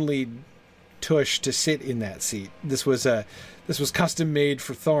the only tush to sit in that seat. This was custom made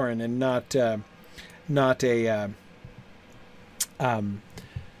for Thorin and not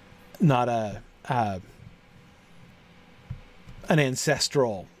not an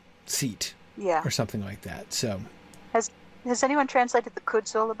ancestral seat, Yeah. or something like that. So, Has anyone translated the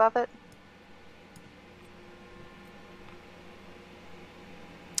Kudzul above it?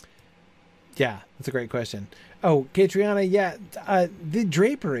 yeah, that's a great question. Oh, Catriona, yeah, the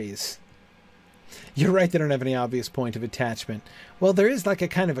draperies. You're right, they don't have any obvious point of attachment. Well, there is like a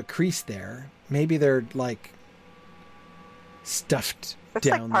kind of a crease there. Maybe they're like stuffed Looks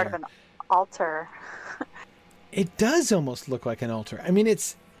down like part there. of an altar. It does almost look like an altar. I mean,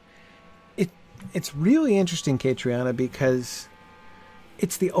 it's really interesting, Catriona, because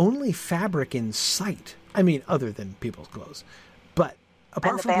it's the only fabric in sight. I mean, other than people's clothes. But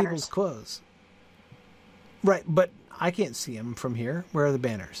apart from banners. people's clothes. Right, but I can't see them from here. Where are the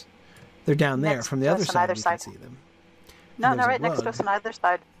banners? They're down there. Next From the to other us on side, either we side. can see them. No, And no, there's a right next to rug. us on either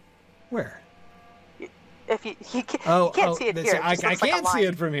side. Where? If you can't see it here. It I just looks like a can't see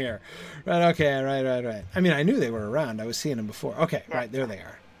line. it from here. Right, okay, right. I mean, I knew they were around. I was seeing them before. Okay, Yeah. right, there they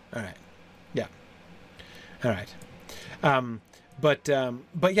are. All right. Yeah. All right. But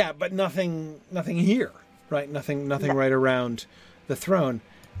nothing here, right? Nothing No. right around the throne.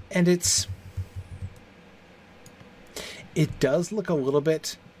 And it does look a little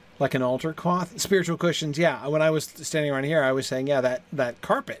bit like an altar cloth. Spiritual cushions, yeah. When I was standing around here, I was saying, yeah, that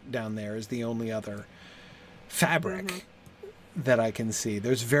carpet down there is the only other fabric that I can see.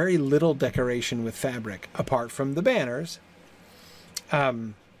 There's very little decoration with fabric, apart from the banners.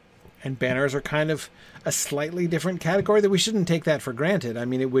 And banners are kind of a slightly different category that we shouldn't take that for granted. I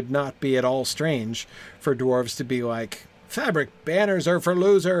mean, it would not be at all strange for dwarves to be like, fabric banners are for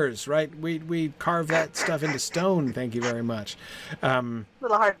losers, right? We carve that stuff into stone. Thank you very much. A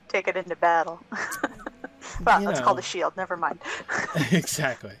little hard to take it into battle. Well, You that's know. called a shield. Never mind.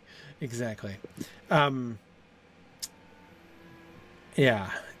 Exactly. Yeah.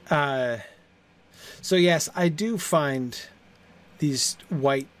 So yes, I do find these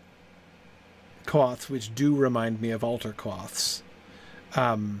white cloths, which do remind me of altar cloths,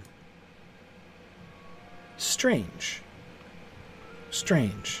 strange,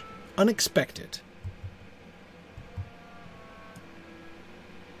 unexpected.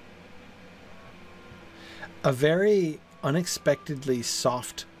 A very unexpectedly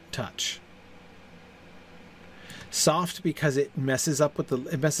soft touch. Soft because it messes up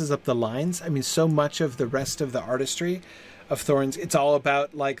the lines. I mean, so much of the rest of the artistry of Thorns, it's all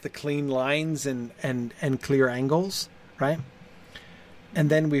about like the clean lines and clear angles, right? And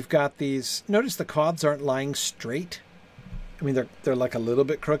then we've got these. Notice the cloths aren't lying straight. I mean, they're like a little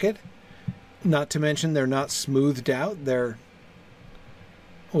bit crooked. Not to mention they're not smoothed out. They're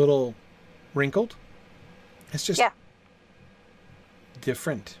a little wrinkled. It's just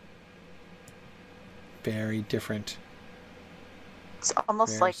different. Very different. It's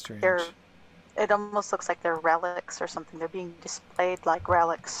almost Very like strange. it almost looks like they're relics or something. They're being displayed like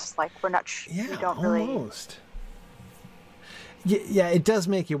relics. Like we're not. We don't really. Almost. Yeah, it does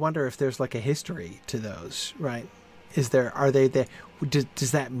make you wonder if there's like a history to those, right? Are they there?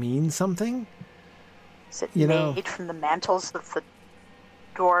 Does that mean something? Is it You know- made from the mantles of the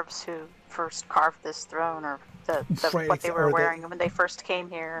dwarves who first carved this throne, or Right, what they or were the- wearing when they first came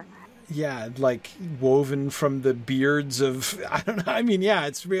here? Yeah, like woven from the beards of, I don't know. I mean, yeah,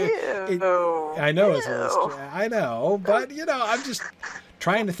 it's really. Ew. I know it's a little Ew. I know, but I'm just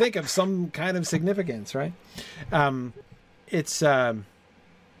trying to think of some kind of significance, right? It's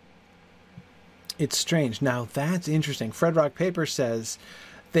strange. Now that's interesting. Fred Rock Paper says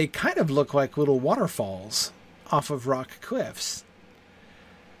they kind of look like little waterfalls off of rock cliffs.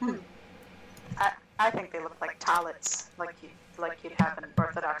 I think they look like talits, like you'd have in an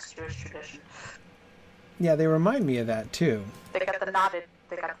Orthodox Jewish tradition. Yeah, they remind me of that too. They got the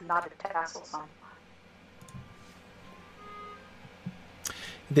knotted tassels on.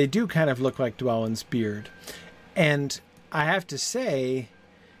 They do kind of look like Dwellin's beard. And I have to say,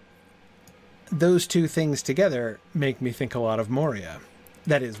 those two things together make me think a lot of Moria.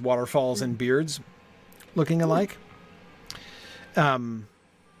 That is, waterfalls and beards looking alike.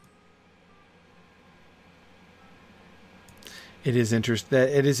 It is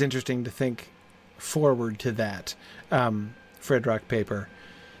interesting to think forward to that. Fred Rock Paper.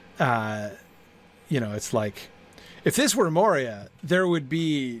 It's like, if this were Moria, there would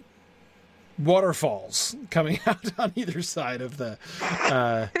be waterfalls coming out on either side of the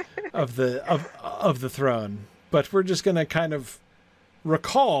of the throne. But we're just going to kind of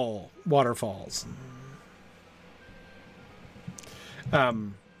recall waterfalls.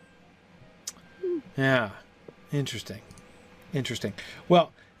 Yeah, interesting.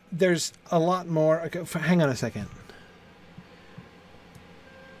 Well, there's a lot more. Okay, hang on a second.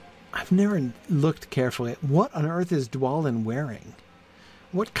 I've never looked carefully at what on earth is Dwalin wearing?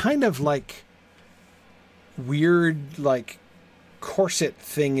 What kind of, like, weird, like, corset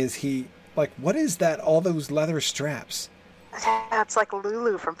thing is he... Like, what is that, all those leather straps? Yeah, it's like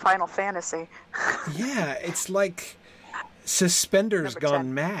Lulu from Final Fantasy. Yeah, it's like suspenders Number gone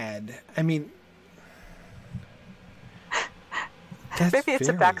 10. mad. I mean... That's Maybe it's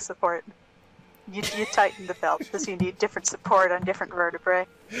a back support. You tighten the belt because you need different support on different vertebrae.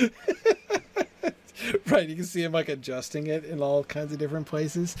 Right, you can see him like adjusting it in all kinds of different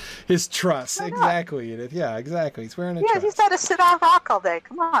places. His truss, exactly, Edith. Yeah, exactly. He's wearing a truss. Yeah, he's had to sit on rock all day.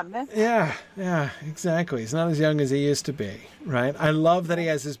 Come on, man. Yeah, exactly. He's not as young as he used to be, right? I love that he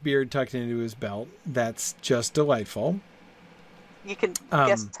has his beard tucked into his belt. That's just delightful. You can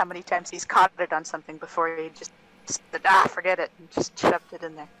guess how many times he's caught it on something before he just said, forget it, and just shoved it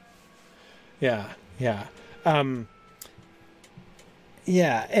in there. Yeah.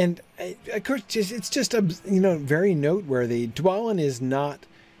 Yeah, and of course, it's just very noteworthy. Dwalin is not,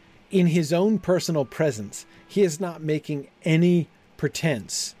 in his own personal presence, he is not making any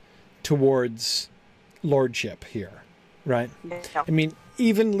pretense towards lordship here, right? No. I mean,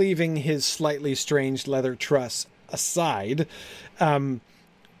 even leaving his slightly strange leather truss aside,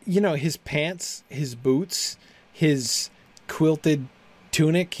 his pants, his boots, his quilted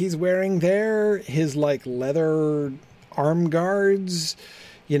tunic he's wearing there, his like leather arm guards,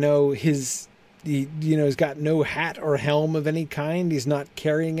 he's got no hat or helm of any kind. He's not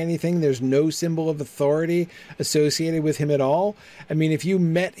carrying anything. There's no symbol of authority associated with him at all. I mean, if you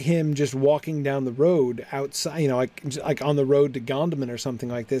met him just walking down the road outside, like on the road to Gondaman or something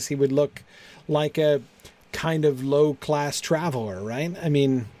like this, he would look like a kind of low class traveler, right? I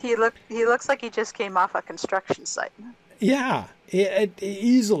mean, he looks like he just came off a construction site. Yeah, it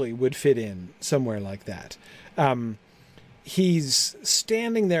easily would fit in somewhere like that. He's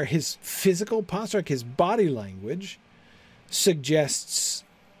standing there. His physical posture, like his body language, suggests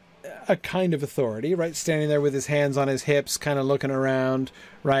a kind of authority, right? Standing there with his hands on his hips, kind of looking around,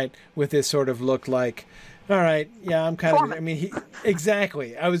 right? With this sort of look like, all right, yeah, I'm kind foreman. of, I mean,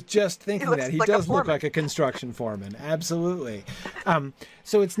 exactly. I was just thinking that. He like does a look foreman. like a construction foreman. Absolutely.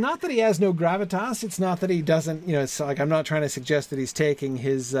 So it's not that he has no gravitas. It's not that he doesn't, it's like, I'm not trying to suggest that he's taking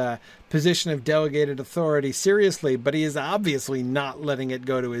his position of delegated authority seriously, but he is obviously not letting it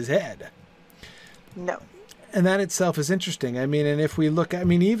go to his head. No. And that itself is interesting. I mean, and if we look,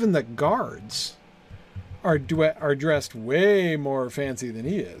 even the guards are dressed way more fancy than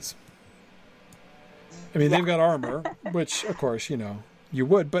he is. I mean, they've got armor, which, of course, you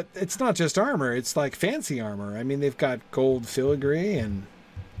would. But it's not just armor. It's like fancy armor. I mean, they've got gold filigree and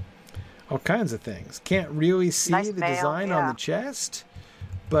all kinds of things. Can't really see nice the mail, design on the chest,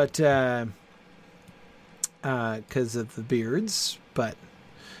 but because of the beards. But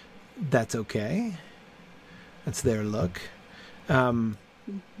that's okay. That's their look. But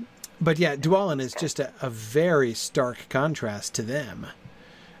yeah, Dwalin is just a very stark contrast to them.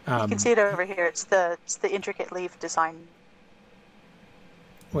 You can see it over here. It's the intricate leaf design.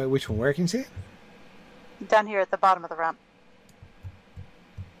 Wait, which one? Where can you see it? Down here at the bottom of the ramp.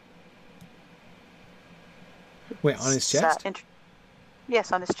 Wait, on his chest?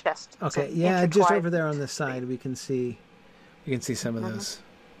 Yes, on his chest. Okay, yeah, just over there on the side, we can see some of those.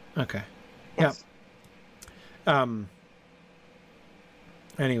 Okay. Yes. Yeah.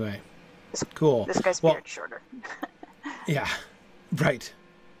 Anyway, cool. This guy's beard shorter. Yeah. Right.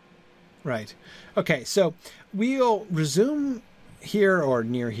 Okay, so we'll resume here or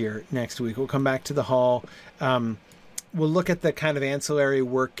near here next week. We'll come back to the hall. We'll look at the kind of ancillary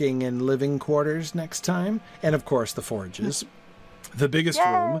working and living quarters next time, and of course the forges, the biggest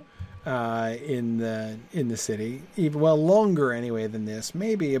room in the city. Even longer anyway than this,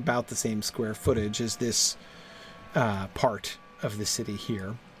 maybe about the same square footage as this part of the city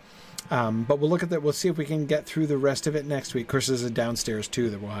here. But we'll look at that. We'll see if we can get through the rest of it next week. Of course, there's a downstairs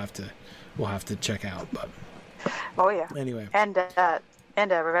too that we'll have to check out. But anyway, and a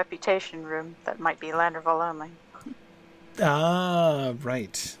reputation room that might be Landerville only.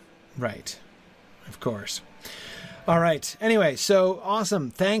 Right. Of course. All right. Anyway, so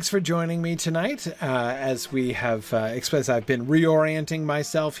awesome. Thanks for joining me tonight. As we have expressed, I've been reorienting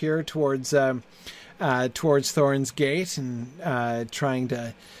myself here towards Thorn's Gate and trying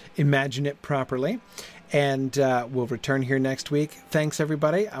to imagine it properly. And we'll return here next week. Thanks,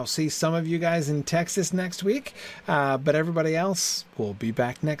 everybody. I'll see some of you guys in Texas next week. But everybody else will be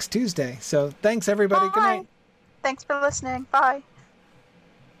back next Tuesday. So thanks, everybody. Bye. Good night. Thanks for listening. Bye.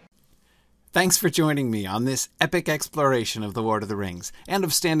 Thanks for joining me on this epic exploration of The Lord of the Rings and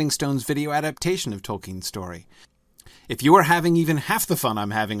of Standing Stone's video adaptation of Tolkien's story. If you are having even half the fun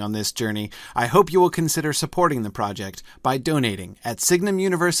I'm having on this journey, I hope you will consider supporting the project by donating at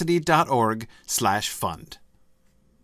signumuniversity.org/fund.